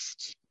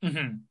rest.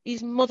 Mm-hmm.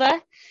 His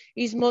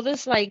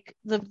mother's like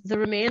the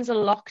remains are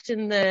locked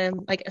in the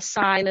like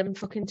asylum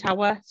fucking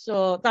tower.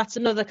 So that's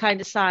another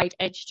kind of side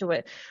edge to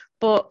it.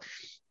 But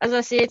as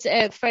I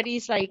said,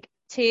 Freddie's like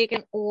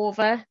taken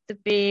over the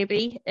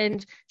baby,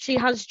 and she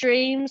has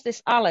dreams,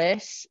 this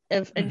Alice,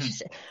 and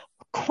she's a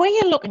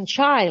queer looking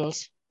child,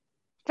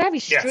 very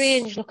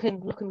strange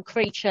looking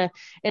creature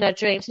in her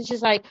dreams. And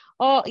she's like,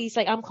 oh, he's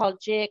like, I'm called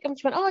Jacob.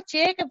 She went, oh,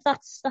 Jacob,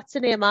 that's a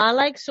name I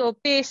like. So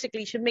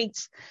basically she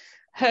meets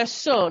her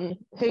son,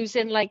 who's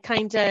in like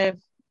kind of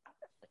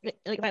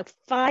like about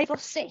 5 or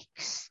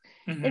 6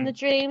 in the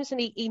dreams, and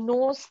he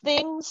knows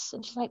things.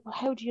 And she's like, well,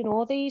 how do you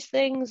know these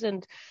things?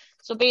 And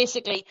so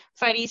basically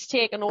Freddie's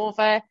taken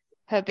over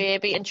her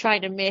baby and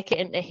trying to make it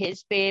into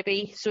his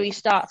baby. So he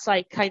starts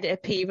like kind of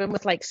appearing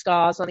with like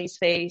scars on his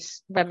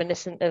face,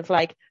 reminiscent of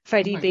like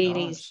Freddie being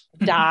his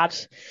dad.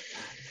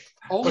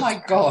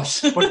 My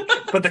gosh.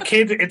 but the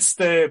kid, it's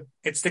the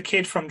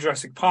kid from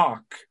Jurassic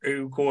Park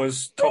who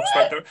talks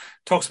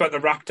about the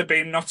raptor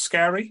being not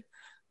scary.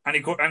 And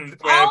he and he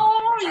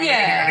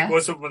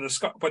goes up with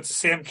but it's the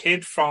same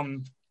kid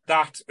from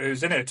that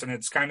who's in it, and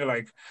it's kind of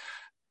like,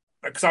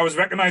 because I was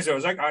recognizing, I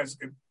was like,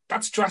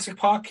 that's Jurassic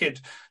Park kid.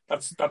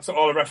 That's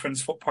all a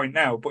reference point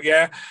now. But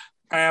yeah,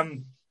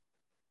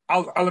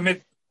 I'll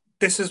admit,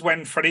 this is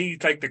when Freddy,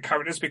 like, the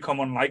characters become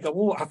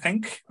unlikable, I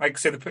think. Like,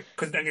 say,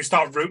 because then you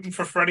start rooting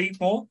for Freddy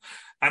more,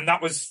 and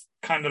that was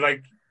kind of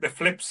like the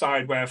flip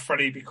side where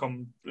Freddy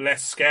become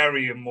less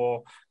scary and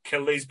more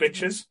kill these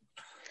bitches.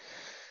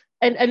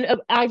 And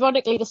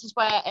ironically, this is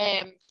where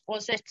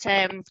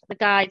the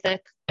guy,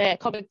 the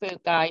comic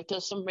book guy,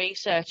 does some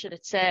research, and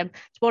it's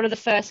one of the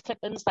first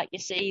clippings that you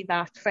see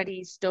that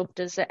Freddy's dubbed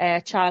as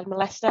a child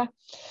molester.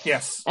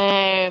 Yes.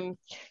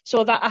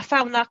 So that I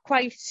found that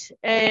quite,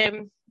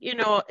 it's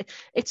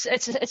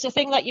a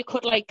thing that you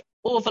could like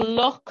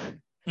overlook,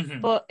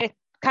 but it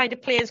kind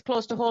of plays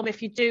close to home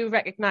if you do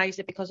recognise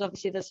it, because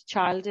obviously there's a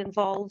child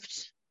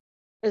involved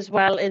as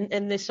well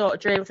in this sort of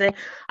dream thing.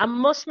 I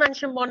must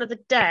mention one of the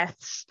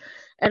deaths,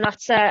 and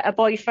that's a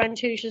boyfriend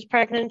who she's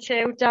pregnant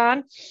to,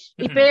 Dan.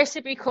 He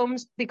basically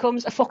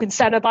becomes a fucking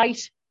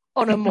Cenobite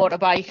on a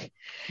motorbike.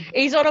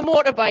 He's on a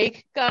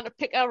motorbike, going to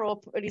pick her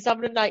up, and he's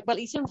having a night. Well,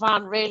 he's in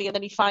van, really, and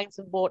then he finds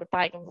a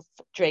motorbike and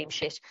dream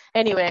shit.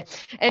 Anyway,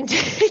 and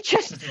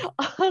just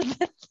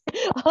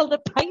all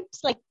the pipes,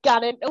 like,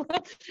 got into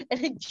him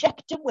and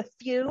inject him with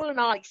fuel, and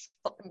all his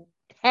fucking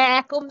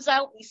hair comes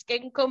out, his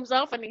skin comes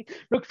off, and he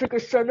looks like a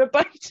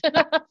Cenobite.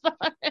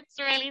 It's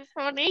really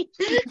funny.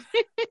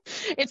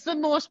 It's the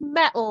most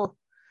metal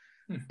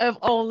of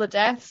all the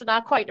deaths, and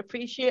I quite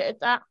appreciated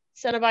that.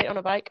 Cenobite on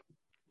a bike.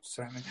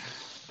 Certainly.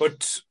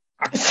 But,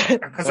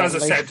 because as I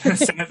said,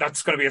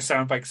 that's going to be a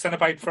soundbite.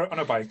 Cenobite on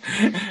a bike.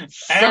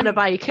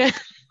 Cenobite.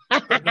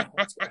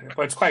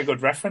 But it's quite a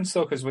good reference,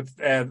 though, because with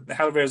the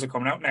Hellraiser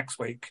coming out next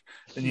week,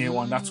 the new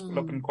one, that's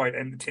looking quite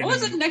entertaining. Oh,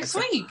 is it next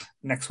week?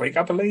 Next week,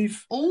 I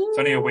believe. Ooh. It's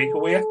only a week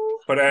away.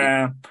 But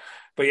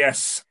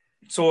yes.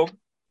 So,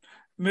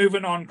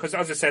 moving on, because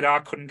as I said, I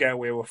couldn't get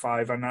away with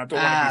 5, and I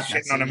don't want to be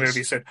shitting on a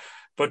movie.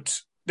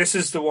 But this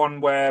is the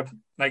one where,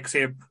 like,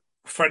 say,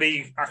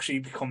 Freddy actually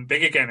become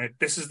big again.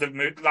 This is the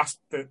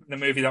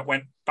movie that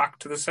went back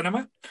to the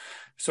cinema.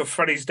 So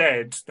Freddy's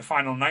Dead, The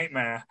Final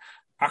Nightmare,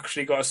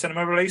 actually got a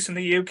cinema release in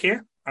the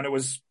UK, and it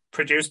was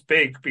produced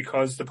big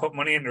because they put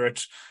money into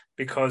it,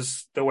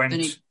 because they went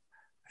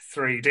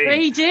 3D.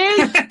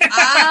 3D?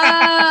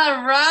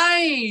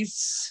 Right.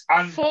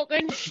 And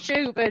fucking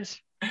stupid.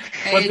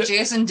 Hey,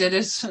 Jason did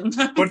it.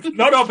 but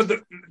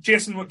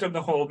Jason done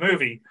the whole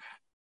movie.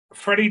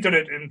 Freddy did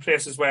it in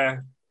places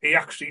where he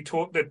actually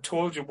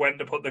told you when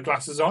to put the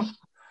glasses on.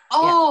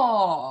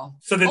 Oh.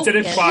 So they did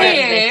it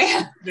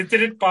by... They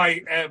did it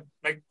by...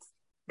 like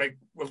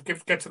we'll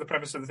get to the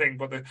premise of the thing,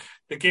 but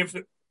they give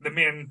the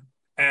main...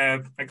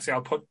 like, say,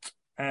 I'll put...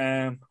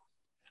 Careful.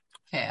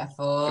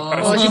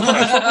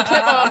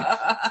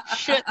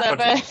 Shit, that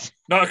bit.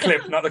 Not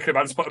the clip.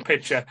 I just put a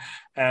picture.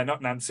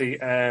 Not Nancy.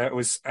 It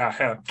was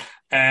her.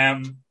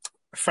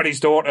 Freddie's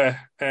daughter,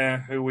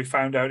 who we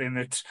found out in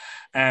it,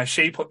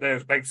 she put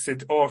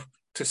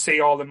to see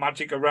all the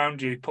magic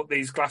around you, put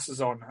these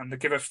glasses on, and they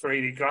give her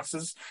 3D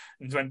glasses.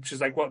 And when she's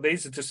like, "What?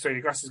 These are just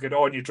 3D glasses." Good.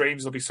 Oh, in your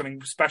dreams there'll be something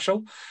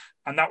special.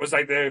 And that was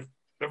like the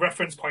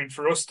reference point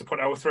for us to put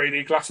our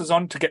 3D glasses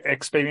on to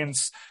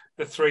experience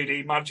the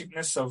 3D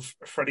magicness of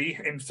Freddy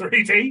in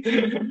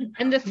 3D.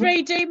 And the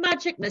 3D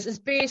magicness is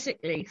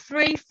basically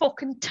 3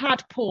 fucking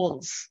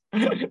tadpoles,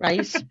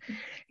 right?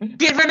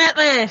 Giving it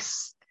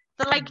this.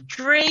 They're like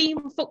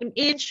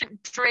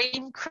ancient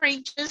dream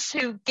creatures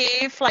who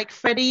gave like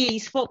Freddy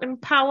his fucking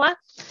power.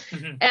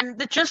 And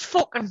they're just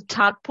fucking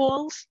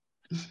tadpoles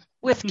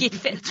with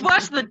it's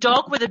worse than the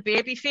dog with the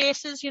baby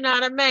faces, you know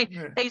what I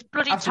mean? These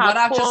bloody After tadpoles. what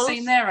I've just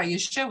seen there, are you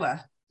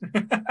sure?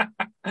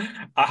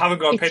 I haven't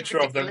got a It's picture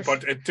ridiculous. of them,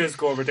 but it does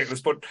go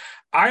ridiculous. But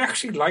I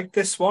actually liked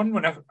this one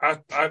when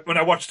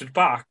I watched it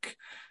back.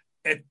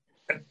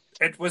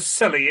 It was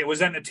silly. It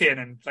was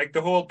entertaining. Like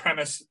the whole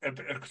premise.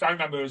 Because I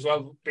remember as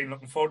well being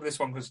looking forward to this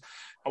one because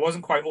I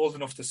wasn't quite old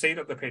enough to see it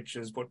at the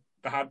pictures, but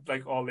they had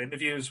like all the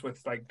interviews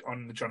with like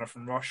on the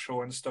Jonathan Ross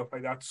show and stuff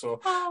like that.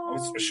 So I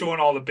was showing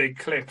all the big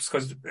clips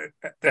because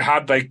they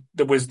had like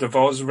there was the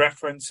Voz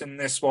reference in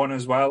this one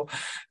as well.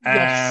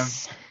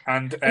 Yes.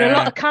 And a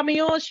lot of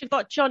cameos. You've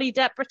got Johnny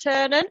Depp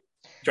returning.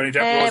 Johnny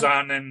Depp,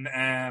 Roseanne,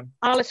 and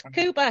Alice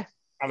Cooper.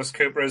 Alice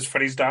Cooper as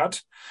Freddie's dad.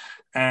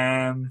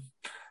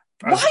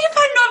 Why have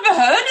I never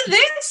heard of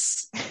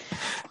this?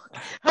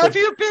 Have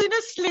you been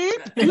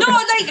asleep? No,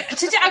 like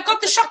today I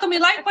got the shock of my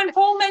life when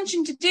Paul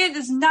mentioned today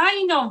there's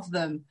 9 of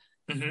them.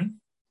 Mm-hmm.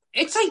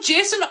 It's like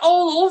Jason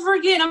all over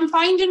again. I'm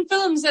finding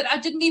films that I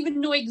didn't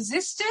even know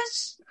existed.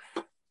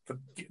 But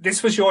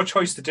this was your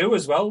choice to do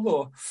as well,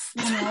 though.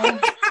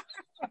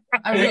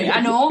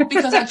 I know,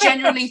 because I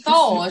genuinely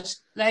thought,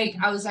 like,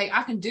 I was like,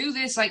 I can do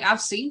this. Like, I've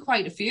seen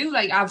quite a few.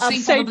 Like, I've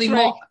seen probably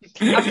more.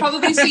 I've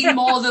probably seen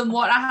more than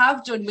what I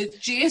have done with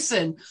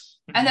Jason.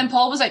 And then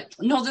Paul was like,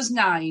 no, there's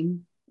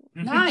 9.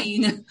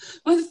 9?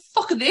 Where the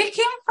fuck are they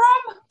came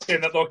from? Yeah,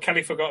 that though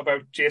Kelly forgot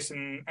about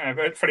Jason,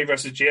 Freddy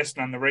versus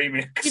Jason and the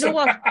remake. You know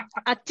what?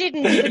 I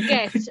didn't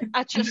forget.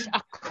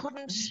 I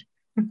couldn't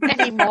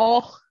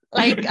anymore.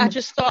 Like, I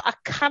just thought, I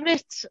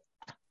cannot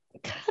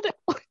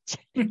watch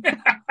it.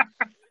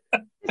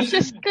 I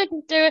just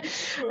couldn't do it.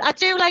 I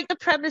do like the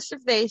premise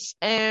of this.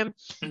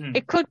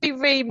 It could be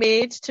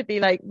remade to be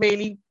like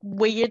really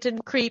weird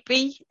and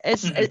creepy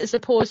as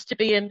opposed to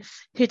being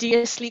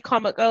hideously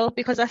comical,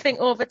 because I think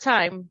over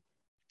time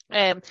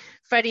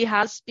Freddy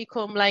has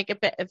become like a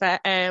bit of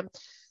a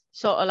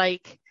sort of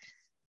like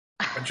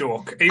a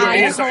joke.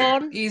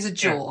 He's a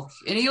joke.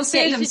 And he'll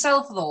say it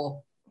himself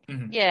though.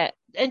 Yeah.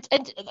 And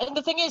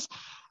the thing is,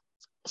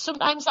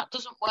 sometimes that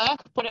doesn't work,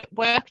 but it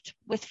worked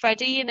with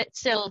Freddy and it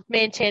still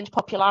maintained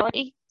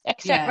popularity,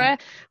 etc. Yeah.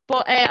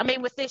 But I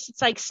mean, with this,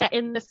 it's like set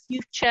in the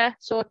future,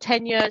 so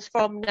 10 years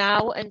from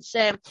now, and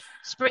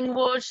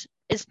Springwood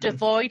is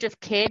devoid of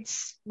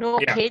kids. No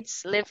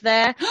kids live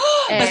there.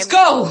 Let's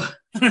go!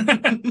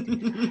 Not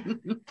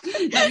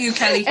you,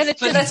 Kelly,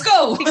 but let's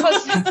go!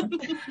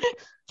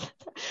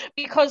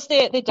 Because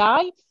they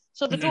die.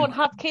 So they don't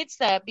have kids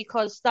there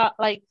because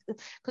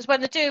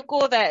when they do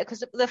go there,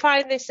 because they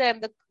find this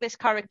this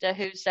character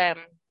who's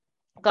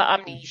got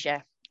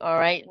amnesia, all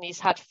right, and he's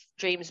had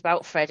dreams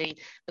about Freddy.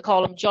 They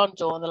call him John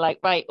Doe, and they're like,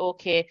 right,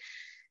 okay.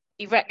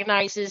 He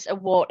recognises a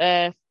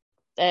water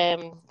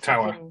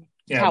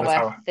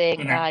tower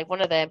thing,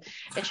 one of them.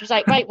 And she was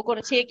like, right, we're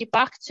going to take you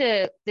back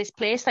to this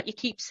place that you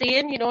keep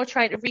seeing, you know,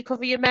 trying to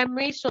recover your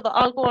memories, so that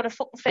I'll go on a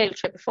fucking field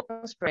trip to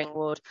fucking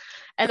Springwood.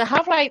 And they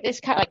have like this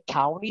kind of like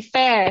county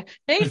fair.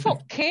 They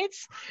fuck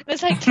kids.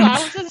 There's like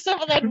clowns and stuff,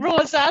 and then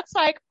Roseanne's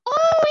like,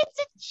 oh, it's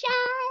a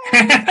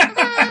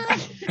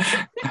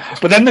child.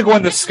 But then they go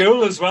into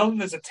school as well, and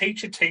there's a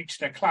teacher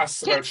teaching a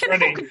class about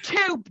Freddy.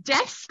 Two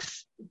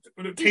desks.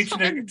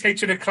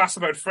 Teaching a class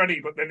about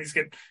Freddy, but then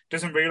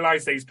doesn't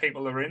realise these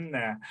people are in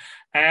there.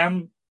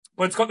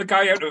 But it's got the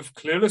guy out of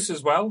Clueless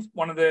as well.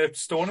 One of the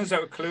stoners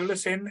out of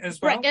Clueless in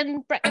as well.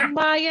 Bretton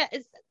Meyer,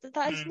 is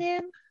that his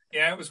name?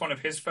 Yeah, it was one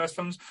of his first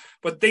films.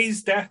 But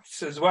these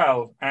deaths as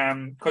well,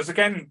 because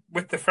again,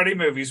 with the Freddy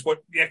movies, what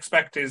you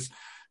expect is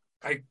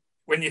like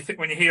when you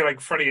hear like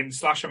Freddy in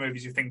slasher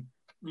movies, you think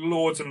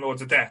loads and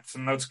loads of deaths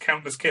and loads of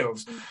countless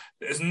kills.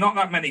 There's not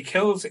that many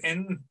kills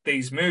in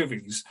these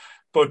movies.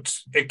 But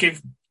it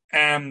gives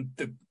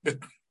the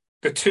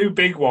two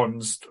big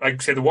ones,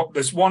 like say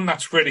there's one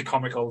that's really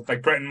comical,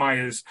 like Bretton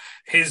Meyer's,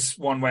 his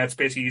one where it's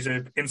basically he's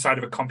inside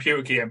of a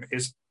computer game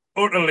is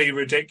utterly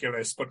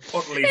ridiculous, but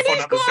utterly fun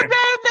at the same. He's going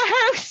around the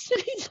house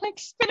and he's like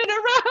spinning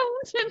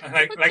around,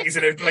 and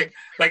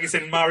like he's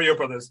in Mario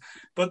Brothers.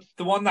 But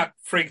the one that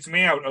freaked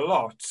me out a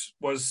lot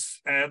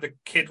was the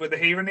kid with the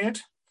hearing aid.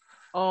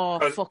 Oh,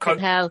 fucking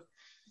hell.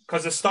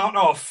 Because they start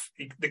off,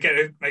 they get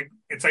it like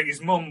it's like his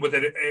mum with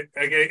an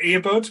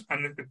earbud,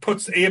 and it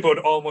puts the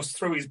earbud almost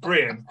through his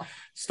brain.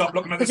 Stop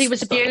looking at this. Because he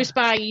was abused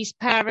by his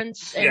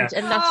parents, and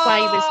that's why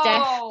he was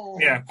deaf.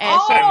 Yeah.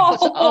 So he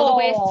puts it all the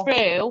way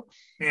through,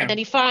 and then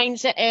he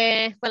finds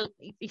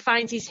he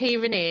finds his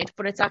hearing aid,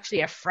 but it's actually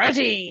a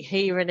Freddy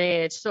hearing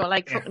aid. So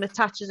like fucking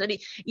attaches, and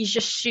he's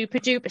just super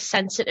duper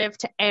sensitive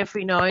to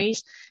every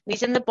noise. And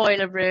he's in the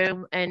boiler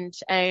room, and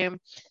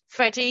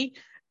Freddy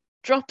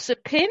drops a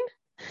pin.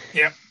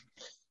 Yeah.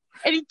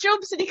 And he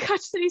jumps and he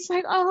catches it. He's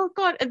like, oh,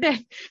 God. And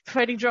then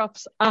Freddy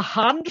drops a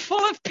handful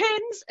of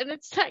pins and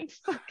it's like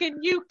fucking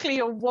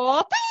nuclear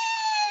war.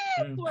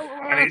 And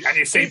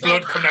you see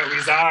blood coming out of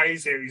his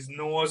eyes, his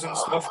nose and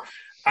stuff.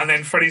 And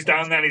then Freddy's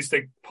down there and he's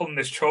like pulling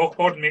this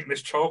chalkboard and making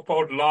this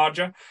chalkboard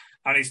larger.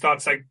 And he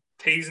starts like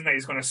teasing that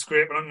he's going to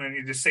scrape it on. And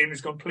you just see him,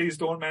 he's going, please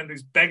don't, man.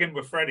 He's begging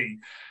with Freddy.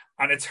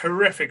 And it's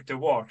horrific to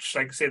watch.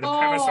 Like, say, the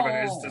premise of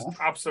it is just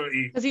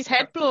absolutely... Because his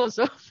head blows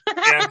up.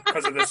 Yeah,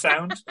 because of the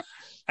sound.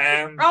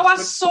 I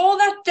saw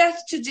that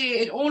death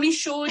today. It only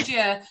showed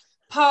you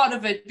part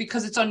of it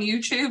because it's on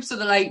YouTube, so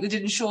they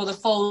didn't show the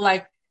full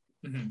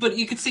but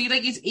you could see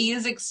his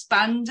ears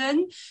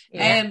expanding.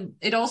 Yeah.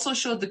 It also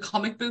showed the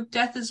comic book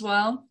death as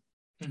well.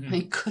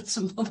 He cut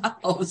some of that.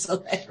 That was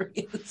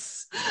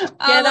hilarious.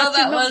 Yeah, that's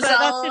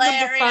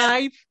hilarious. number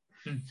 5.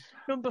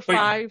 Number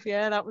 5,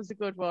 yeah, that was a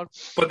good one.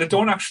 But they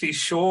don't actually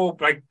show,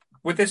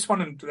 with this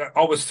one, and that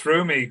always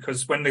threw me,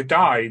 because when they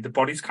die, the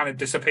bodies kind of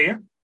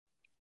disappear.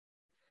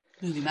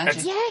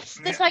 Yes,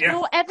 there's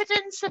no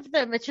evidence of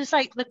them. It's just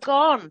they're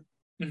gone.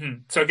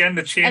 So again,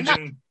 they're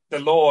changing the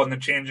law and they're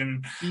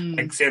changing,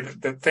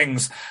 the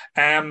things.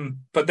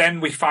 But then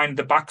we find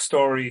the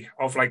backstory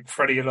of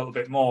Freddy a little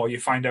bit more. You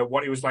find out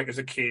what he was like as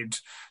a kid.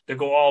 They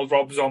go all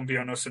Rob Zombie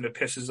on us, and it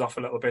pisses off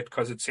a little bit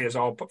because it says,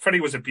 but Freddy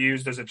was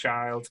abused as a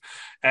child.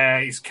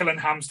 He's killing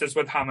hamsters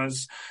with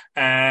hammers.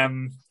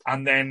 And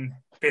then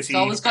basically,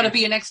 there's always got to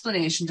be an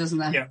explanation, doesn't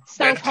there? Yeah.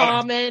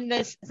 Self-harming.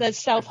 There's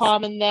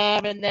self-harming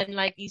there, and then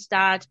his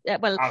dad.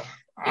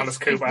 Alice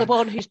Cooper, the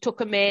one who's took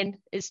him in,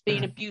 is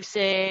being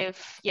abusive.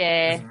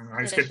 Yeah,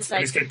 and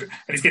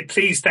he's get,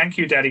 please, thank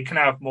you, Daddy. Can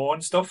I have more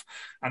and stuff?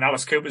 And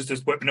Alice Cooper's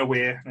just whipping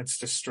away, and it's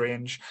just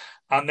strange.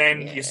 And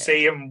then you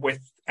see him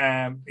with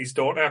his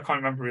daughter. I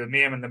can't remember her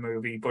name in the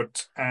movie,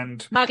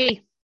 and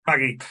Maggie,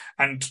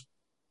 and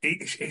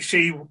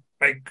she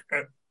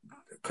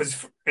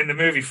because in the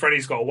movie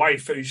Freddy's got a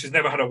wife. She's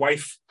never had a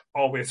wife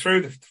all the way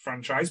through the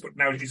franchise, but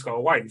now he's got a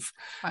wife.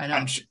 I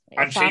know.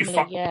 And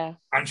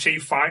she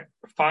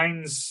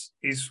finds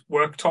his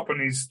worktop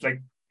and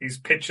his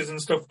pictures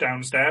and stuff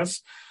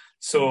downstairs.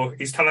 So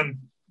he's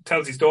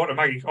tells his daughter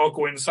Maggie,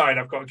 go inside,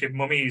 I've got to give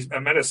Mummy a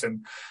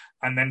medicine.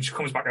 And then she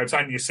comes back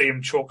outside and you see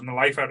him choking the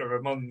life out of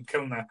her mum and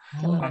killing her.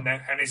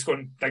 And he's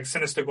going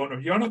sinister,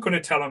 going, "You're not going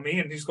to tell on me."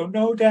 And he's going,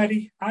 "No,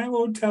 Daddy, I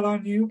won't tell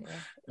on you."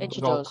 Yeah. And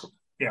she does.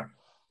 Yeah.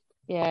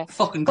 Yeah.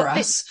 Fucking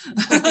grass.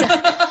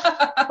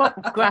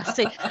 Fucking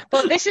grassy.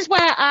 But this is where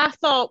I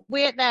thought,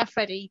 wait there,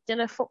 Freddie,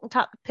 didn't fucking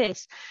tap the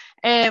piss.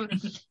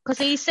 Because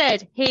he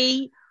said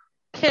he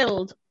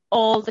killed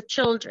all the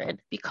children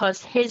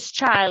because his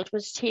child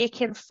was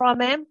taken from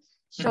him.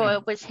 So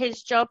it was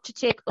his job to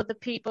take other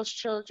people's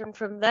children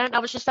from them. I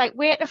was just like,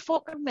 wait a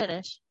fucking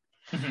minute.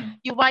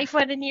 Your wife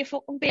went in your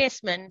fucking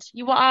basement.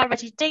 You were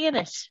already doing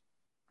it.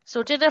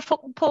 So did I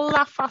fucking pull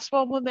that fast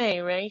one with me,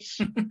 right?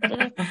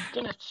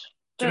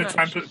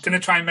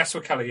 Didn't try and mess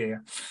with Kelly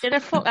here.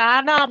 Didn't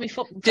me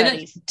fucking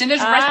Freddy's. Didn't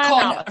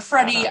retcon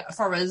Freddy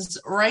for us,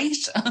 right?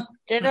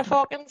 Didn't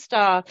fucking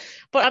start.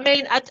 But I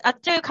mean, I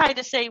do kind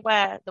of see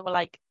where they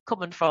were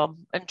coming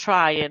from and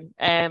trying.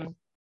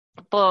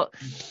 But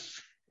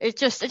it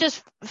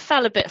just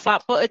fell a bit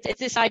flat. But it's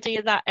this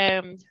idea that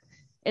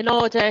in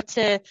order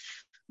to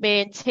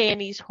maintain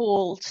his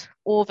hold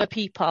over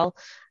people,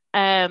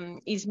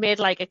 he's made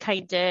a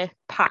kind of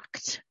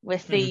pact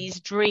with these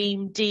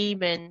dream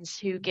demons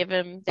who give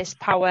him this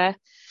power,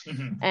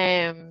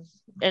 and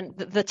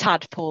the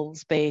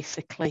tadpoles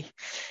basically.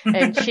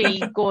 And she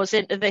goes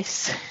into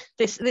this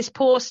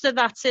poster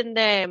that's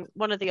in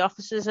one of the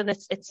offices, and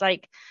it's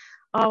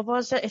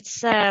was it?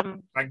 It's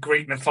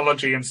Greek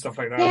mythology and stuff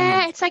like that.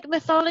 Yeah, it's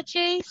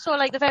mythology. So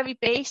the very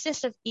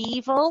basis of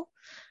evil.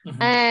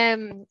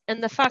 And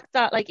the fact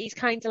that he's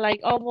kind of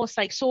almost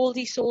sold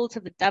his soul to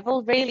the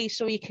devil, really,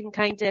 so he can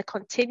kind of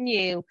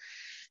continue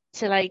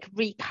to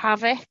wreak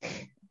havoc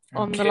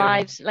on the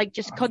lives,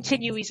 just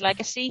continue his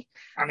legacy.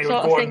 And he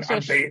would go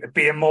and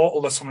be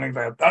immortal or something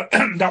like that.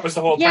 That was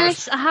the whole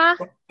premise.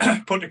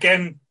 But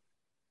again,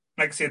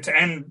 say to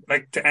end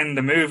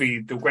the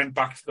movie, they went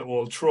back to the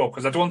old trope,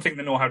 because I don't think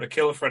they know how to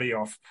kill Freddy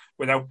off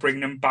without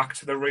bringing him back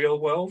to the real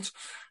world.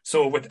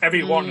 So with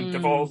everyone,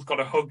 they've all got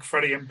to hug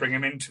Freddy and bring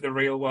him into the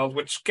real world,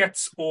 which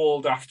gets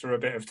old after a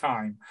bit of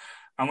time.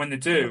 And when they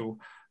do,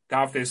 they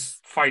have this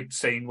fight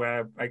scene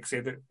where,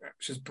 they're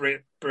just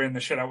bring the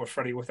shit out of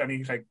Freddy with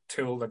any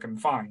tool they can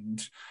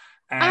find.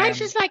 I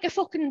just a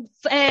fucking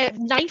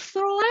knife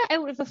thrower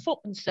out of a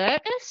fucking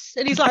circus,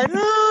 and he's fucking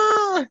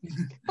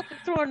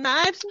throwing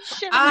knives and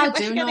shit. I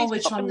do know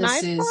which one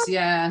this is,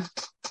 yeah.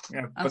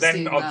 Yeah, but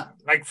then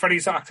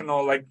Freddy's acting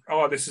all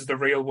this is the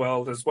real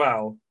world as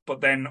well. But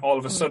then all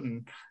of a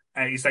sudden,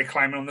 he's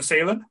climbing on the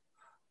ceiling,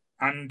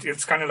 and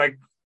it's kind of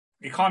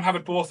you can't have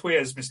it both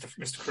ways,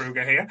 Mr.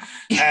 Krueger here.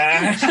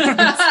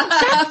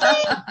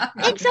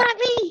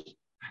 Exactly.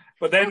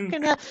 But then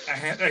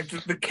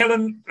the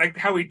killing,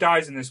 how he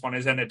dies in this one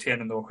is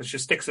entertaining though, because she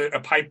sticks a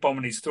pipe bomb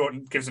in his throat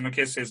and gives him a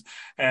kiss, says,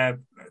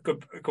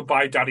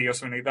 "Goodbye, Daddy," or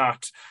something like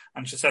that.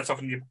 And she sets off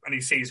and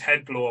he sees his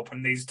head blow up,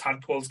 and these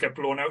tadpoles get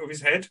blown out of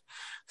his head.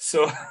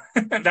 So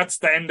that's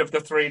the end of the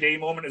 3D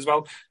moment as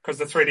well, because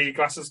the 3D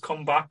glasses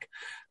come back,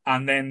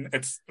 and then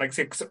it's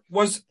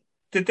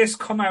did this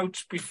come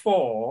out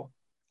before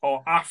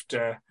or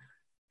after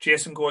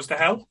Jason Goes to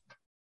Hell?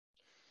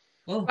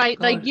 Oh, right,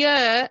 God. the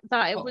year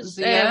that it was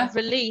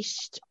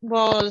released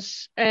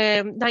was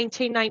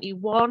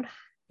 1991.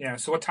 Yeah,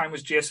 so what time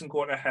was Jason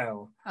Go to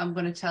Hell? I'm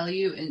going to tell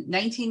you, in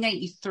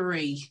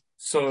 1993.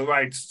 So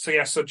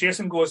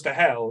Jason Goes to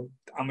Hell,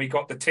 and we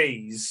got the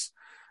tease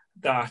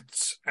that,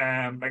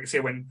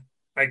 when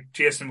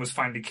Jason was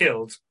finally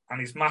killed, and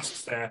his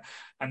mask's there,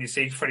 and you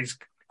see Freddy's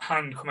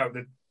hand come out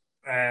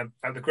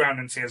the ground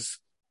and says,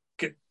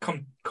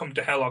 "Come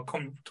to hell," or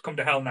come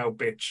to hell now,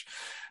 bitch.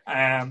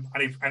 And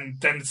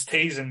then it's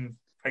teasing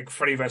like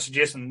Freddy versus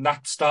Jason. And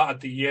that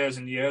started the years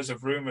and years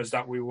of rumors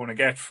that we want to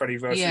get Freddy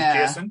versus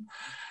Jason.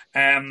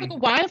 It took a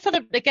while for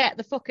them to get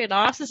the fucking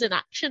arses in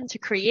action to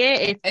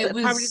create it.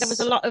 Apparently there was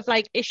a lot of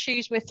like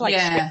issues with like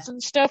scripts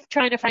and stuff,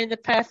 trying to find the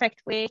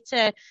perfect way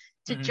to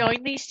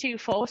join these two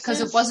forces.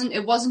 Because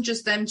it wasn't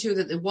just them two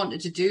that they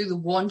wanted to do. They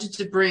wanted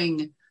to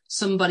bring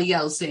somebody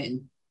else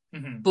in,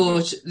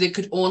 but they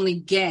could only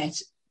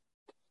get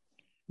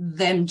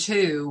them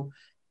two,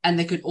 and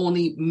they could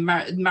only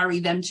marry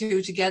them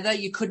two together.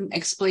 You couldn't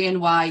explain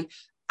why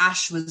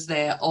Ash was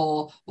there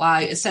or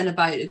why a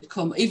Cenobite had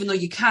come, even though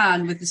you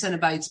can with the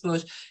Cenobites,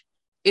 but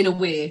in a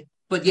way.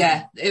 But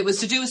yeah, it was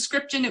to do with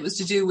scripting, it was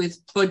to do with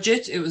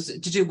budget, it was to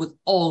do with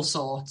all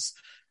sorts.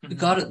 We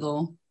got it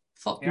though.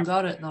 Fucking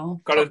got it though.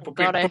 Got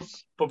it.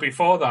 But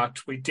before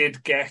that, we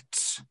did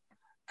get,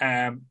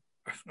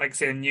 like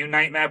say, a new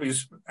Nightmare,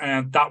 because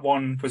that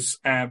one was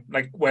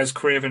like Wes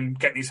Craven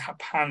getting his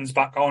hands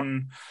back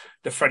on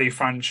the Freddy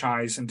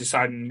franchise and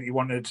deciding he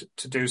wanted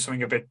to do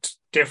something a bit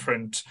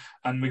different.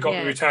 And we got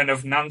the return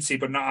of Nancy,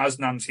 but not as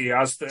Nancy,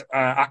 as the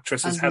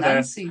actress as Heather.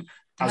 Nancy.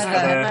 As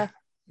Heather.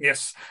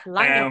 Yes.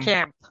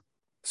 Langenkamp.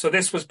 So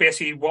this was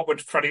basically what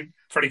would Freddy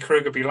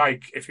Krueger be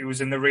like if he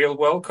was in the real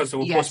world, because they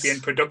were supposed to be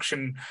in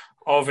production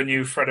of a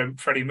new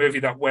Freddy movie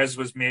that Wes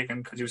was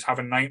making because he was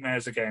having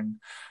nightmares again.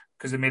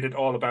 Because they made it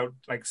all about,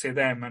 like, say,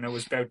 them, and it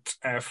was about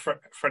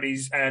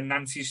Freddy's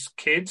Nancy's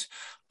kid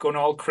going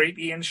all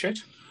creepy and shit.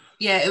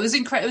 Yeah, it was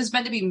incredible. It was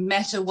meant to be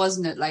meta,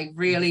 wasn't it? Like,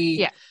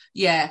 really.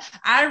 Yeah.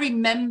 I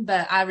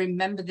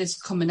remember this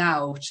coming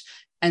out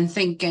and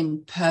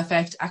thinking,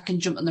 perfect, I can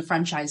jump on the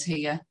franchise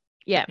here.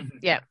 Yeah.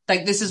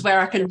 Like, this is where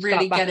I can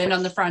really get in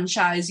on the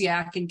franchise.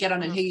 Yeah, I can get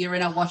on it here.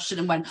 And I watched it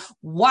and went,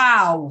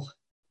 wow.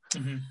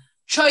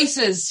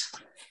 Choices.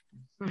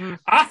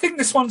 I think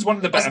this one's one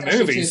of the better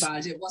movies.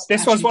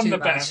 This was one of the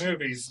better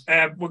movies.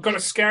 We've got a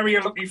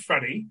scarier looking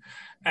Freddy,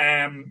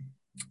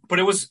 but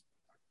it was,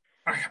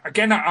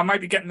 again, I might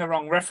be getting the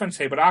wrong reference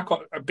here, but I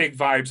got a big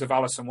vibes of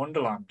Alice in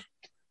Wonderland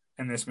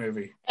in this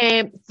movie.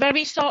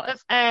 Very sort of,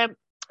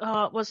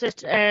 was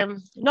it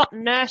not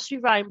nursery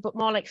rhyme, but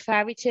more like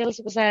fairy tales?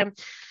 It was the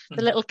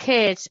little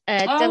kid,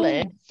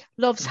 Dylan,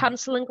 loves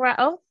Hansel and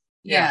Gretel.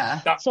 Yeah.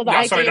 So the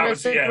idea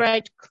of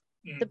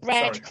the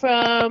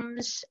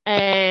breadcrumbs,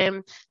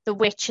 the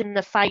witch in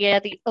the fire,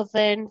 the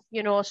oven,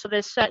 you know, so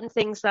there's certain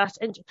things that,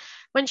 and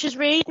when she's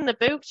reading the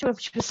book to him,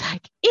 she was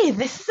like,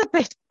 this is a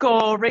bit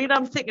gory, and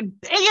I'm thinking,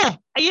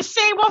 are you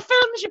seeing what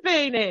films you've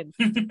been in?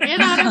 You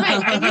know what I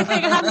mean? And you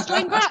think Hansel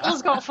and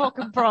Gretel's got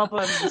fucking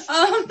problems. You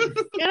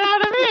know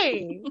what I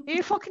mean? Are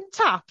you fucking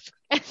tapped?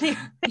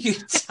 You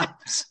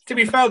tapped. To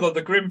be fair though,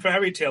 the Grimm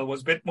fairy tale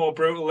was a bit more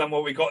brutal than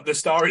what we got in the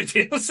Story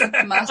Tales.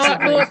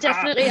 No,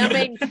 definitely. I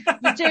mean,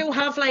 you do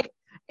have like,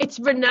 it's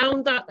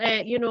renowned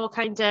that, you know,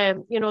 kind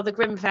of, you know, the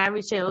Grimm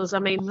fairy tales. I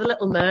mean, The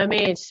Little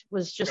Mermaid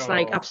was just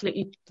like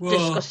absolutely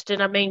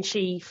disgusting. I mean,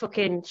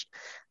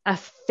 her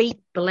feet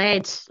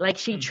bled. Like,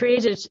 she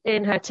traded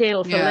in her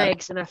tail for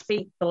legs, and her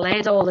feet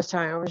bled all the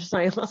time. I was just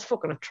like, that's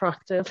fucking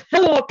attractive.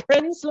 Hello,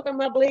 Prince, look at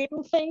my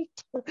bleeding feet.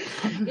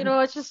 You know,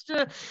 it's just,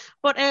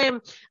 but I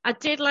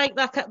did like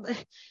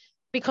that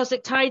because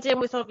it tied in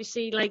with,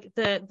 obviously, like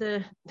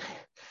the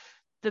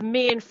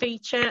main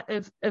feature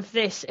of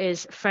this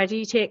is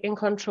Freddy taking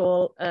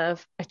control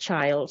of a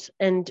child.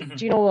 And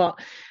do you know what?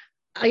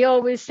 I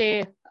always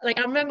say, like,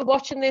 I remember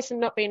watching this and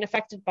not being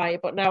affected by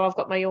it, but now I've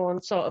got my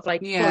own sort of like,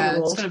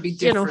 it's going to be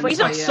different. You know, but he's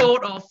not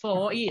sort of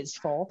 4, he is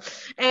 4.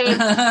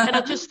 And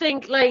I just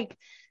think, like,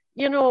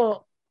 you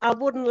know, I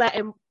wouldn't let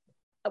him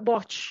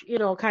watch, you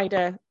know, kind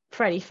of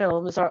Freddy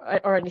films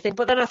or anything.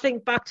 But then I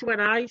think back to when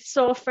I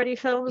saw Freddy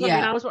films. I mean,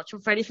 I was watching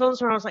Freddy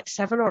films when I was like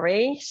 7 or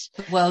 8.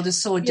 The world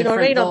is so different. You know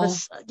what I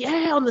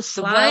mean? On the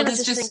slide.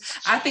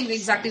 I think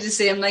exactly the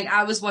same. Like,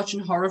 I was watching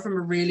horror from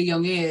a really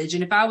young age,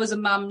 and if I was a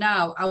mum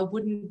now, I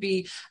wouldn't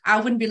be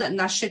letting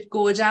that shit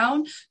go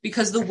down,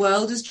 because the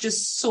world is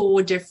just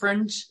so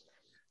different.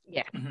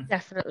 Yeah,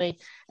 definitely.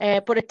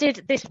 But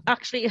this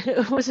actually,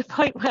 it was a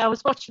point where I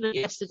was watching it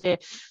yesterday.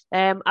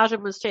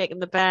 Adam was taking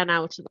the bear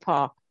now to the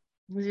park.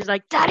 He's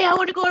like, Daddy, I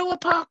want to go to a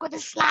park with a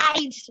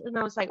slide. And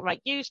I was like, right,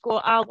 you go,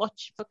 I'll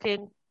watch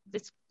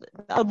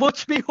I'll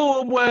watch my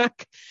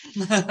homework.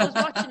 I was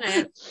watching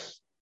it.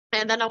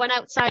 And then I went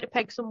outside to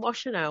peg some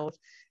washing out.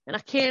 And I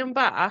came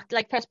back,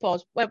 like, press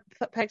pause,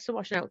 peg some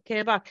washing out,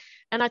 came back.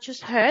 And I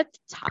just heard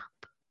the tap,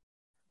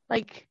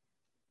 like,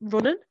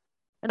 running.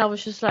 And I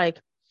was just like,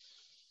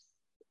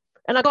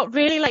 and I got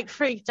really, like,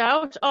 freaked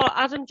out. Oh,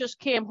 Adam just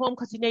came home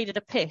because he needed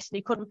a piss, and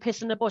he couldn't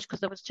piss in the bush because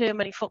there was too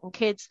many fucking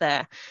kids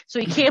there. So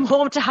he came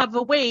home to have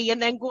a wee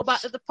and then go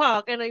back to the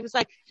park. And he was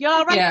like, "You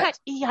all right, Pat?"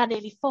 I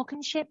nearly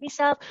fucking shit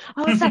myself.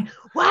 I was like,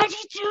 "Why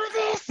did you do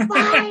this?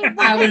 Why?"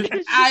 I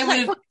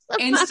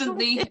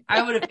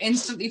would have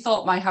instantly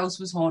thought my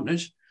house was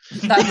haunted.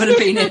 That would have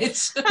been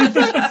it.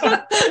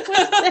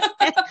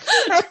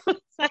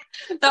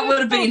 That would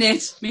have been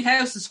it. My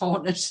house is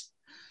haunted.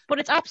 But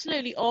it's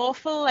absolutely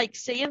awful, like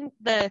seeing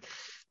the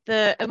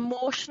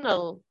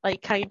emotional,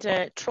 like, kind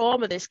of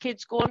trauma this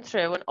kid's going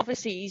through, and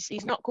obviously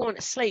he's not going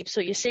to sleep,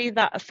 so you see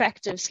that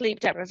effect of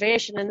sleep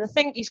deprivation, and they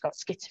think he's got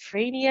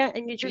schizophrenia,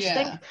 and you just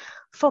think,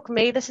 fuck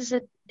me, this is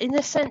an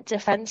innocent,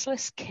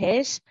 defenseless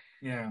kid.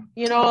 Yeah.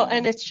 You know,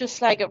 and it's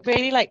just like, it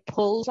really like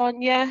pulls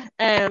on you.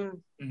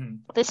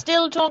 They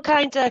still don't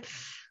kind of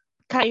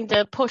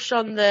push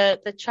on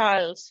the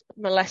child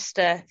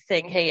molester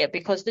thing here,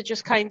 because they're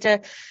just kind of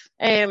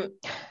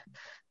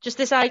just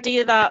this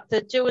idea that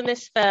they're doing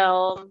this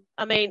film.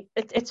 I mean,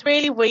 it's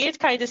really weird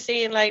kind of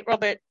seeing like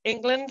Robert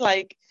Englund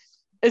like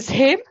as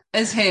him.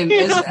 As him.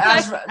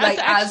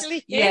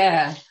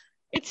 Yeah.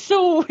 It's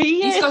so weird.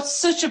 He's got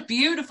such a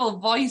beautiful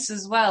voice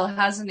as well,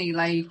 hasn't he?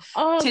 Like,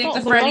 take the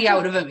Freddy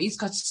out of him. He's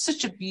got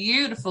such a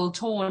beautiful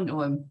tone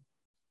to him.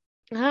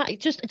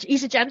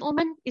 He's a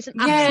gentleman. He's an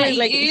absolute,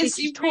 like,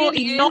 he's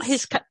totally not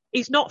he's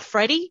not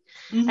Freddy.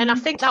 And I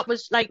think that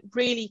was like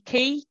really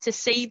key to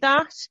see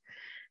that.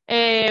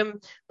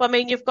 But I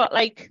mean, you've got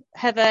like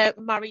Heather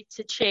married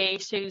to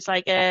Chase, who's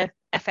like a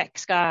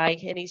FX guy,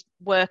 and he's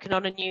working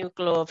on a new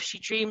glove. She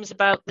dreams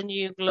about the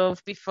new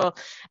glove before,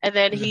 and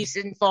then he's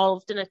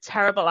involved in a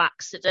terrible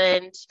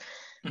accident,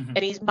 and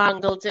he's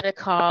mangled in a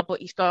car,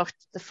 but he's got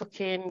the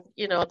fucking,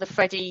 you know, the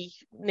Freddy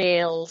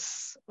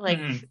nails, like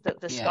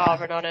the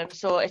scarring on him.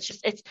 So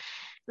it's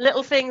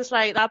little things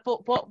like that.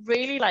 But what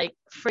really like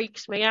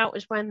freaks me out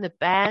is when the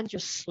band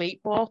just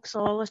sleepwalks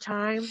all the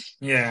time.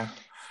 Yeah.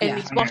 And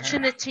he's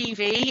watching the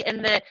TV,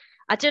 and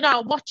I don't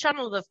know what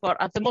channel they've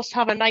got. They must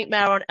have a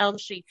Nightmare on Elm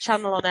Street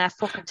channel on their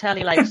fucking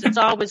telly, like, it's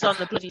always on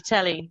the bloody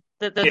telly,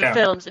 the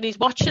films. And he's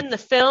watching the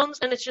films,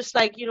 and it's just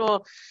like, you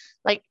know,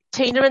 like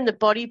Tina in the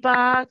body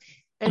bag,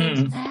 and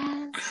he's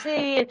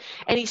dancing,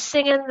 and he's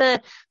singing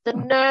the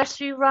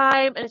nursery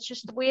rhyme, and it's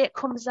just the way it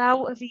comes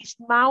out of his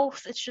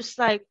mouth. It's just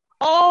like,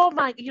 oh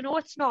my, you know,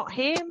 it's not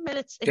him, and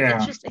it's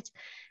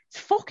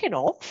fucking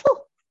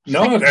awful.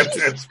 No,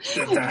 it's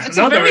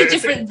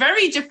a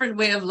very different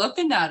way of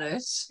looking at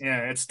it.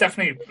 Yeah, it's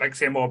definitely, like,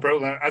 say, more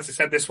brutal. As I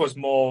said, this was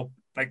more,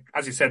 like,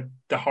 as you said,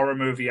 the horror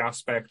movie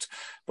aspect,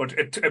 but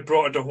it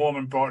brought it to home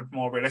and brought it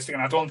more realistic.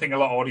 And I don't think a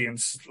lot of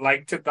audience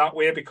liked it that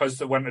way, because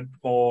they wanted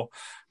more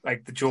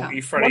like the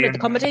jokey Freddy, the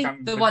comedy,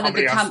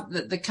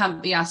 the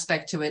campy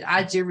aspect to it.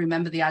 I do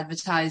remember the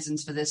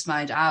advertisings for this,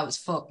 mind. I was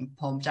fucking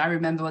pumped. I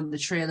remember when the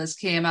trailers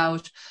came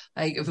out,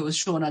 like, if it was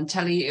shown on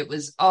telly, it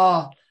was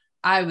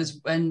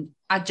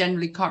I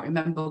generally can't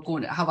remember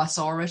how I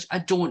saw it. I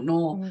don't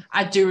know.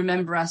 I do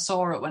remember I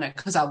saw it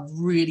because I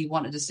really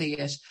wanted to see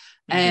it.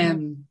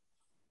 And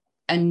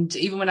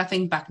even when I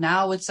think back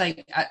now, it's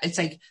like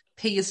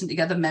piecing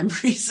together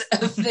memories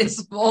of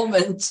this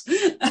moment.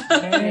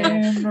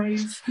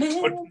 Memories.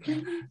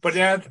 But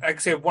yeah, like I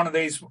say, one of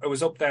these, it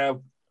was up there,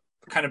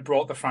 kind of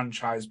brought the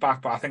franchise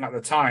back. But I think at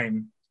the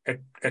time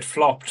it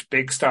flopped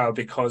big style,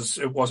 because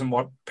it wasn't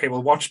what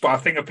people watched. But I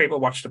think if people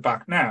watched it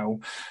back now,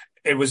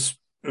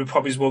 we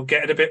probably will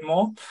get it a bit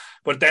more.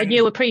 But then, a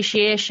new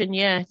appreciation,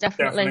 yeah,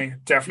 definitely.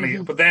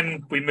 But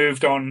then we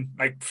moved on,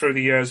 like, through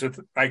the years with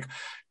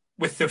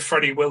the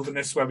Freddy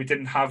Wilderness, where we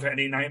didn't have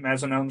any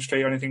Nightmares on Elm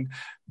Street or anything,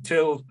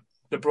 till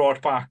they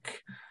brought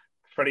back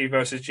Freddy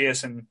versus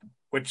Jason,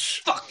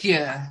 which, fuck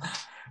yeah,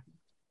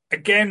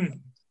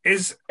 again,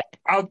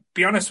 I'll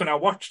be honest, when I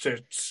watched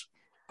it,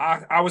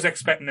 I was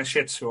expecting a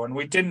shit show, and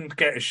we didn't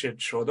get a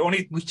shit show. The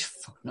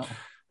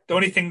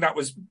only thing that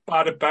was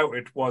bad about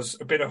it was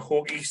a bit of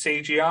hokey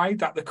CGI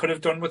that they could have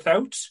done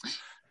without.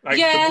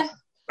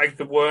 Like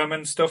the worm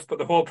and stuff. But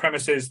the whole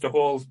premise is the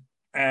world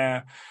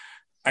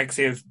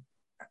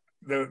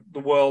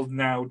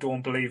now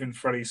don't believe in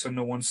Freddy, so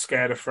no one's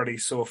scared of Freddy.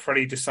 So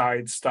Freddy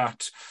decides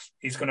that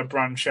he's going to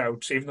branch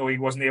out, even though he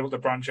wasn't able to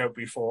branch out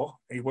before.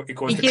 He's going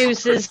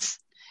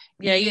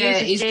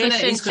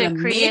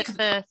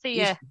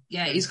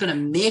to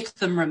make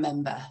them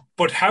remember.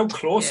 But how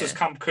close is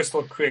Camp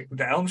Crystal Creek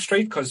to Elm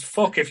Street? Because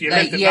fuck, if you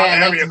lived in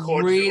that area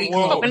code, really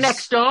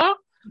next door.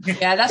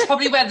 Yeah, that's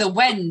probably where they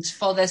went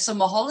for their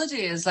summer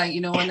holidays. Like, you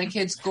know, when the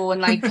kids go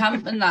and like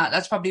camp and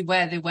that's probably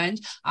where they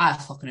went. I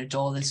fucking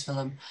adore this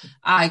film.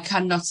 I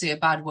cannot say a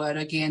bad word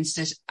against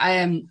it.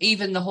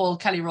 Even the whole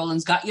Kelly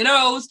Rowland's got your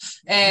nose.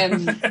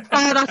 Oh,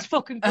 that's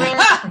fucking great.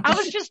 I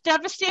was just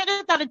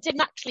devastated that it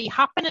didn't actually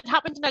happen. It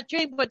happened in a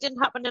dream, but it didn't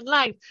happen in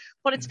life.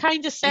 But it's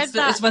kind of said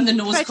it's when the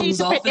nose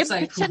comes off. It's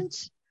like,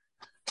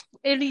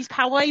 in his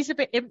power, he's a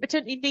bit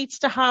impotent. He needs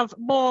to have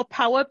more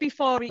power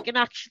before he can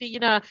actually, you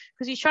know,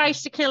 because he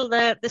tries to kill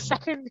the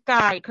second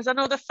guy. Because I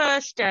know the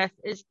first death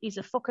he's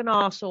a fucking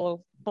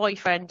arsehole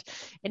boyfriend,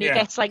 and he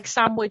gets like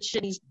sandwiched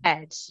in his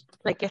bed,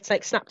 like gets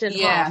like snapped in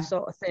half,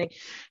 sort of thing.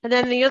 And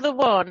then the other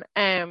one,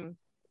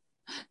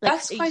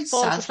 that's he quite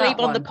falls sad, asleep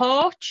on the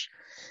porch,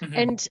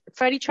 and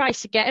Freddy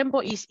tries to get him,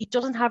 but he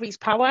doesn't have his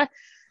power.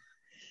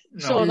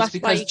 No, so that's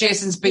because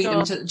Jason beat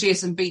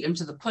him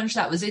to the punch.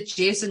 That was it.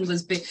 Jason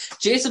was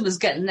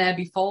getting there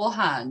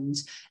beforehand.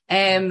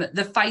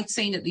 The fight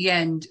scene at the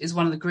end is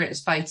one of the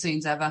greatest fight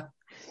scenes ever.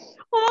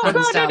 Oh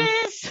God,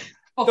 it is.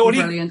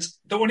 Brilliant.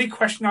 The only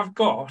question I've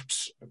got,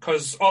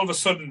 because all of a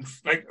sudden,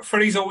 like,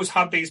 Freddy's always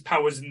had these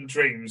powers in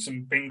dreams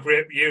and been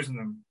great at using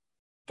them.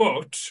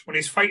 But when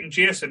he's fighting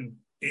Jason,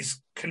 he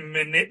can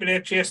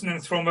manipulate Jason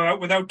and throw him out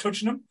without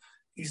touching him.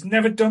 He's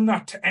never done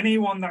that to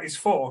anyone that he's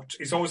fought.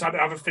 He's always had to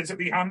have a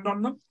physically hand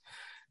on them.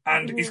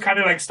 And he's kind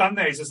of like standing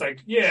there. He's just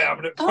like, yeah,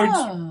 I'm going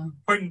to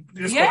point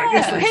this one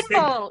like this.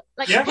 Pinball.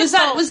 Like was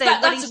that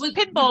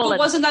pinball? But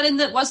wasn't that in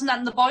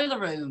the boiler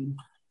room?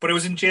 But it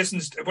was in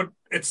Jason's. But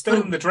it's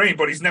still in the dream.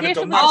 But he's never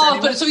done that. Oh,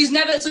 but so he's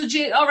never.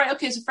 All right,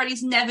 okay. So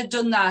Freddy's never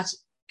done that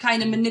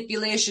kind of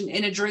manipulation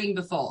in a dream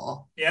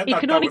before. Yeah, he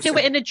can only do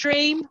it in a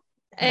dream.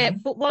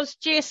 But was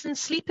Jason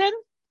sleeping?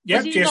 Yeah,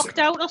 was he knocked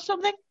out or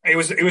something? He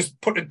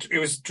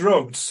was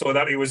drugged so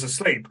that he was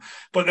asleep.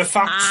 But the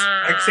fact,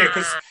 like I say,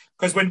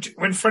 because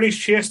when Freddy's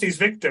chased his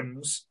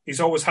victims, he's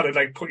always had to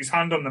like put his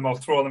hand on them or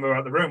throw them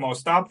out the room or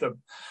stab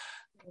them.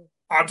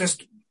 I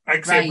just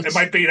like say it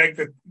might be like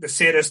the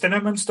sadist in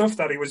him and stuff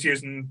that he was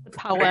using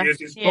power.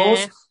 His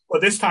balls.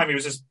 But this time he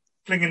was just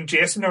flinging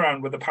Jason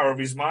around with the power of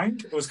his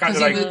mind. It was kind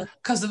of like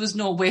because there was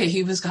no way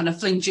he was going to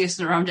fling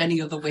Jason around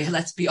any other way.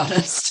 Let's be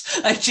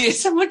honest. Like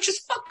Jason would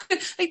just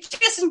fucking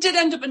Jason did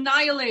end up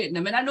annihilating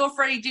him, and I know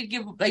Freddy did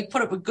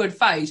put up a good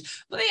fight,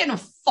 but there ain't no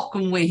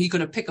fucking way he's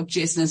going to pick up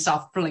Jason and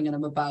start flinging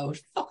him about.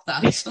 Fuck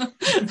that.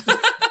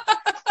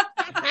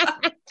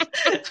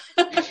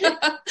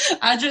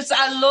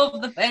 I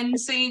love the end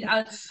scene.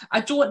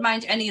 I don't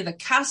mind any of the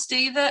cast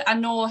either. I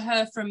know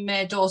her from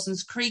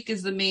Dawson's Creek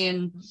is the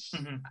main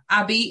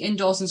Abby in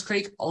Dawson's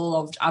Creek. I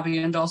loved Abby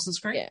in Dawson's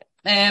Creek.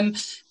 Yeah.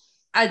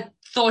 I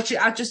thought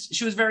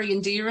she was very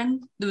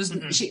endearing. There was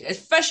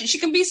she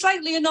can be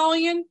slightly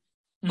annoying,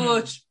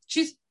 but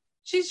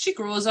she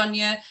grows on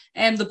you.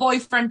 The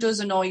boyfriend does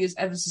annoy you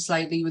ever so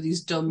slightly with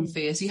his dumb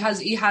face. He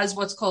has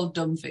what's called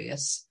dumb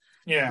face.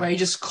 Yeah. Where he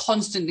just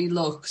constantly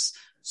looks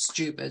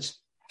stupid.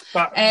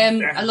 But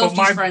I loved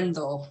his friend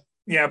though.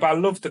 Yeah, but I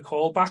love the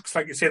callbacks,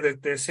 like you say,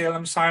 the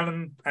Salem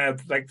Asylum,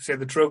 like say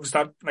the drugs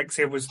that, like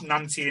say, was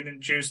Nancy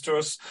introduced to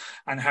us,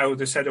 and how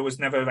they said it was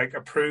never like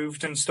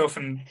approved and stuff,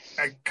 and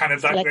kind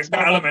of that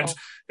element.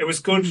 It was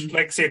good,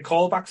 like say,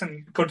 callbacks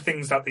and good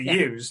things that they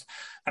used.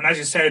 And as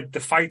you said, the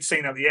fight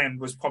scene at the end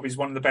was probably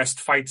one of the best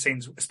fight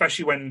scenes,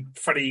 especially when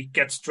Freddy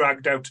gets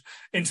dragged out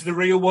into the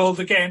real world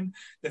again.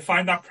 They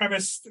find that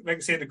premise, like I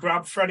say, to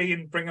grab Freddy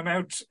and bring him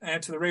out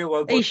to the real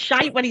world. He's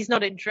shite when he's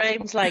not in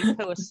dreams, like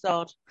poor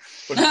sod.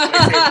 But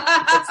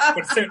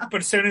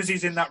as soon as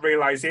he's in that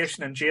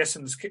realization and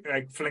Jason's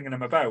like flinging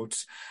him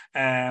about,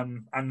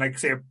 and like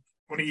say,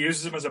 when he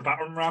uses him as a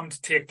battering ram to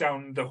take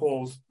down the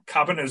whole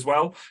cabin as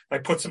well,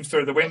 like puts him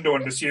through the window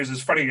and just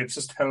uses Freddy. It's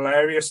just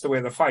hilarious the way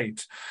they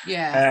fight.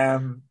 Yeah.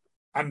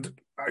 And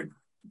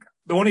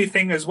the only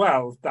thing as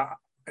well that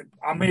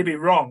I may be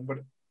wrong,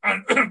 but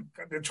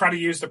they try to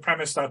use the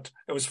premise that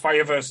it was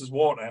fire versus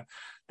water,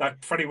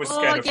 that Freddy was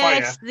scared of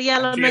fire. The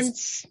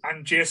elements.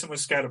 And Jason was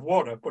scared of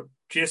water, but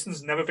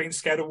Jason's never been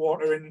scared of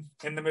water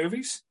in the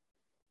movies.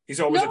 He's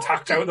always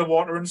attacked out of the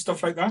water and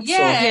stuff like that.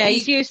 Yeah,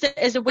 he's used it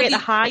as a way to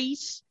hide.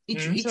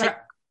 Is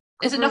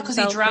it not because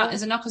he drowned?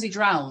 Is it not because he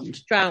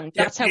drowned? Drowned.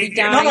 That's how he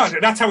died. No,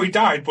 that's how he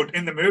died. But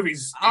in the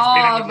movies, he's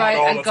been in the water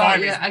all the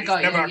time. I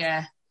got you.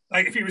 Yeah.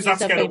 Like if he was that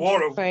scared of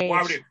water,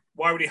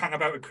 why would he hang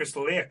about at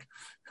Crystal Lake?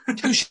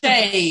 Touche.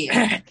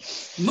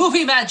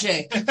 Movie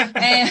magic.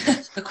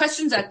 The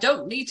questions that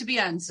don't need to be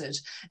answered.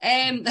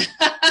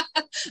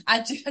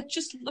 I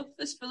just love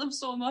this film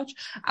so much.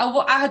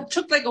 I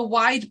took like a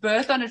wide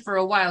berth on it for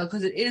a while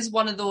because it is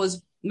one of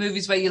those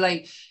movies where you're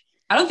like,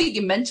 I don't think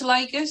you're meant to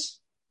like it.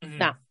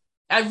 No.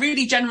 I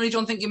really generally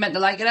don't think you're meant to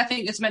like it. I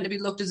think it's meant to be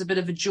looked as a bit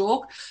of a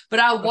joke.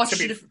 But I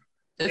watched it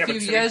a few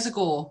years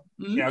ago.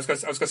 Yeah, I was going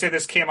to say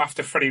this came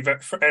after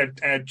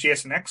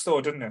Jason X,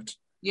 though, didn't it?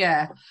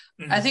 Yeah,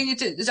 I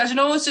think it's I don't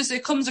know. It's just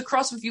it comes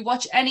across if you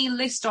watch any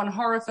list on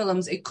horror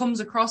films, it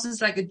comes across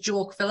as like a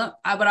joke film.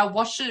 But I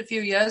watched it a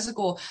few years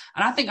ago,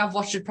 and I think I've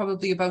watched it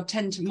probably about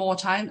 10 more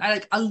times.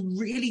 I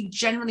really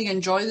genuinely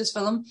enjoy this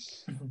film.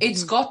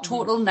 It's got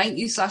total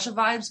 90s slasher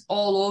vibes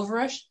all over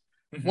it.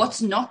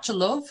 What's not to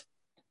love?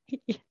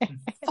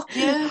 Fuck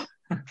yeah.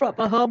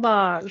 Proper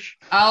homage.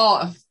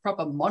 Oh,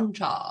 proper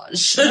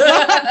montage.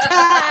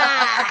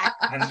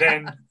 And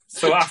then,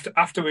 so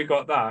after we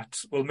got that,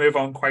 we'll move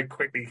on quite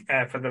quickly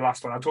for the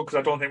last one. Because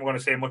I don't think we're going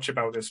to say much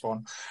about this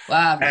one. Well,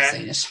 I've not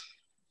seen it.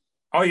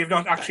 Oh, you've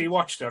not actually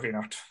watched it, have you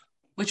not?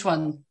 Which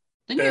one?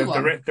 The new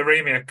one? The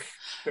remake.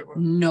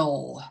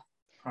 No.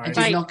 Right.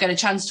 I did not get a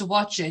chance to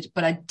watch it,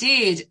 but I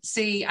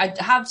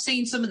have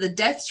seen some of the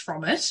deaths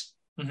from it.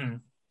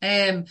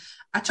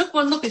 I took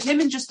one look at him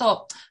and just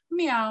thought,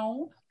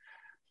 meow.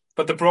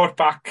 But they brought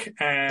back,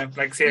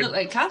 like say, you look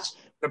like a cat.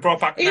 They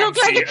brought back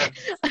Nancy,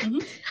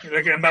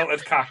 like a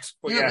melted cat.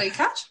 But you look like a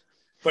cat.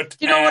 But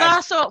you know what I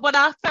thought when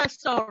I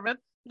first saw him?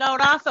 No,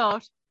 what I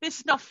thought? This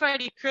is not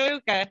Freddy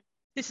Krueger.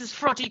 This is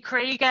Freddy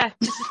Krieger.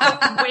 This is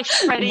fucking Wish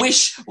Freddy.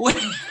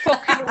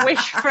 Fucking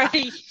Wish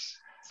Freddy.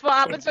 That's what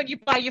happens when you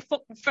buy your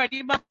fucking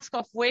Freddy mask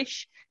off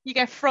Wish. You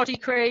get Freddy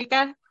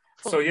Krieger.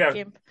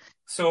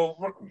 So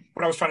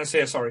what I was trying to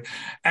say, sorry,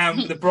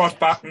 they brought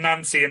back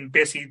Nancy, and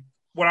basically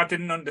what I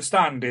didn't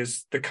understand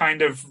is the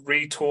kind of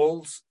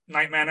retold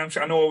Nightmare on Elm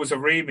Street. I know it was a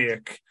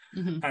remake,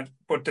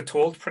 but they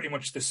told pretty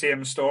much the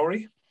same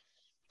story.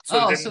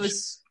 So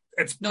it's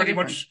no pretty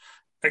different. much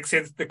like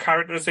say the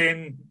characters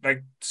in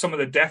like some of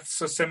the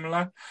deaths are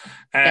similar.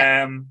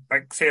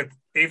 Like say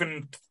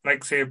even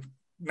like say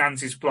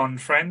Nancy's blonde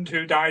friend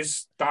who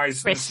dies in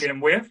the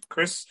same way.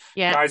 Chris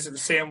dies in the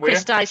same way.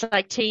 Chris dies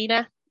like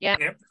Tina. Yeah.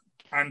 Yep.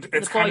 And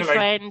it's the kind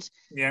boyfriend.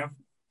 of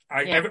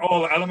like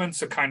all the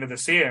elements are kind of the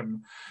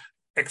same,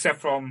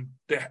 except from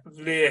they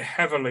lay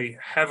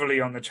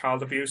heavily on the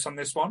child abuse on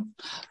this one.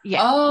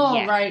 Yeah.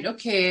 Oh, right,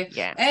 okay.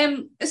 Yeah.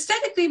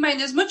 Aesthetically,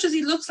 as much as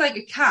he looks like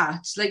a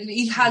cat, like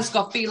he has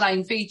got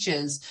feline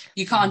features,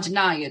 you can't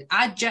deny it.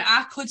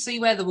 I could see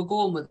where they were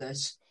going with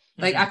it.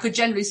 Like I could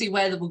generally see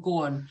where they were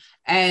going,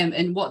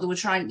 and what they were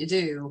trying to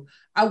do.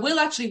 I will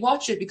actually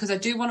watch it because I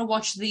do want to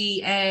watch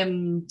the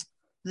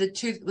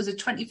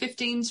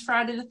 2015's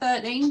Friday the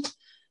 13th,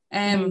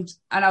 and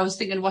I was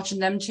thinking of watching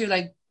them two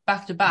like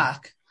back to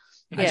back.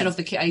 I don't know if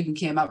they even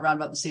came out around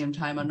about the same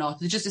time or not.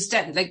 They're just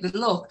aesthetic, like the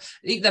look.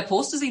 Their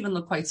posters even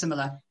look quite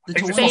similar.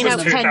 It's been out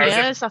 10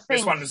 years, I think.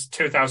 This one was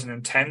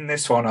 2010.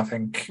 This one, I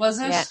think, was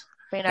it? Yeah,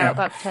 been out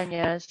about 10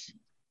 years.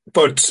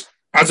 But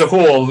as a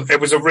whole, it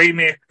was a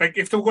remake. Like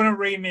if they were going to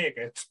remake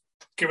it,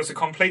 give us a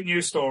complete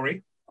new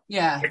story.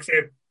 Yeah.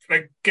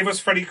 Like give us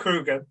Freddy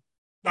Krueger.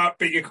 That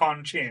bit you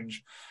can't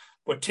change.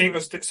 But take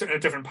us in a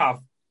different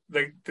path.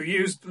 Like they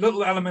used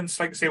little elements,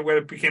 like say, where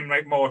it became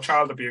like more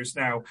child abuse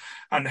now,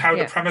 and how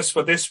the premise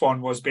for this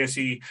one was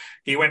basically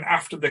he went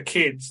after the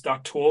kids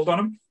that told on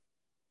him.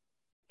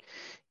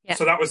 Yeah.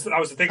 So that was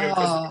the thing.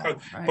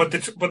 But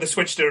they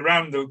switched it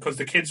around though because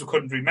the kids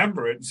couldn't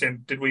remember it and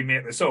saying, "Did we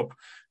make this up?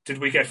 Did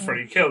we get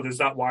Freddy killed? Is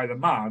that why they're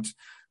mad?"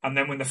 And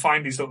then when they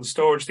find these little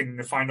storage things,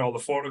 they find all the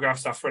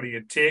photographs that Freddy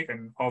had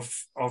taken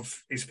of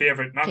his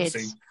favourite Nancy,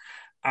 kids.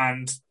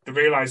 And they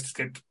realised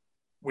that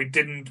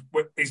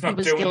he's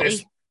not doing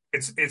this.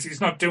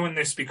 He's not doing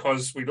this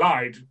because we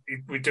lied.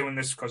 We're doing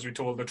this because we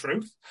told the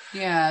truth.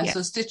 Yeah.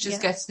 So stitches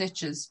get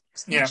snitches.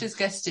 Snitches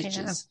get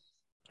stitches.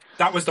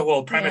 That was the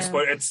whole premise,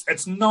 but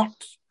it's not.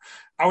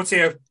 I would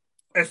say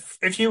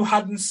if you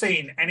hadn't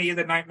seen any of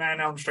the Nightmare on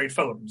Elm Street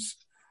films,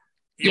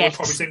 you would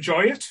probably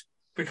enjoy it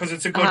because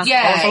it's a good.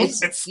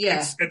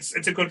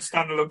 It's a good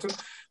standalone.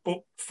 But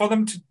for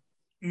them to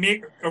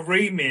make a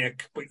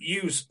remake, but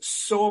use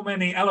so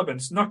many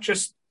elements, not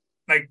just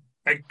like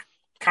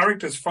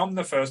characters from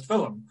the first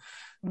film,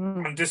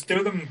 and just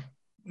do them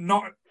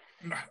not.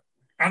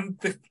 And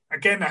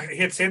again, I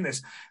hate saying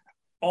this,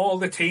 all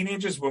the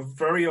teenagers were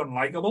very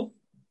unlikable.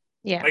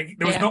 Yeah, like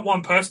there was not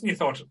one person you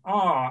thought, "Oh,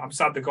 I'm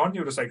sad they're gone."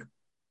 You were just like,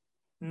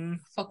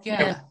 "Fuck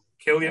yeah,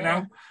 kill you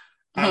now."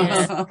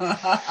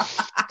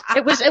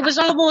 It was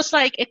almost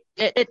like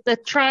they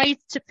tried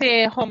to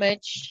pay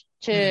homage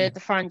to the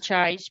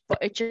franchise, but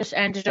it just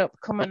ended up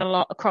coming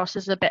across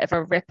as a bit of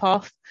a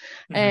rip-off.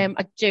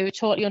 I do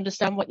totally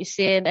understand what you're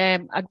saying.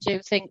 I do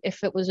think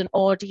if it was an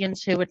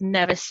audience who had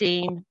never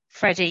seen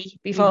Freddy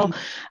before,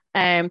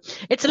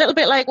 it's a little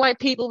bit like why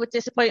people were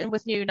disappointed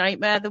with New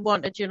Nightmare. They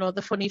wanted,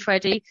 the funny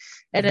Freddy.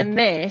 And in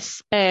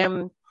this,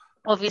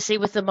 obviously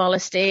with the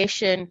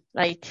molestation,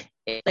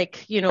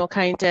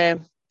 kind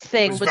of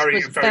thing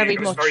was very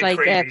much like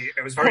creepy.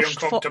 It was very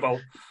uncomfortable.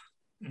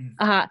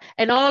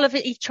 And all of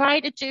it, he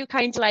tried to do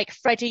kind of like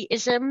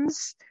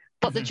Freddy-isms,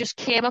 but they just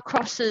came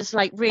across as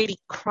like really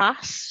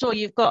crass. So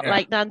you've got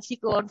like Nancy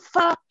going,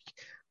 fuck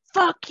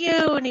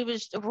you. And he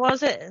was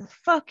it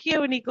fuck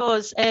you? And he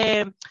goes,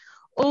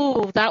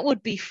 oh, that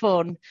would be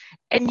fun.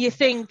 And you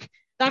think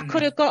that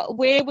could have got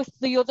away with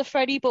the other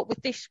Freddy, but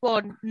with this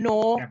one,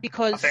 no,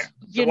 because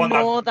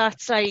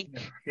that's like.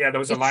 Yeah, there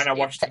was a line I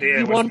watched today.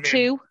 You want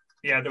to.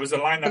 Yeah, there was a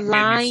line that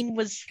made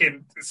me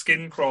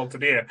skin crawl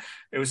today.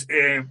 It was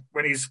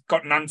when he's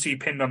got Nancy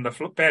pinned on the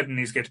bed and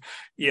he's got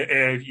your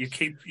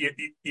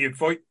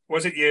voice.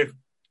 Was it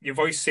your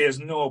voice says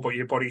no, but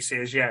your body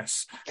says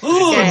yes.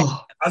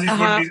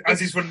 As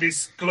he's running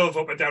his glove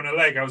up and down her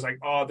leg, I was like,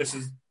 oh, this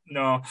is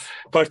no.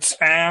 But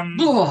that's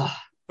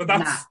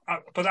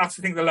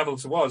the thing. The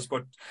levels was,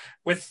 but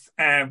with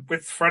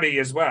Freddy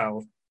as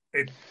well,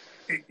 it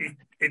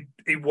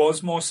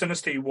was more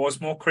sinister. It was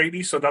more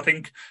creepy. So I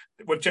think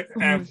I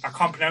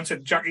can't pronounce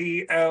it.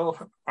 Jackie L.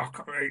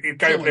 The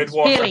guy who played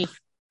Rorschach.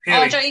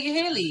 Jackie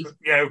Haley.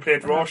 Yeah, who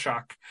played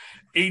Rorschach.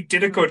 He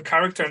did a good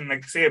character, and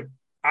like say,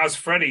 as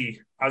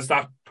Freddy, as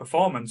that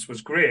performance was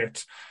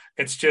great.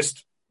 It's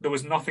just there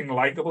was nothing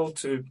likable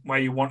to where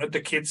you wanted the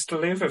kids to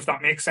live, if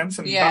that makes sense,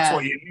 and that's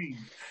what you need.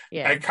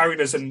 Yeah,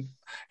 characters, and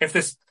if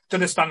this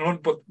did a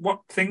standalone, but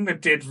what thing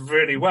that did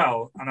really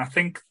well, and I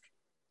think.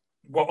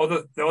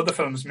 What the other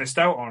films missed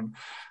out on,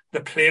 they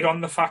played on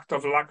the fact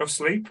of lack of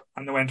sleep,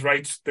 and they went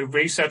right. They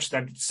researched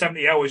that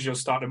 70 hours you'll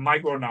start a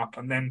micro nap,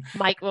 and then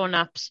micro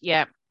naps,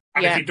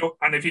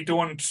 if you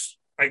don't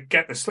like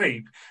get the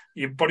sleep,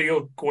 your body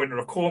will go into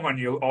a coma and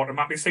you'll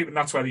automatically sleep, and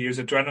that's why they use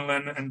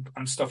adrenaline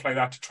and stuff like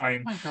that to try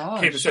and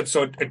keep it.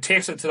 So it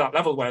takes it to that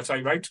level where it's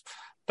like right,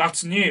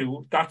 that's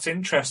new, that's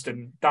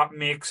interesting, that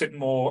makes it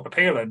more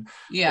appealing.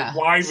 Yeah.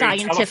 Why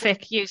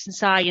scientific using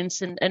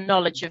science and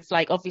knowledge of,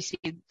 like, obviously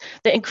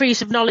the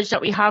increase of knowledge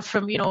that we have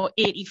from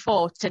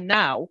 84 to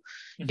now,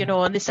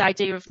 and this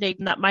idea of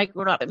needing that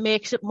micro nap, it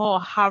makes it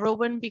more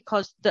harrowing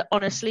because they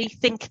honestly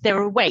think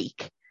they're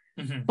awake,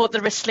 but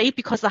they're asleep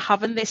because they're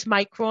having this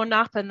micro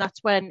nap, and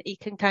that's when he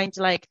can kind of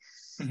like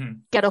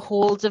get a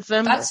hold of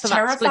them. That's for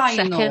terrifying.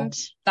 That split second.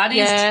 That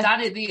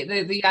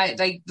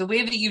is the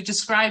way that you've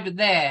described it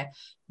there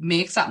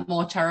makes that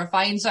more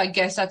terrifying. So I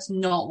guess that's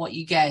not what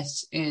you get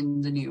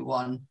in the new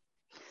one.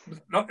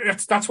 No,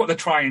 that's what they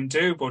try and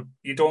do, but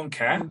you don't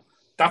care.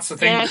 That's the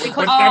thing. Yeah,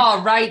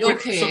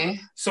 okay.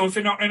 So if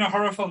you're not in a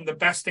horror film, the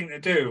best thing to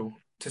do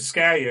to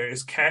scare you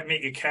is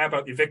make you care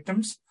about your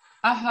victims.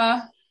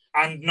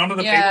 And none of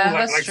the people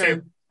like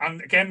say. And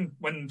again,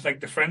 when like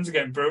the friends are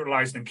getting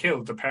brutalized and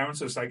killed, the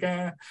parents are just like,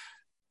 like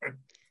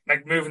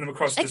moving them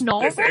across.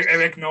 Ignore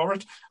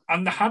it.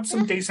 And they had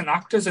some decent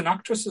actors and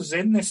actresses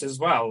in this as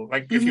well.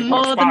 Like if you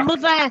watch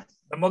back,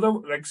 the mother,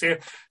 like say,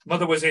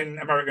 mother was in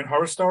American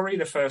Horror Story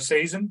the first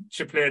season.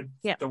 She played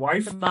the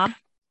wife. The mom.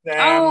 Red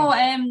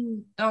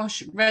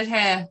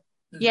hair.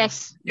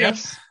 Yes.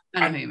 Yes.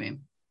 I know who you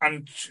mean.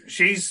 And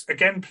she's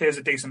again plays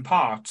a decent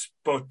part,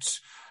 but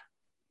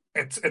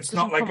it's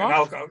not like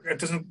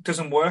it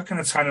doesn't work, and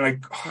it's kind of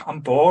like I'm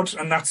bored,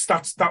 and that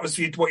was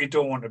what you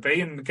don't want to be.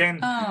 And again,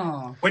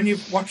 when you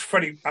watch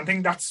Freddy, I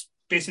think that's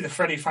basically the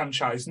Freddy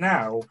franchise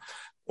now.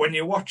 When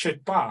you watch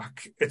it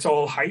back, it's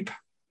all hype,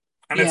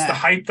 and it's the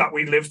hype that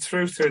we lived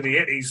through the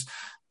 80s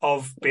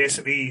of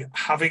basically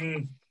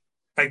having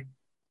like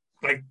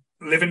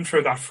living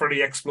through that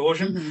Freddy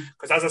explosion.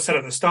 Because as I said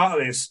at the start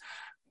of this,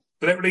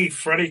 literally,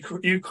 Freddy,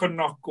 you could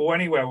not go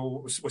anywhere.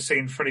 We're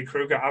seeing Freddy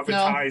Krueger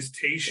advertised,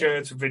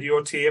 T-shirts,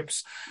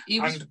 videotapes,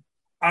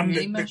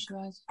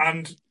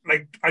 and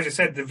like as you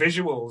said, the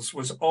visuals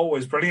was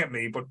always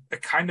brilliantly. But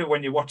it kind of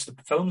when you watch the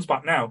films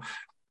back now,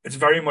 it's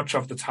very much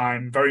of the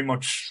time, very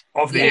much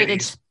of the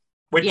 80s,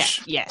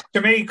 which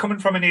to me, coming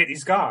from an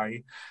 80s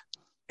guy,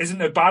 isn't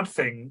a bad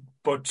thing.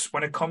 But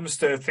when it comes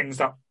to things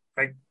that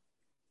like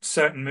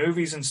certain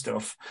movies and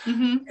stuff,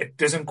 it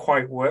doesn't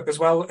quite work as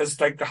well as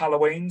like the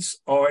Halloweens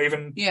or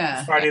even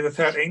Friday the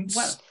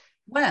 13th.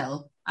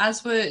 Well,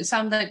 as we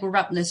sound like we're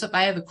wrapping this up,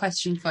 I have a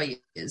question for you.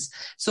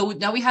 So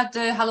now we had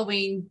the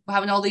Halloween, we're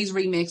having all these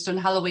remakes done.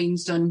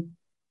 Halloween's done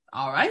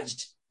all right.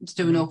 It's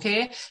doing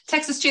okay.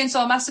 Texas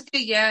Chainsaw Massacre,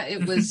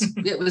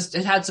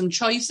 it had some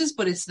choices,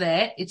 but it's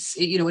there.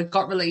 It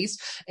got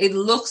released. It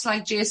looks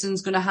like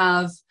Jason's going to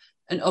have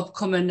an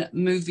upcoming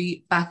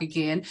movie back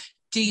again.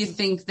 Do you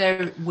think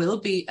there will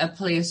be a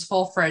place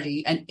for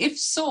Freddy? And if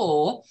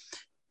so,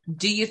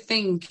 do you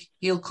think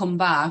he'll come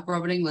back,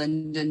 Robert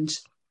Englund,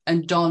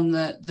 and don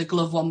the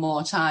glove one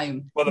more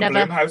time? Well, the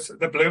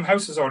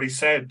Blumhouse has already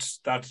said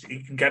that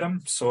he can get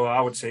him, so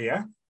I would say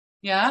yeah.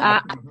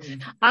 Yeah?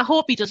 I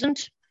hope he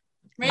doesn't.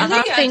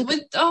 Really?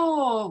 With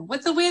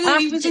the way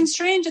that he was in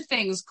Stranger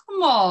Things,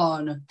 come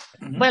on.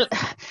 Well,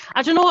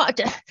 I don't know.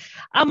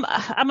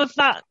 I'm of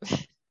that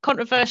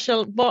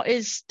controversial. What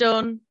is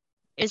done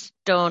is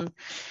done.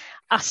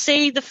 I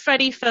see the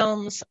Freddy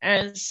films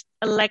as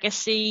a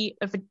legacy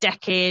of a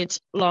decade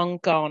long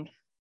gone.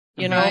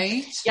 You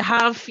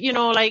have,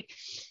 like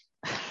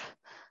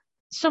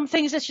some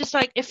things it's just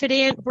like, if it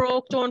ain't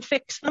broke, don't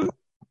fix them.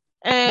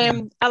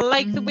 I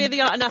like the way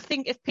they are, and I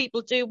think if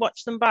people do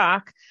watch them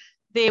back,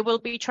 they will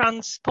be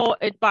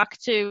transported back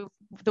to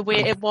the way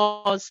it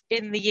was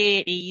in the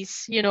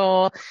 80s,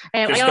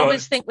 I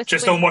always think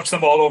don't watch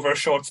them all over a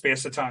short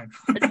space of time.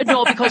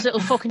 No, because it'll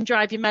fucking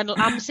drive you mental.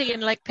 I'm seeing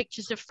like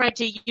pictures of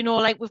Freddy,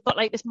 like we've got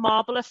like this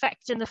marble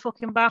effect in the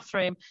fucking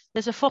bathroom.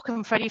 There's a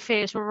fucking Freddy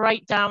face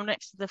right down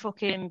next to the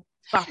fucking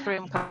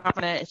bathroom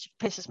cabinet. It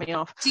pisses me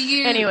off. Do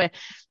you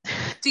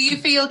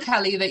feel,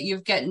 Kelly, that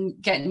you've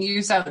getting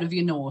use out of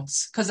your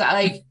notes? Because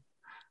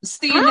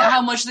seeing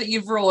how much that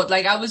you've wrote,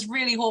 I was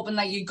really hoping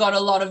that you got a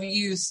lot of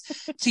use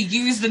to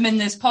use them in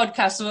this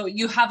podcast, so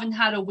you haven't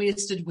had a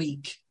wasted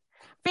week.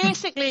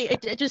 Basically,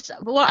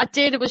 what I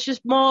did, it was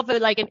just more of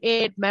an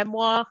aid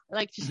memoir,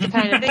 just to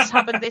kind of this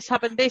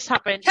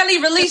happened.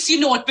 Kelly, release your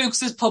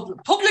notebooks as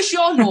publish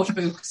your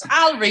notebooks.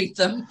 I'll read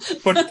them.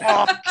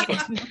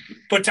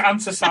 But to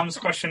answer Sam's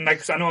question,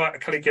 because I know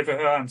Kelly gave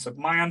her answer,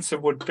 my answer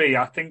would be,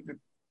 I think,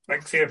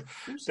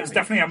 there's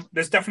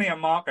definitely a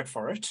market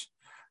for it.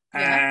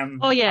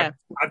 Yeah.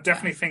 I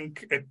definitely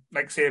think it.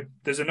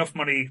 There's enough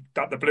money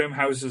that the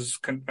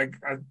Blumhouses can.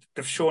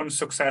 They've shown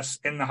success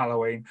in the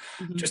Halloween.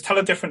 Just tell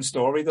a different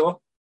story,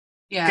 though.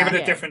 Yeah, give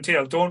it a different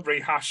tale. Don't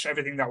rehash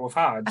everything that we've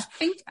had.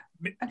 I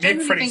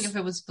genuinely think if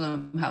it was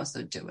Blumhouse,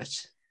 they'd do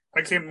it.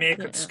 Make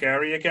it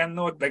scary again,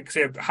 though.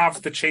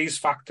 Have the cheese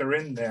factor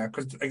in there,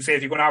 because if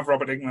you're going to have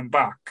Robert Englund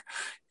back,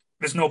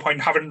 there's no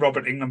point having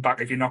Robert Englund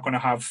back if you're not going to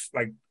have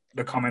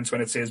the comments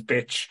when it says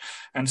bitch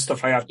and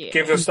stuff like that. Yeah.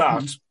 Give us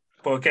that.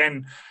 But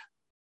again,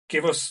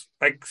 give us,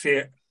 make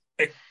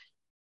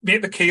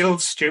the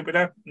kills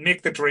stupider,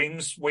 make the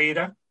dreams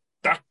weirder.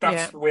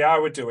 That's the way I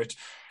would do it.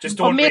 Just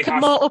or don't make it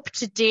rehash. more up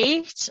to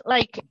date.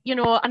 Like, you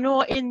know, I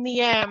know in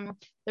the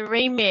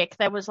remake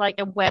there was like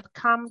a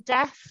webcam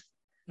death,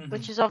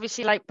 which is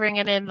obviously like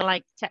bringing in the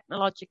like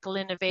technological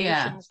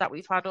innovations that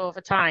we've had over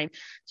time.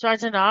 So I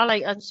don't know,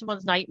 like, on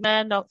someone's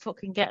nightmare not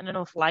fucking getting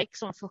enough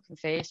likes on fucking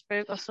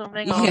Facebook or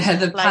something. Or,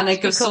 the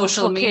panic of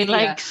social media.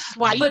 Like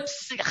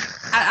swipes. But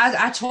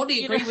I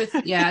totally agree with.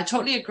 Yeah, I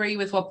totally agree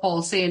with what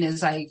Paul's saying.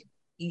 Is like,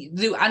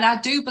 and I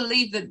do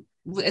believe that,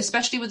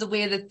 especially with the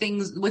way that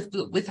things with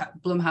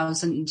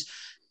Blumhouse and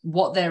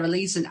what they're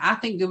releasing, I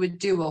think they would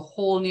do a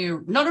whole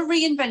new, not a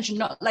reinvention,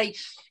 not like,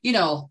 you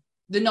know,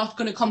 they're not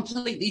going to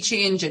completely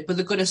change it, but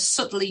they're going to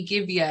subtly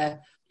give you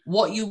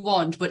what you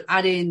want, but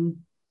add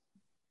in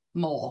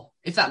more,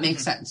 if that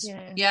makes sense.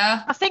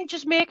 Yeah. I think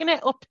just making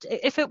it up,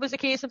 if it was a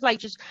case of like,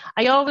 just,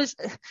 I always,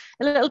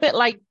 a little bit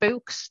like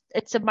books,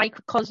 it's a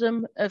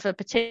microcosm of a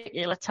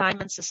particular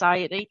time in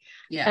society.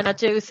 Yeah. And I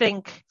do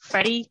think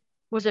Freddy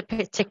was a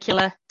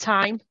particular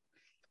time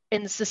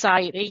in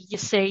society. You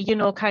see, you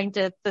know, kind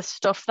of the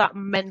stuff that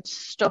meant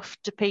stuff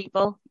to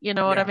people, you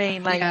know what I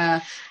mean? Like,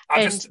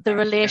 and the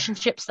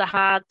relationships they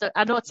had.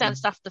 I know it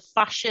sounds daft, the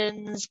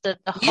fashions, the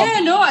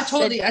hobbies. No, I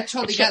totally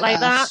get like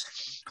that.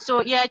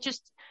 So yeah,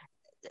 just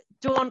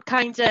don't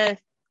kind of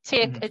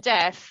take a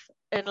death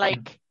and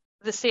like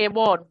the same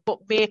one, but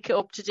make it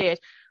up to date.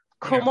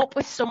 Come up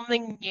with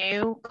something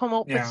new, come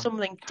up with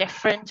something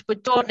different,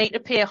 but don't need to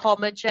pay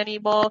homage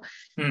anymore.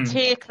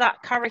 Take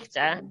that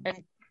character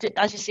and,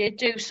 as you say,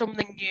 do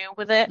something new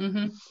with it.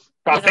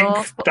 But I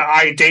think the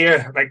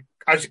idea, like,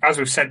 as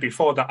we've said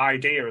before, the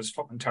idea is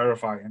fucking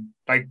terrifying.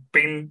 Like,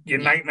 being your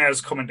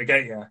nightmares coming to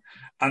get you,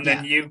 and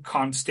then you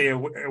can't stay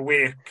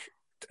awake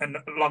and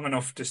long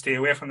enough to stay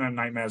away from the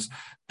nightmares.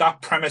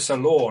 That premise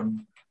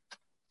alone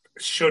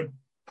should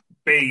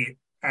be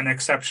an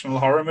exceptional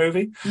horror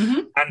movie.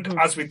 And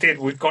as we did,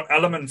 we've got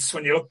elements,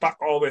 when you look back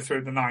all the way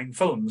through the 9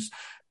 films,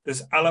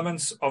 there's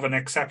elements of an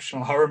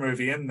exceptional horror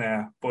movie in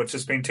there, but it's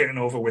just been taken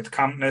over with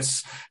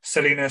campness,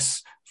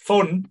 silliness,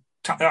 fun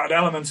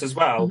elements as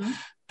well.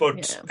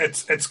 But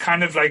it's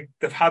kind of like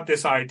they've had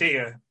this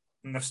idea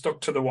and they've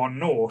stuck to the one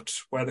note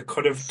where they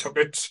could have took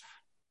it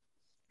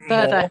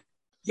more.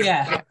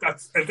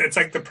 It's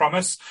like the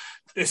promise.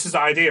 This is the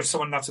idea of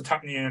someone that's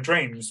attacking you in your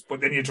dreams,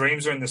 but then your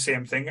dreams are in the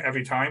same thing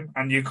every time,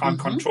 and you can't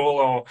control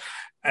or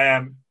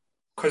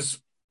because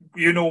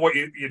you know what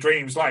your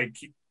dreams like.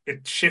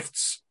 It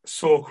shifts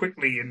so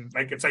quickly, and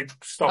like it's like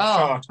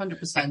start.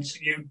 100%.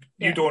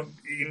 You don't.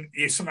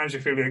 You sometimes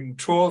you feel you're in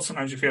control.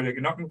 Sometimes you feel like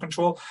you're not in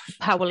control.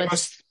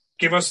 Powerless.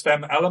 Give us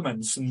them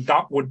elements, and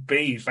that would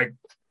be, like,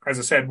 as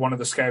I said, one of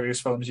the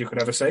scariest films you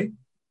could ever see.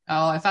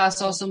 Oh, if I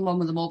saw someone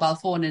with a mobile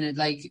phone in a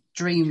like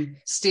dream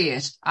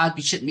state, I'd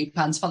be shitting me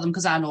pants for them,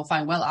 because I know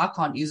fine well I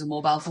can't use a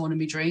mobile phone in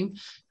my dream.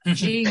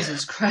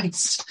 Jesus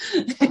Christ.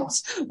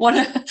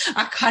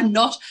 I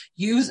cannot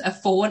use a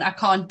phone. I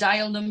can't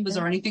dial numbers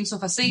or anything. So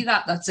if I see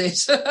that, that's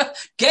it.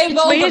 Game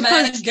over,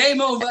 man.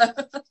 Game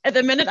over. At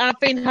the minute, I've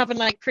been having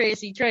like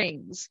crazy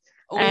dreams.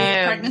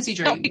 Pregnancy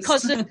dreams.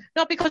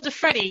 Not because of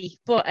Freddy,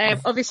 but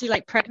obviously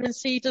like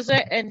pregnancy does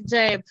it.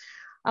 And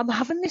I'm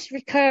having this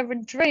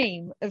recurring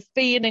dream of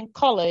being in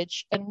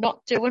college and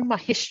not doing my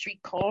history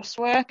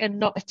coursework and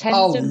not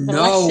attending the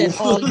lesson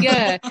all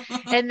year.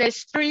 And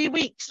there's 3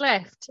 weeks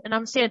left, and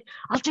I'm saying,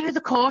 I'll do the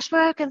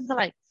coursework. And they're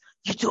like,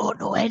 you don't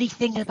know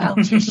anything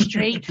about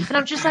history. And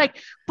I'm just like,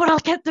 but I'll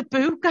get the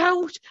book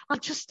out. I'll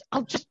just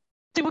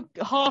do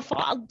a half.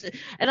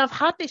 And I've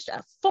had this,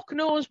 fuck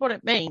knows what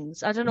it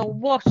means. I don't know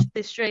what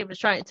this dream is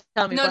trying to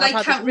tell me. No, but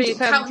like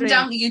counting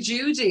down to your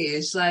due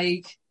date,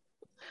 like...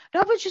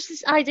 No, but just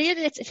this idea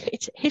that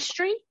it's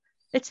history.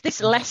 It's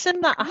this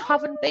lesson that I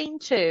haven't been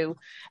to,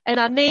 and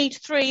I need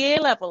 3 A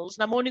levels,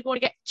 and I'm only going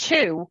to get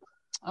 2.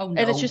 Oh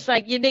no! And it's just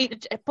like you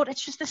need, but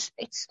it's just this.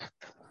 It's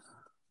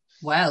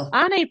well.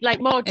 I need like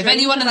more. If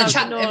anyone in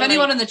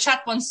the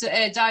chat wants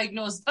to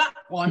diagnose that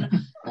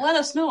one, let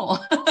us know.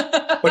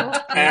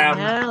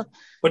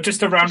 But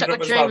just to round it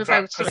up as well,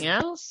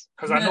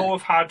 because I know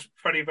I've had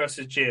Freddy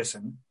versus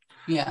Jason.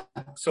 Yeah.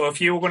 So if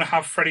you were going to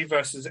have Freddy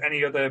versus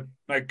any other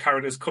like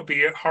characters, could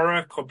be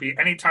horror, could be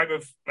any type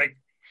of like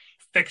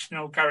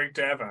fictional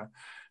character ever,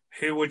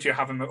 who would you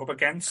have him up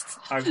against?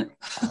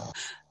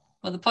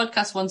 Well, the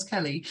podcast wants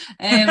Kelly.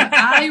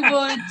 I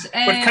would.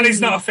 But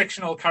Kelly's not a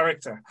fictional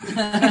character.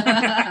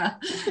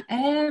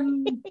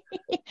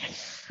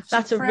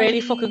 That's a really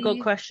fucking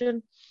good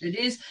question. It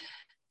is.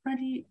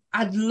 Freddy,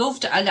 I'd love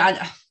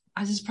to.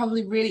 As is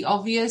probably really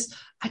obvious,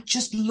 I'd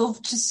just love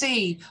to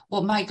see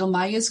what Michael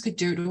Myers could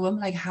do to him,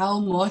 like how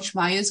much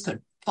Myers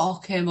could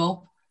fuck him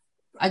up.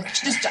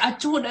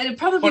 It'd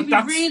probably be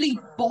really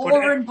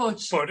boring,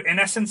 but in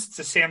essence, it's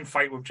the same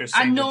fight we've just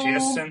seen with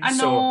Jason. I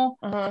know.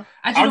 So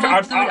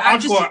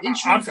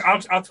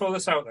I'll throw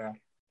this out there.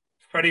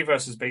 Freddy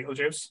versus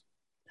Beetlejuice.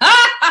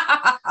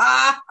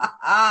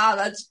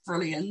 That's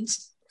brilliant.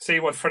 see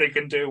what Freddy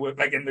can do with,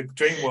 like, in the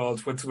dream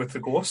world with the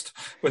ghost,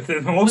 with the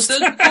Was most.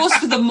 the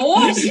ghost with the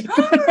most?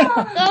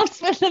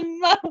 Ghost with the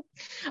most.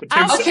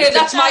 Okay,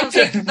 that's my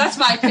pick. That's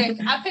my pick.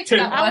 I picked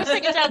that I was one.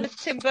 thinking down the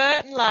Tim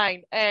Burton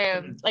line,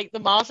 like the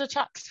Mars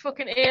Attacks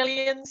fucking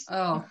aliens.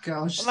 Oh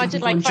gosh.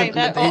 Imagine Go and like jump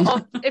find in the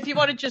out, bin. or if you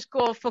want to just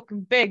go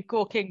fucking big,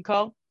 go King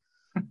Kong.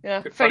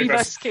 Yeah, Freddy Freddy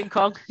versus- versus King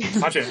Kong.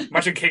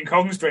 Imagine King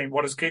Kong's dream.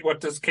 What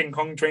does King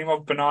Kong dream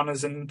of?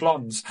 Bananas and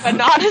blondes.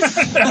 Bananas.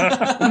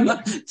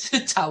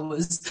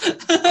 Towers.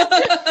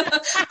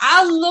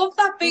 I love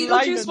that Beetlejuice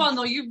Lions. one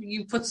though.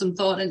 You put some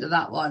thought into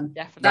that one.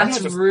 Definitely. That's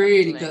Just-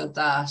 really definitely. good.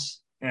 That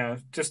Yeah,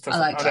 just I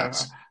like don't that.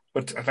 know.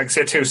 But like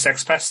say two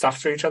sex pests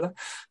after each other.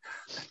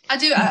 I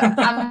do.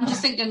 I'm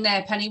just thinking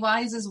there.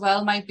 Pennywise as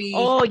well might be.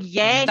 Oh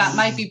yes. That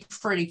might be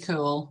pretty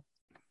cool.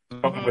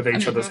 With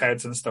each other's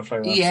heads and stuff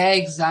like that. Yeah,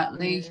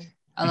 exactly.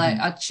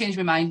 I changed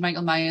my mind.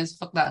 Michael Myers.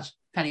 Fuck that.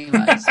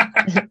 Pennywise.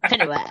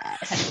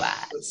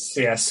 Pennywise.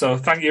 Yeah, so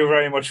thank you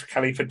very much,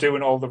 Kelly, for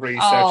doing all the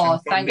research. Oh,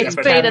 and thank the you. It's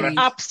effort been in an it.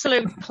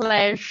 absolute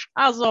pleasure,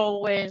 as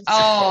always.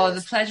 Oh,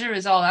 the pleasure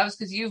is all ours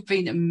because you've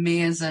been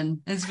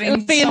amazing. It's been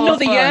It'll be so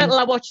another fun. year till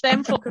I watch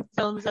them fucking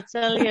films, I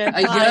tell you.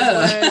 A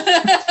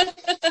year.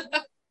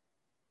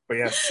 But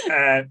yes,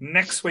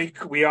 next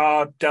week we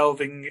are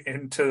delving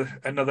into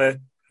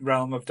another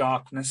realm of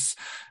darkness.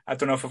 I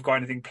don't know if I've got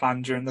anything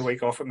planned during the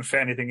week or if I can fit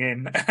anything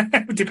in.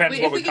 It depends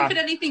If what we we can can. fit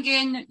anything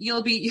in,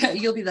 you'll be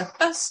the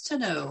first to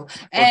know.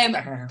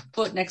 But,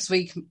 But next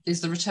week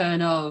is the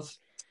return of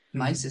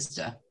my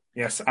sister.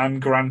 yes,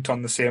 and Grant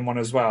on the same one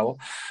as well.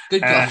 Good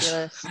gosh.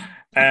 Fabulous.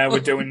 We're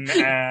doing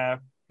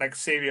like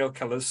serial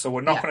killers, so we're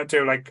not Yeah. going to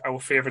do like our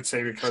favourite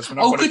serial killers. We're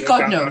not Oh, gonna good do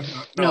God,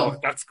 that. no.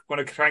 That's going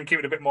to try and keep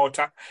it a bit more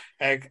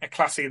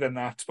classy than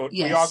that. But we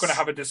Yes. are going to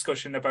have a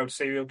discussion about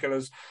serial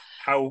killers,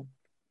 how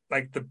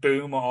like the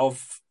boom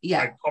of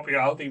like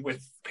popularity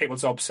with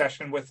people's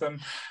obsession with them,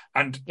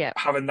 and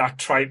having that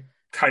type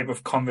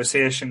of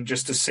conversation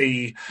just to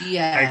see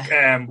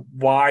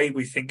why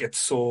we think it's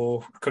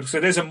so, because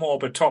it is a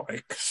morbid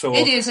topic. So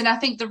it is, and I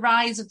think the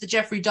rise of the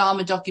Jeffrey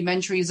Dahmer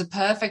documentary is a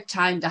perfect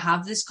time to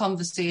have this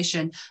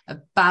conversation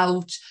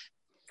about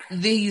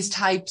these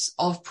types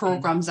of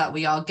programs that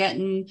we are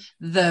getting,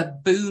 the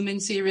boom in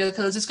serial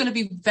killers. It's going to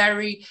be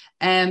very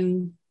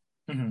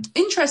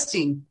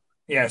interesting.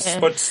 Yes,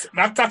 but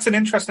that's an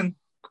interesting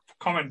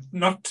comment,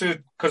 not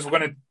to, because we're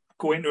going to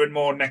go into it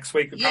more next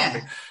week,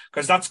 apparently,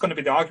 because that's going to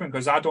be the argument,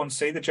 because I don't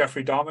see the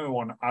Jeffrey Dahmer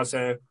one as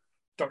a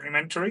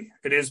documentary.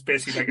 It is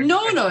basically like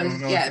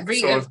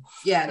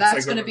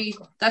that's going to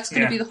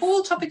be the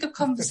whole topic of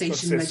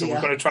conversation. So we're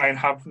going to try and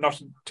have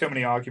not too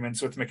many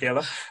arguments with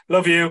Michaela.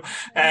 Love you.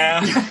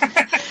 No,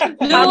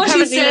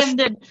 she's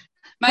listening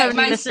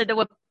to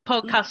a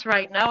podcast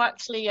right now.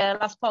 Actually,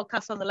 last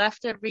podcast on the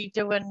left, they're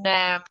redoing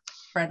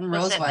Fred and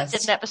Rose West. I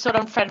did an episode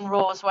on Fred and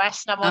Rose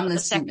West, and I'm on the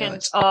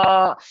second.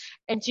 And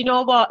do you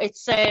know what? It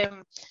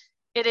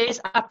is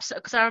absolutely,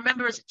 because I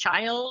remember as a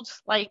child,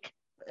 like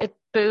it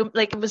boomed,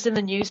 like it was in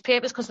the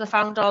newspapers because they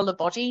found all the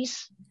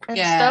bodies and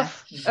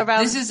stuff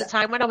around the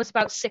time when I was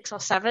about 6 or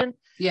 7.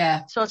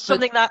 Yeah. So it's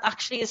something that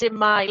actually is in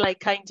my like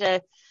kind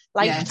of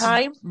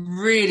lifetime.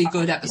 Really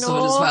good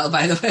episode as well,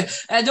 by the way.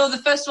 No, the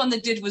first one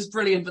they did was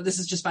brilliant, but this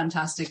is just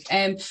fantastic.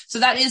 So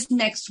that is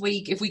next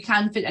week. If we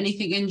can fit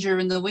anything in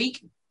during the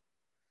week,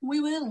 we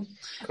will.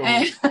 Cool.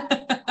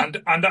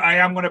 And I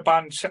am going to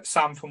ban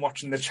Sam from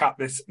watching the chat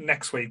this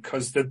next week,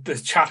 because the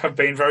chat have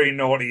been very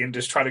naughty and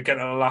just try to get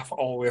a laugh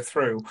all the way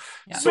through.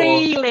 Yeah. So,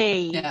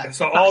 really? Yeah.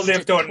 So all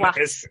they've done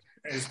is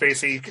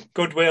basically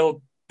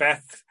Goodwill,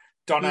 Beth,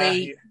 Donna,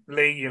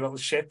 Lee, you little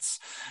shits.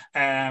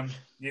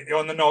 You're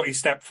on the naughty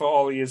step for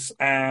all yous.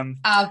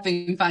 I've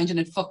been finding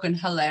it fucking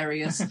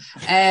hilarious.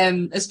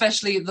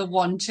 Especially the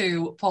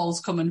 1-2 Paul's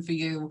Coming For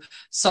You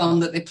song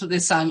that they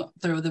sang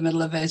through the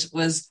middle of it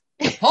was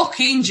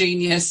fucking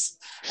genius.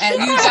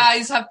 And you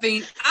guys have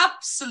been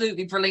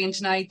absolutely brilliant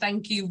tonight.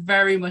 Thank you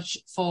very much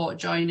for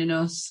joining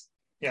us.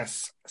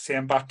 Yes,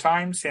 same bat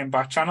time, same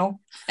bat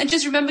channel. And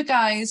just remember,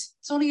 guys,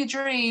 it's only a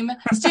dream.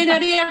 Stay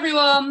nerdy,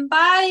 everyone.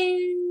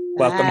 Bye.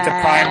 Welcome to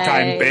prime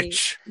time,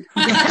 bitch.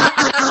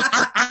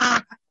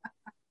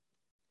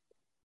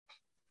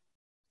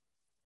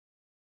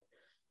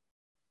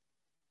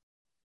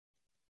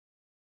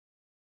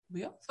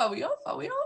 Are we off?